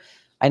remember?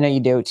 I know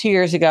you do. 2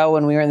 years ago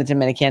when we were in the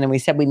Dominican and we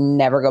said we'd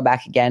never go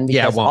back again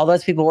because all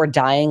those people were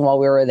dying while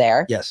we were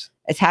there. Yes.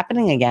 It's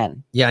happening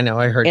again. Yeah, I know.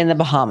 I heard in the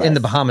Bahamas. In the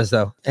Bahamas,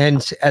 though,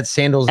 and at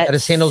Sandals, at a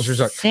Sandals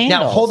resort.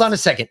 Now, hold on a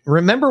second.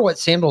 Remember what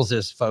Sandals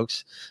is,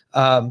 folks.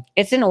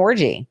 It's an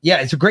orgy.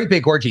 Yeah, it's a great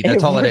big orgy.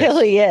 That's all it is. It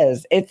really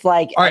is. It's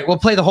like, all right, we'll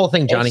play the whole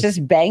thing, Johnny. It's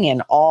just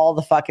banging all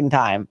the fucking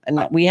time,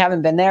 and we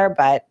haven't been there,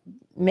 but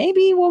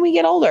maybe when we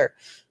get older,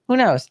 who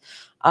knows?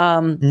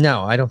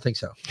 No, I don't think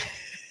so.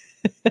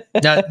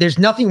 Now, there's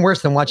nothing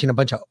worse than watching a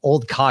bunch of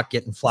old cock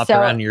getting flopped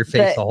around in your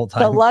face the whole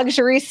time. The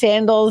luxury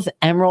Sandals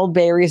Emerald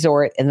Bay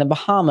Resort in the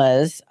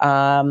Bahamas.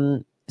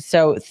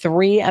 So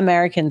 3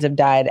 Americans have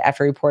died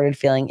after reported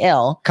feeling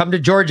ill. Come to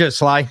Georgia,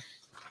 Sly.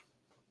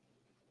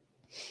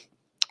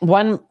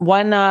 One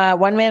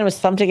man was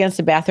thumped against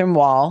a bathroom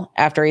wall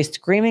after a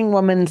screaming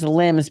woman's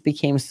limbs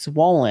became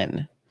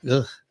swollen.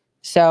 Ugh.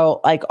 So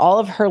like all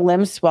of her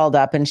limbs swelled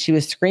up and she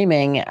was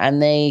screaming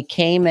and they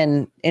came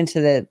into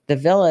the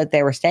villa that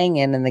they were staying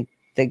in and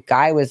the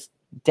guy was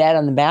dead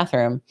on the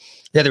bathroom.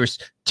 Yeah, there was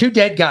 2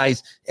 dead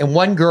guys and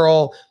one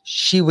girl.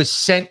 She was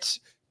sent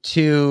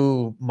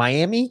to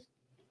Miami,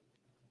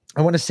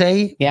 I want to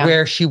say,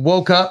 where she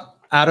woke up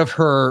out of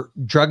her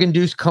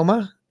drug-induced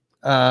coma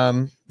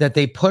that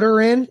they put her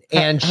in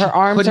and she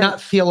could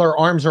not feel her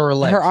arms or her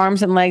legs. Her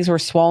arms and legs were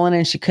swollen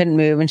and she couldn't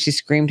move and she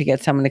screamed to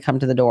get someone to come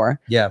to the door.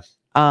 Yeah.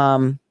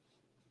 I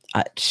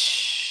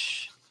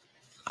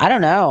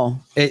don't know.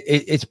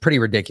 It's pretty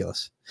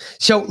ridiculous.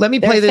 So let me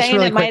play this really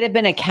quick. It might have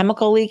been a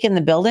chemical leak in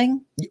the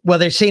building. Well,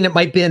 they're saying it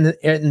might be in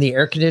the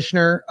air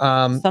conditioner.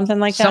 Something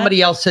like that.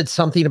 Somebody else said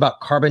something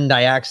about carbon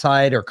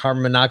dioxide or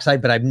carbon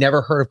monoxide, but I've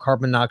never heard of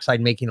carbon monoxide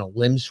making a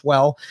limb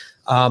swell.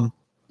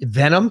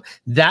 Venom.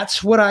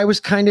 That's what I was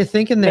kind of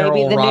thinking there.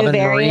 Maybe old the Robin new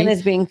variant Marie.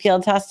 is being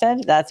field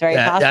tested. That's very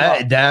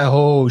possible.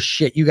 Oh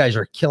shit, you guys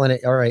are killing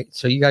it. All right,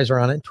 so you guys are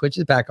on it. Twitch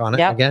is back on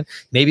it again.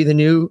 Maybe the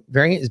new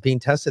variant is being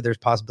tested. There's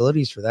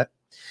possibilities for that.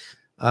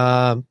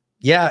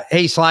 Yeah.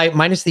 Hey, Sly,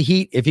 minus the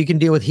heat. If you can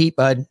deal with heat,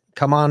 bud,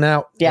 come on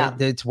out. Yeah.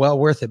 It's well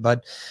worth it,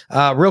 bud.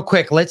 Real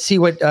quick, let's see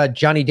what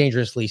Johnny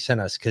Dangerously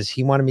sent us because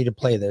he wanted me to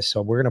play this.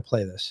 So we're going to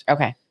play this.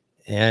 Okay.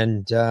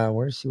 And we're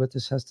going to see what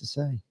this has to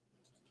say.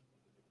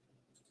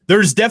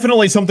 There's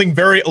definitely something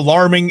very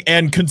alarming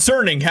and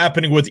concerning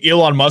happening with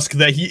Elon Musk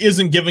that he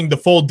isn't giving the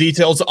full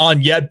details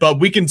on yet, but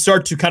we can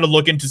start to kind of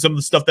look into some of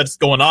the stuff that's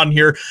going on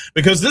here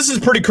because this is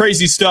pretty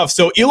crazy stuff.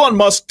 So Elon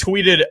Musk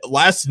tweeted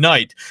last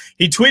night,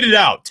 he tweeted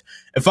out,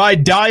 "If I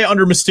die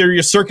under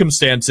mysterious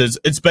circumstances,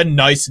 it's been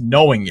nice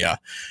knowing ya."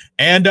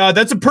 And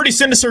that's a pretty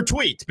sinister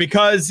tweet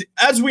because,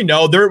 as we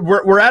know,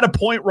 we're at a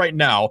point right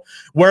now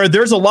where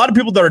there's a lot of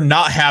people that are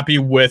not happy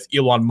with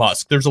Elon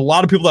Musk. There's a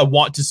lot of people that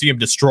want to see him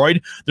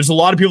destroyed. There's a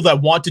lot of people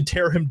that want to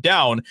tear him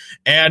down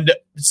and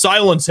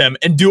silence him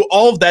and do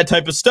all of that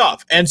type of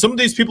stuff. And some of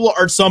these people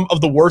are some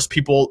of the worst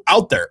people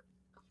out there.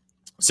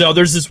 So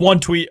there's this one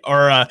tweet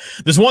or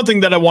this one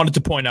thing that I wanted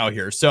to point out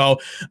here. So,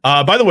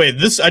 by the way,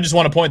 this I just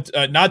want to point,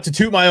 not to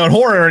toot my own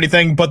horn or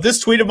anything, but this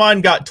tweet of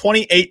mine got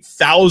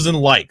 28,000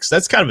 likes.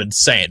 That's kind of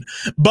insane.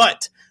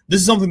 But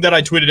this is something that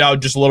I tweeted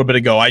out just a little bit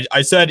ago.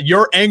 I said,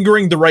 "You're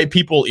angering the right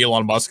people,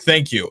 Elon Musk.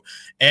 Thank you."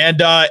 And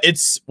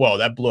well,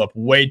 that blew up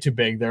way too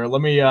big there.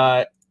 Let me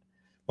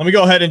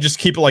go ahead and just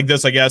keep it like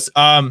this, I guess.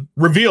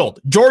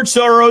 Revealed: George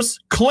Soros,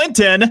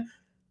 Clinton,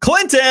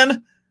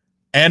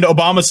 and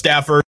Obama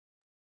staffer.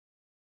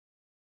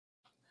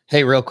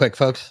 Hey, real quick,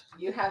 folks.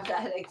 You have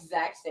that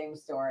exact same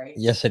story.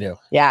 Yes, I do.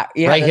 Yeah,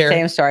 you have the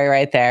same story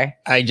right there.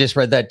 I just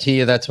read that to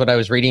you. That's what I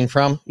was reading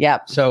from.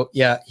 Yep. So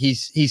yeah,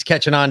 he's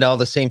catching on to all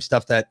the same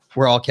stuff that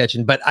we're all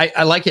catching. But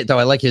I like it though.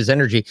 I like his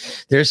energy.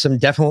 There's some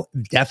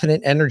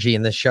definite energy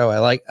in this show.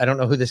 I don't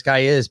know who this guy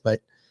is, but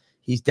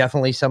he's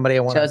definitely somebody I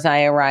want.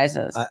 Josiah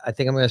Rises. I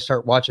think I'm going to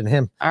start watching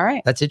him. All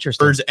right. That's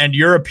interesting. And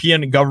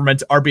European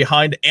governments are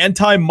behind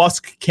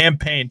anti-Musk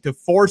campaign to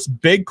force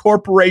big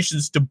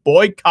corporations to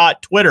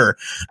boycott Twitter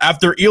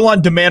after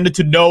Elon demanded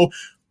to know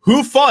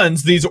who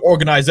funds these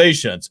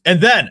organizations.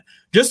 And then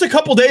just a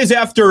couple days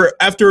after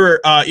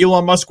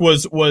Elon Musk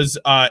was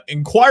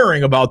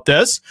inquiring about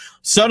this,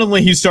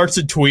 suddenly he starts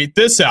to tweet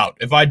this out: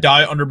 "If I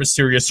die under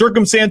mysterious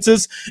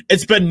circumstances,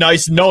 it's been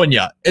nice knowing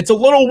ya." It's a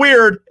little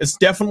weird. It's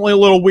definitely a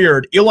little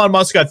weird. Elon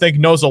Musk, I think,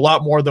 knows a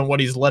lot more than what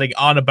he's letting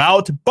on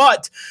about,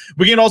 but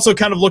we can also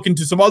kind of look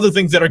into some other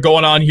things that are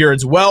going on here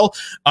as well.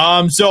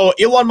 So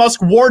Elon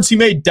Musk warns he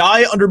may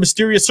die under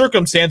mysterious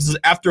circumstances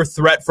after a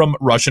threat from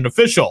Russian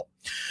official.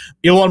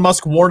 Elon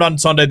Musk warned on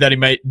Sunday that he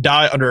may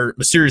die under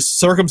mysterious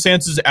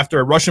circumstances after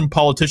a Russian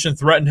politician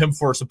threatened him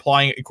for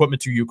supplying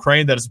equipment to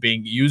Ukraine that is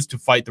being used to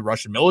fight the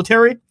Russian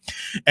military.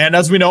 And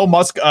as we know,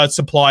 Musk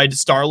supplied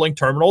Starlink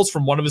terminals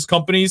from one of his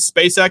companies,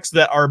 SpaceX,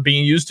 that are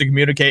being used to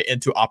communicate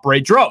and to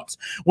operate drones,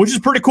 which is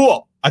pretty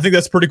cool. I think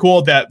that's pretty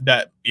cool that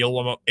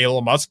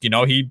Elon Musk,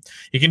 he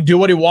can do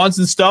what he wants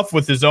and stuff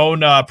with his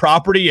own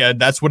property, and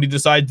that's what he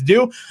decided to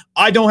do.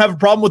 I don't have a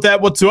problem with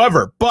that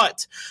whatsoever.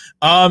 But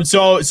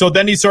so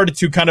then he started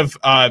to kind of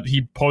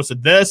he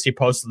posted this. He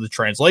posted the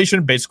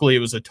translation. Basically, it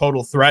was a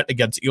total threat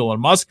against Elon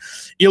Musk.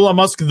 Elon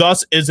Musk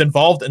thus is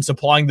involved in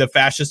supplying the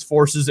fascist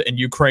forces in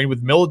Ukraine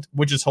with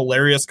which is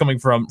hilarious coming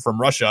from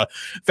Russia.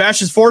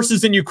 Fascist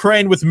forces in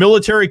Ukraine with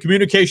military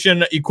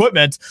communication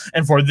equipment,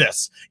 and for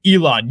this,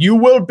 Elon, you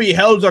will be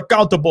held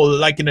accountable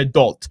like an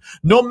adult,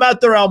 no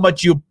matter how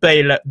much you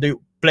play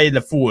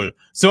the fool.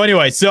 So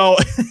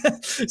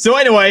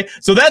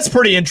that's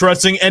pretty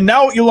interesting. And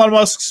now Elon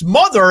Musk's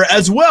mother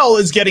as well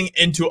is getting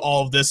into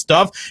all of this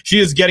stuff. She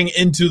is getting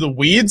into the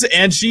weeds,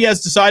 and she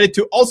has decided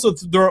to also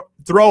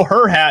throw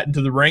her hat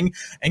into the ring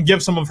and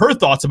give some of her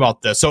thoughts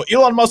about this. So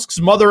Elon Musk's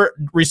mother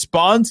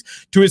responds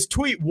to his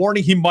tweet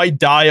warning he might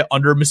die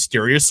under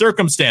mysterious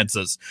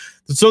circumstances.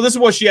 So this is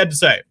what she had to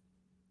say.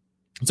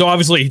 So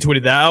obviously he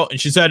tweeted that out, and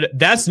she said,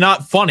 "That's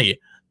not funny,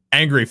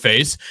 angry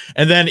face."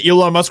 And then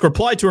Elon Musk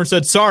replied to her and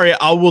said, "Sorry,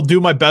 I will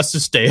do my best to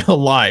stay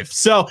alive."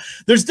 So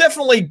there's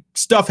definitely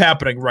stuff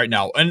happening right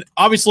now. And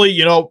obviously,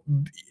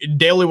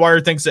 Daily Wire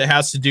thinks it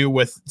has to do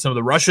with some of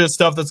the Russia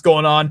stuff that's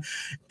going on.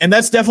 And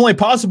that's definitely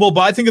possible.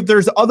 But I think that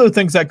there's other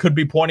things that could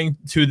be pointing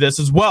to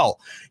this as well.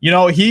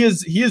 He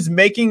is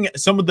making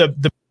some of the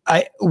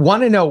I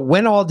want to know,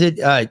 when all did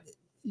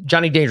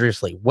Johnny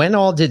Dangerously, when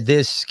all did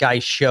this guy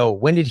show?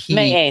 When did he?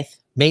 May 8th.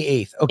 May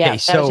 8th. Okay, yeah,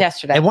 that was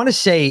yesterday. I want to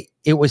say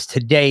it was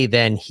today.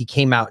 Then he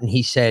came out and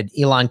he said,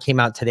 Elon came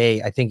out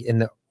today, I think in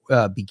the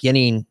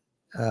beginning,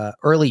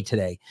 early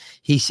today.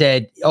 He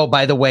said, "Oh,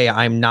 by the way,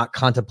 I'm not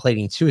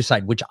contemplating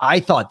suicide," which I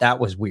thought that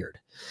was weird.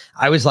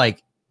 I was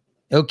like,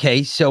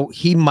 okay, so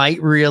he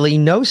might really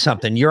know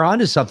something. You're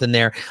onto something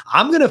there.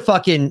 I'm going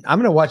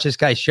to watch this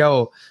guy's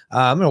show.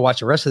 I'm going to watch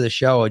the rest of the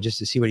show just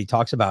to see what he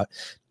talks about.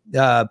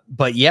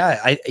 But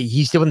yeah,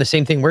 he's doing the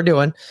same thing we're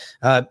doing.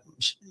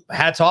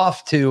 Hats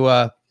off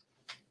to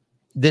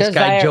this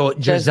guy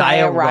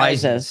Josiah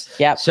Rises.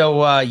 Yep.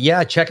 So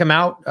yeah, check him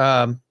out.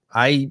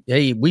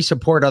 We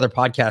support other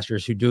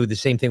podcasters who do the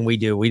same thing we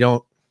do. We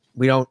don't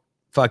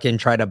fucking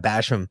try to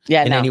bash them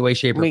in any way,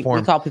 shape, or form.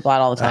 We call people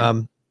out all the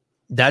time.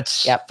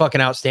 That's fucking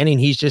outstanding.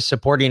 He's just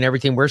supporting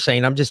everything we're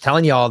saying. I'm just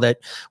telling y'all that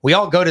we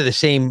all go to the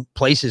same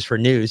places for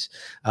news.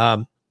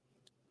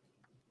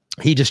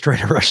 He destroyed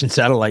a Russian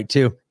satellite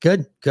too.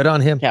 Good on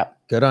him. Yep.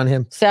 Good on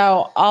him.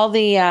 So all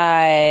the,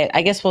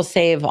 I guess we'll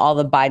save all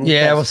the Biden.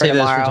 Yeah, we'll save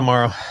tomorrow. this for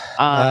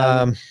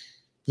tomorrow.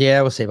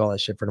 Yeah, we'll save all that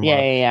shit for tomorrow.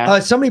 Yeah.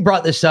 Somebody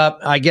brought this up.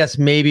 I guess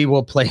maybe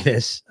we'll play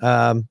this.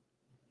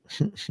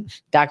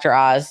 Dr.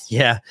 Oz.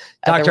 Yeah.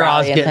 Dr.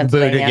 Oz getting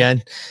booed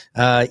again.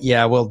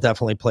 Yeah, we'll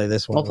definitely play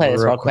this one. We'll play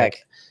this real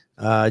quick.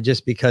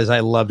 Just because I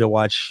love to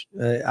watch.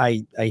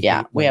 I'm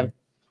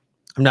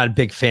not a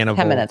big fan of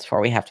 10 minutes before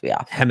we have to be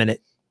off. Heminit,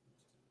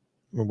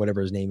 or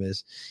whatever his name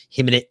is.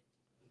 Heminit.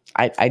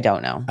 I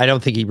don't know. I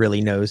don't think he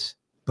really knows,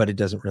 but it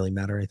doesn't really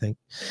matter, I think.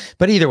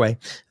 But either way,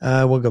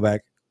 we'll go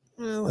back.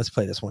 Let's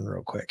play this one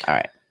real quick. All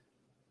right.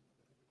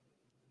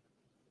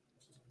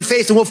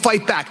 Face and we'll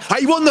fight back.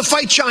 Are you willing to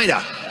fight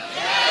China?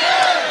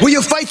 Will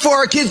you fight for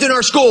our kids in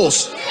our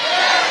schools?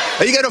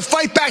 Are you going to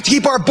fight back to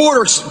keep our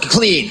borders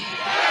clean?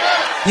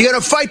 You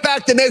going to fight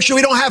back to make sure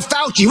we don't have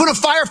Fauci? You want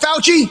to fire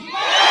Fauci?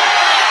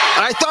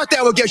 I thought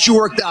that would get you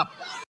worked up.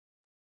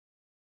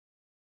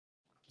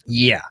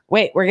 Yeah.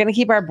 Wait, we're going to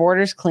keep our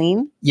borders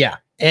clean? Yeah.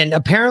 And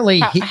apparently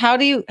how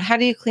do you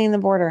clean the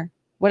border?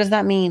 What does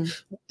that mean?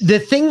 The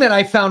thing that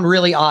I found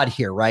really odd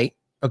here, right?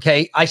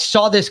 Okay. I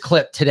saw this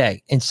clip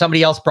today and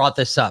somebody else brought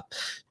this up.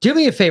 Do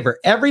me a favor.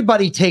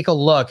 Everybody take a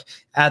look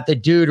at the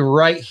dude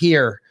right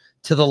here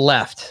to the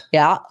left.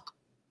 Yeah.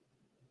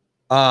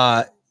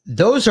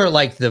 Those are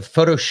like the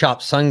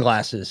Photoshop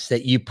sunglasses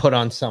that you put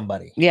on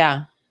somebody.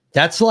 Yeah.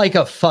 That's like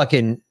a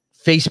fucking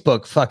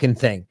Facebook fucking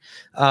thing.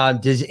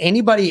 Does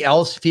anybody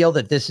else feel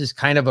that this is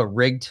kind of a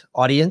rigged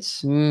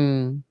audience?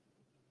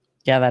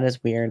 Yeah, that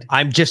is weird.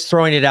 I'm just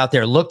throwing it out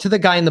there. Look to the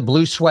guy in the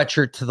blue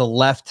sweatshirt to the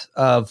left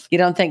of. You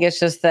don't think it's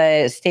just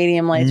the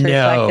stadium lights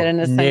reflected in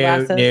his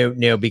sunglasses?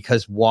 No,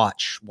 because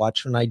watch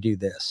when I do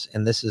this.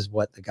 And this is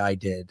what the guy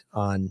did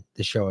on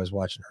the show I was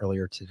watching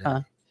earlier today.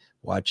 Huh.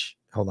 Watch.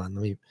 Hold on.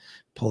 Let me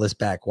pull this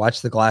back.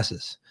 Watch the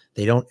glasses.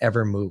 They don't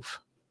ever move.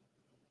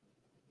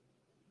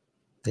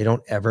 They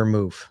don't ever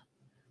move.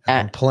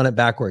 I'm pulling it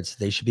backwards.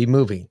 They should be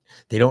moving.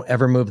 They don't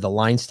ever move. The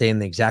lines stay in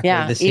the exact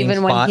the same even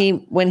spot.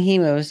 when he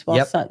moves.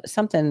 Well,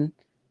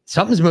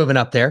 something's moving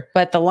up there.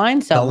 But the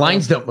lines don't. The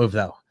lines don't move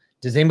though.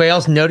 Does anybody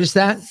else notice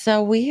that?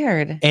 So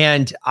weird.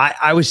 And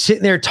I was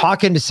sitting there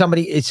talking to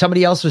somebody.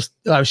 Somebody else was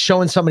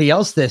showing somebody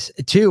else this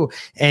too,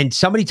 and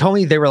somebody told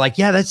me they were like,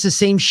 "Yeah, that's the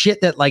same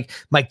shit that like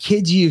my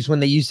kids use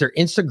when they use their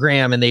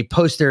Instagram and they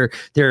post their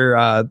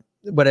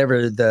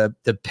whatever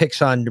the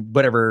pics on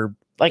whatever."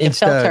 Like a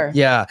filter.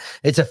 Yeah,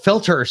 it's a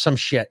filter or some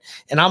shit.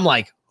 And I'm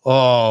like,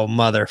 oh,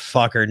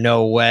 motherfucker,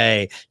 no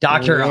way.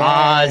 Dr.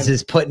 Oz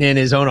is putting in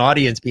his own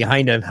audience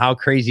behind him. How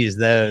crazy is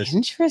those?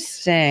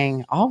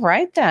 Interesting. All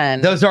right,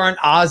 then. Those aren't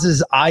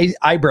Oz's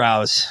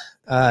eyebrows,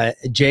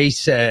 Jay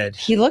said.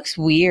 He looks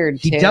weird,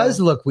 He does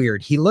look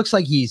weird. He looks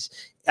like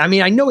I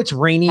know it's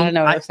raining. I don't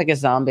know. It looks like a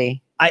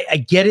zombie. I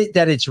get it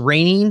that it's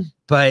raining,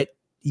 but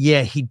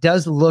yeah, he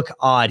does look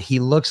odd. He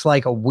looks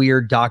like a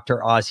weird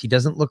Dr. Oz. He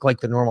doesn't look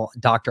like the normal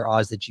Dr.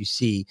 Oz that you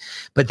see.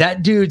 But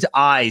that dude's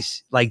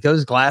eyes, like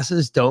those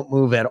glasses, don't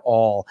move at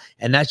all.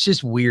 And that's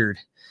just weird.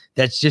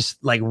 That's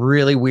just like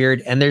really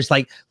weird. And there's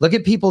like, look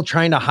at people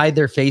trying to hide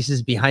their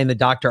faces behind the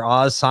Dr.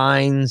 Oz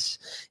signs.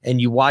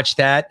 And you watch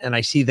that, and I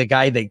see the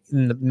guy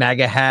in the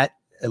MAGA hat.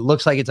 It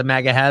looks like it's a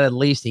MAGA hat at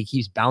least. He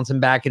keeps bouncing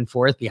back and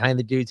forth behind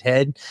the dude's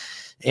head.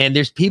 And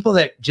there's people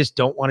that just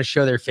don't want to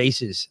show their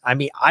faces. I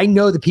mean, I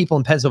know the people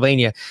in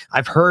Pennsylvania.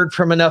 I've heard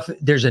from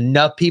there's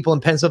enough people in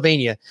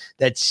Pennsylvania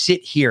that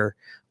sit here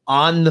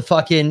on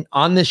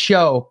the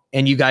show,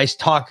 and you guys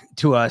talk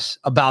to us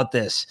about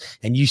this,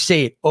 and you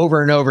say it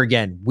over and over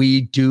again.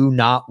 We do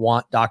not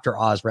want Dr.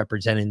 Oz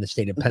representing the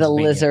state of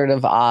Pennsylvania. The Lizard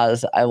of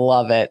Oz. I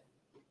love it.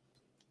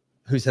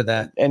 Who said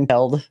that?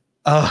 Impelled.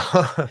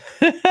 Oh,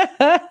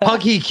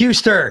 Punky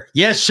Custer.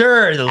 Yes,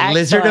 sir. The Excellent.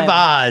 Lizard of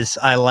Oz.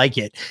 I like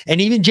it.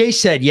 And even Jay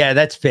said, yeah,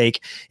 that's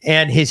fake.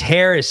 And his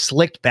hair is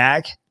slicked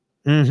back.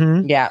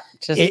 Mm-hmm. Yeah.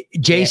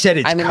 Jay said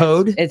it's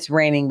code. It's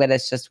raining, but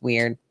it's just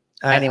weird.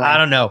 Anyway. I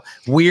don't know.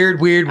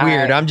 Weird.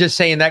 Right. I'm just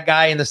saying that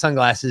guy in the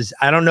sunglasses.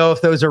 I don't know if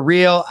those are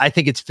real. I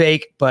think it's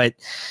fake, but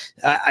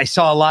I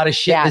saw a lot of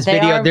shit in this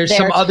video. There's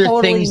some other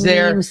things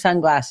there.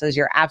 Sunglasses.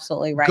 You're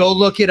absolutely right. Go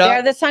look it up.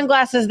 They're the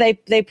sunglasses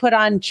they put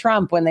on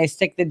Trump when they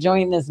stick the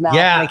joint in his mouth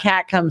and the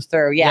cat comes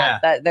through.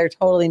 Yeah. They're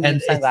totally meme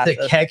sunglasses.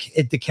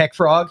 It's the Keck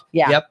frog.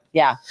 Yeah. Yep.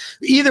 Yeah.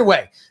 Either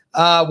way,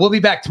 we'll be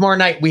back tomorrow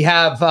night. We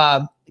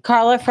have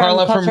Carla from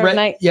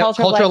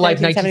Culture of Life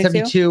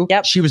 1972.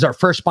 Yep. She was our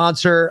first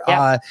sponsor.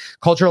 Yep.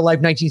 Culture of Life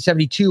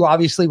 1972,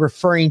 obviously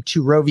referring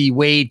to Roe v.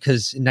 Wade,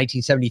 because in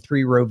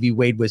 1973, Roe v.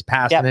 Wade was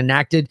passed and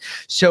enacted.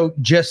 So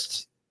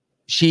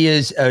she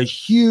is a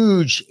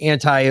huge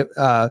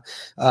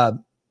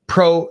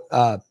pro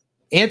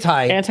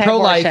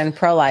Anti-abortion,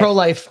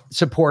 pro-life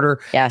supporter.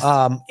 Yes.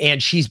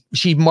 And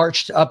she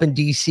marched up in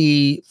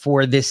DC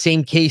for this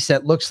same case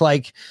that looks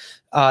like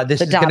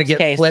this is going to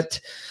get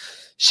flipped.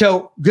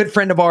 So good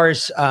friend of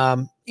ours.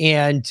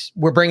 And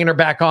we're bringing her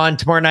back on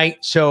tomorrow night.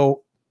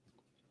 So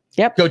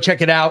go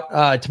check it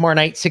out tomorrow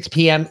night, 6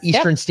 p.m.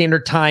 Eastern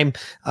Standard Time.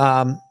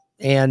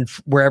 And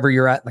wherever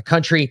you're at in the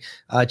country,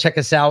 check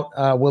us out.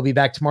 We'll be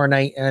back tomorrow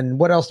night. And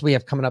what else do we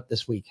have coming up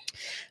this week?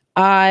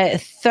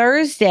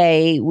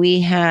 Thursday, we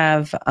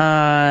have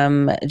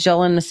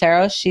Jolyn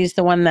Maceros. She's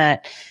the one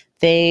that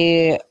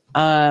they're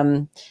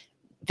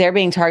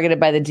being targeted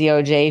by the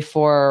DOJ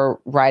for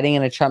riding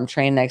in a Trump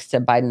train next to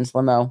Biden's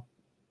limo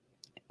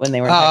when they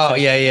were in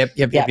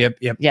Texas.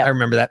 Yep. I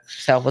remember that.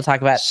 So we'll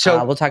talk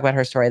about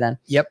her story then.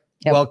 Yep.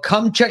 Well,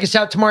 come check us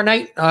out tomorrow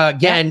night.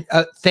 Again,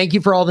 thank you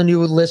for all the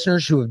new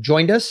listeners who have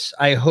joined us.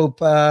 I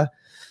hope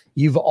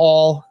you've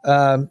all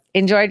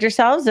enjoyed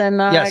yourselves and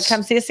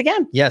come see us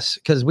again. Yes,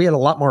 because we had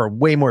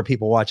way more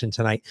people watching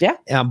tonight.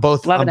 Yeah,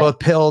 both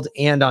Pilled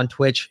and on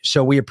Twitch.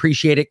 So we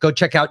appreciate it. Go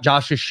check out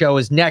Josh's show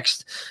is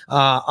next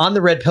on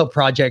the Red Pill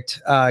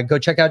Project. Go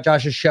check out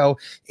Josh's show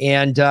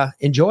and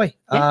enjoy.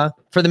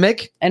 For the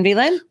Mick and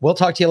V-Lynn, we'll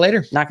talk to you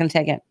later. Not going to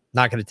take it.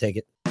 Not going to take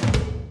it.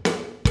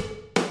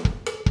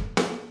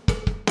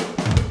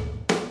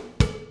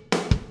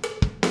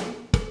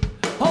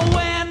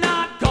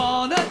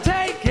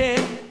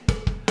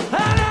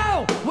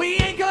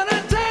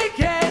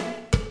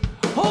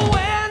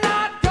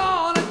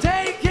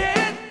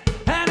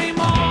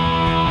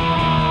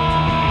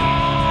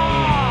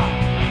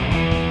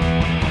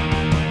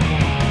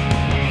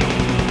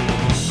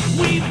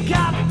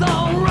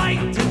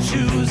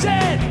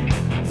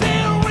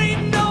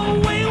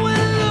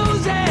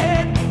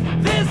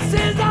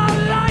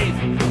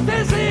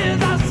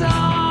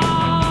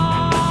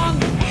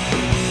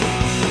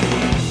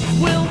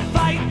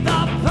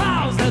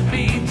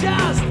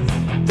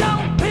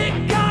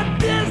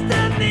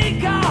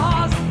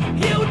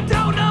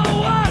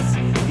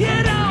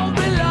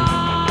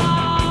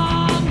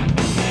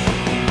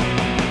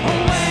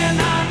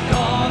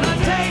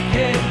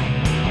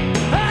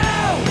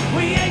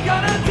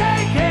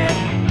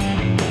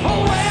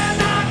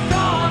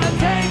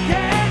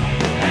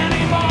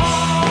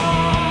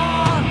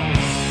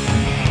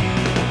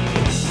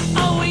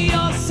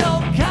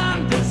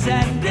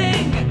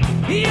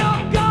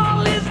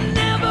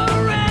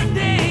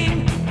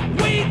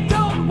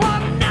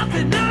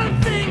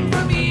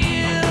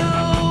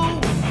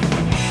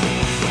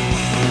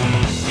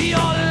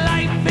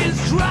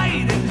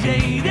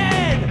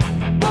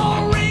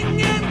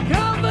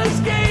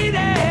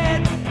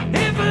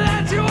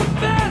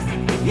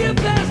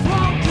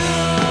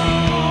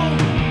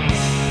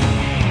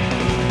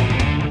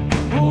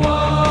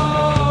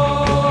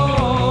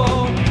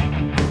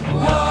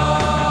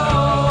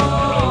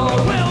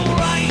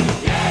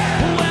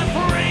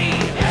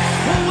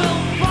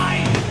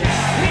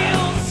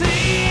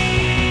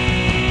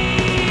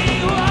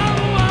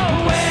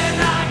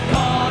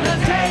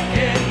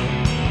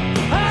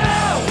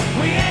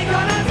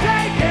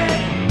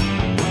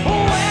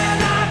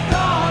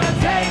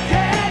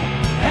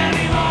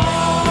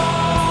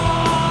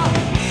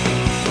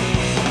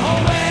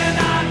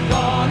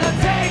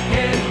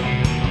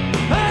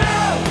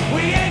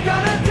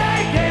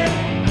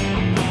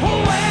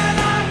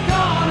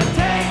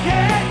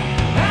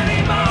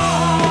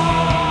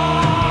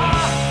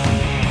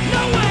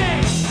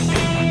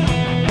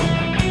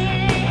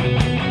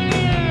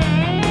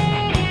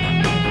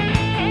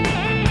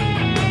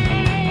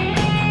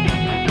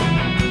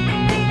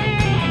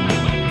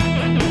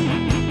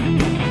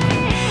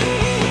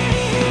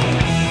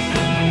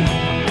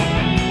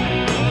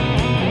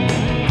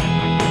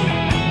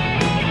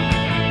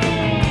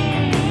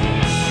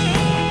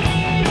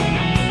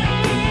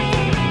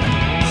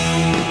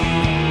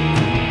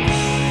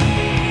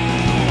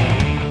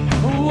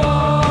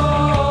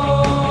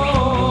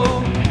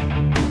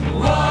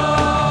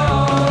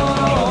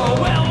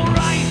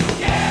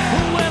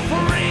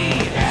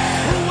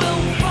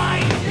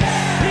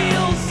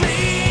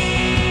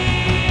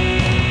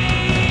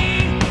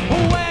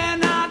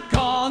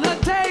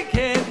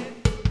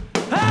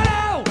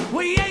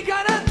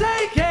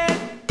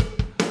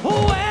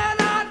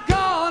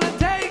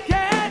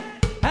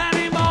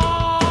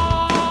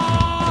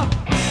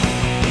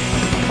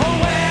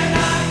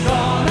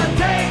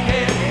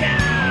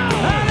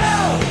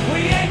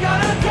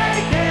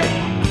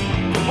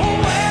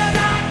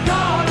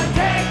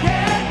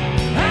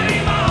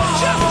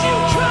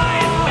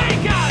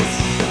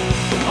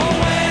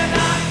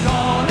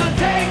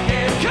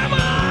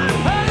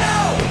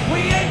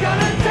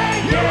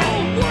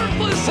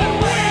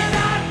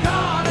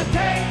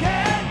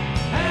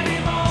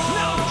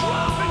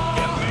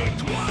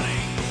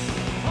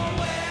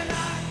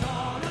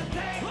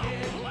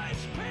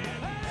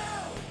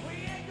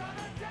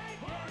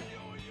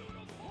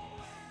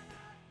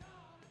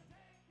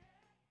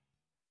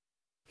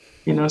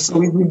 So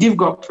we give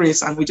God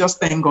praise and we just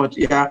thank God,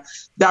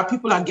 that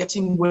people are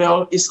getting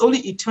well. It's only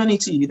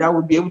eternity that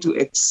will be able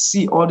to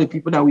see all the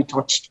people that we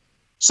touched.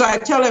 So I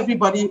tell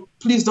everybody,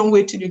 please don't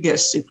wait till you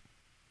get sick.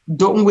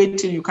 Don't wait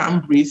till you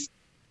can't breathe.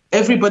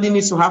 Everybody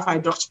needs to have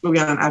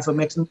hydroxychloroquine and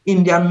ivermectin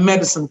in their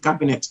medicine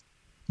cabinet.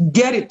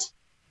 Get it.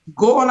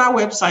 Go on our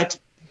website,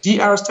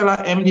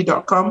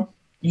 drstellamd.com.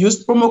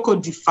 Use promo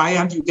code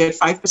DEFIANT. You get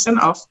 5%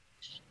 off.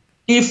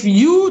 If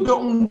you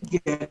don't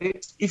get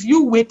it, if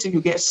you wait till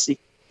you get sick,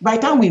 by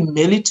the time we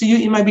mail it to you,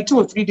 it might be 2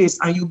 or 3 days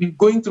and you'll be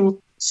going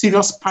through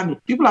serious panic.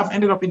 People have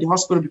ended up in the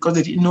hospital because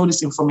they didn't know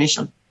this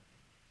information.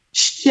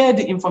 Share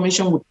the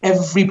information with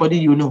everybody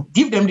you know.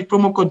 Give them the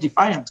promo code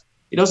DEFIANT.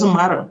 It doesn't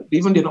matter,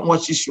 even they don't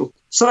watch this show,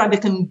 so that they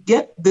can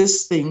get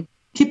this thing,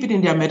 keep it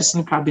in their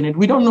medicine cabinet.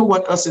 We don't know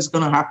what else is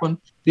going to happen.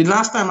 The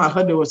last time I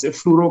heard there was they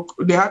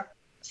had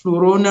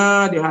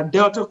Flurona, they had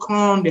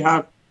Deltacron, they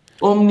had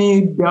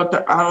Omni,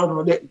 Delta, I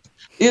don't know.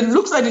 It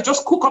looks like they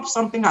just cook up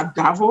something at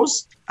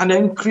Davos and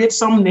then create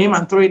some name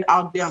and throw it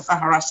out there and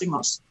start harassing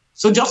us.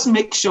 So just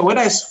make sure,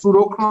 whether it's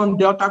Flurocron,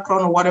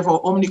 Deltacron, or whatever,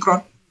 or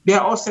Omnicron, they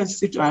are all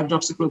sensitive to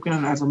hydroxychloroquine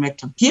and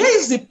ivermectin. Here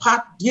is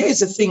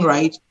the thing,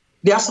 right?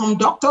 There are some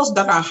doctors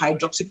that are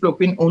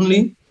hydroxychloroquine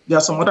only. There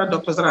are some other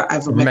doctors that are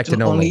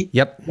ivermectin only.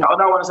 Yep. There are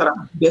other ones that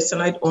are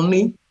budesonide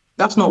only.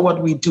 That's not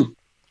what we do.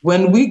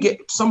 When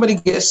somebody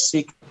gets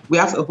sick, we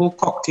have a whole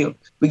cocktail.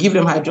 We give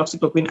them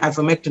hydroxychloroquine,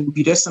 ivermectin,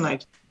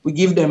 budesonide. We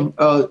give them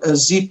a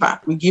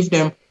Z-Pack. We give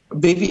them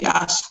baby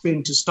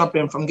aspirin to stop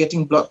them from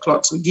getting blood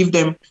clots. We give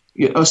them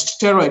a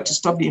steroid to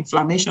stop the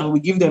inflammation. We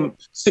give them,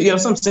 so you know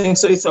what I'm saying?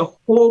 So it's a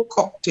whole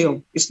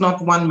cocktail. It's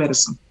not one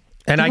medicine.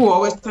 And people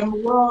always tell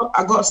me, well,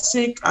 I got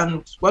sick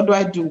and what do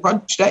I do?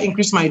 Should I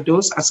increase my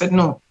dose? I said,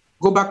 no,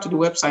 go back to the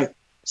website,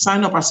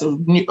 sign up as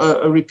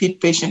a repeat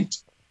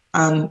patient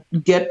and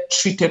get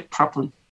treated properly.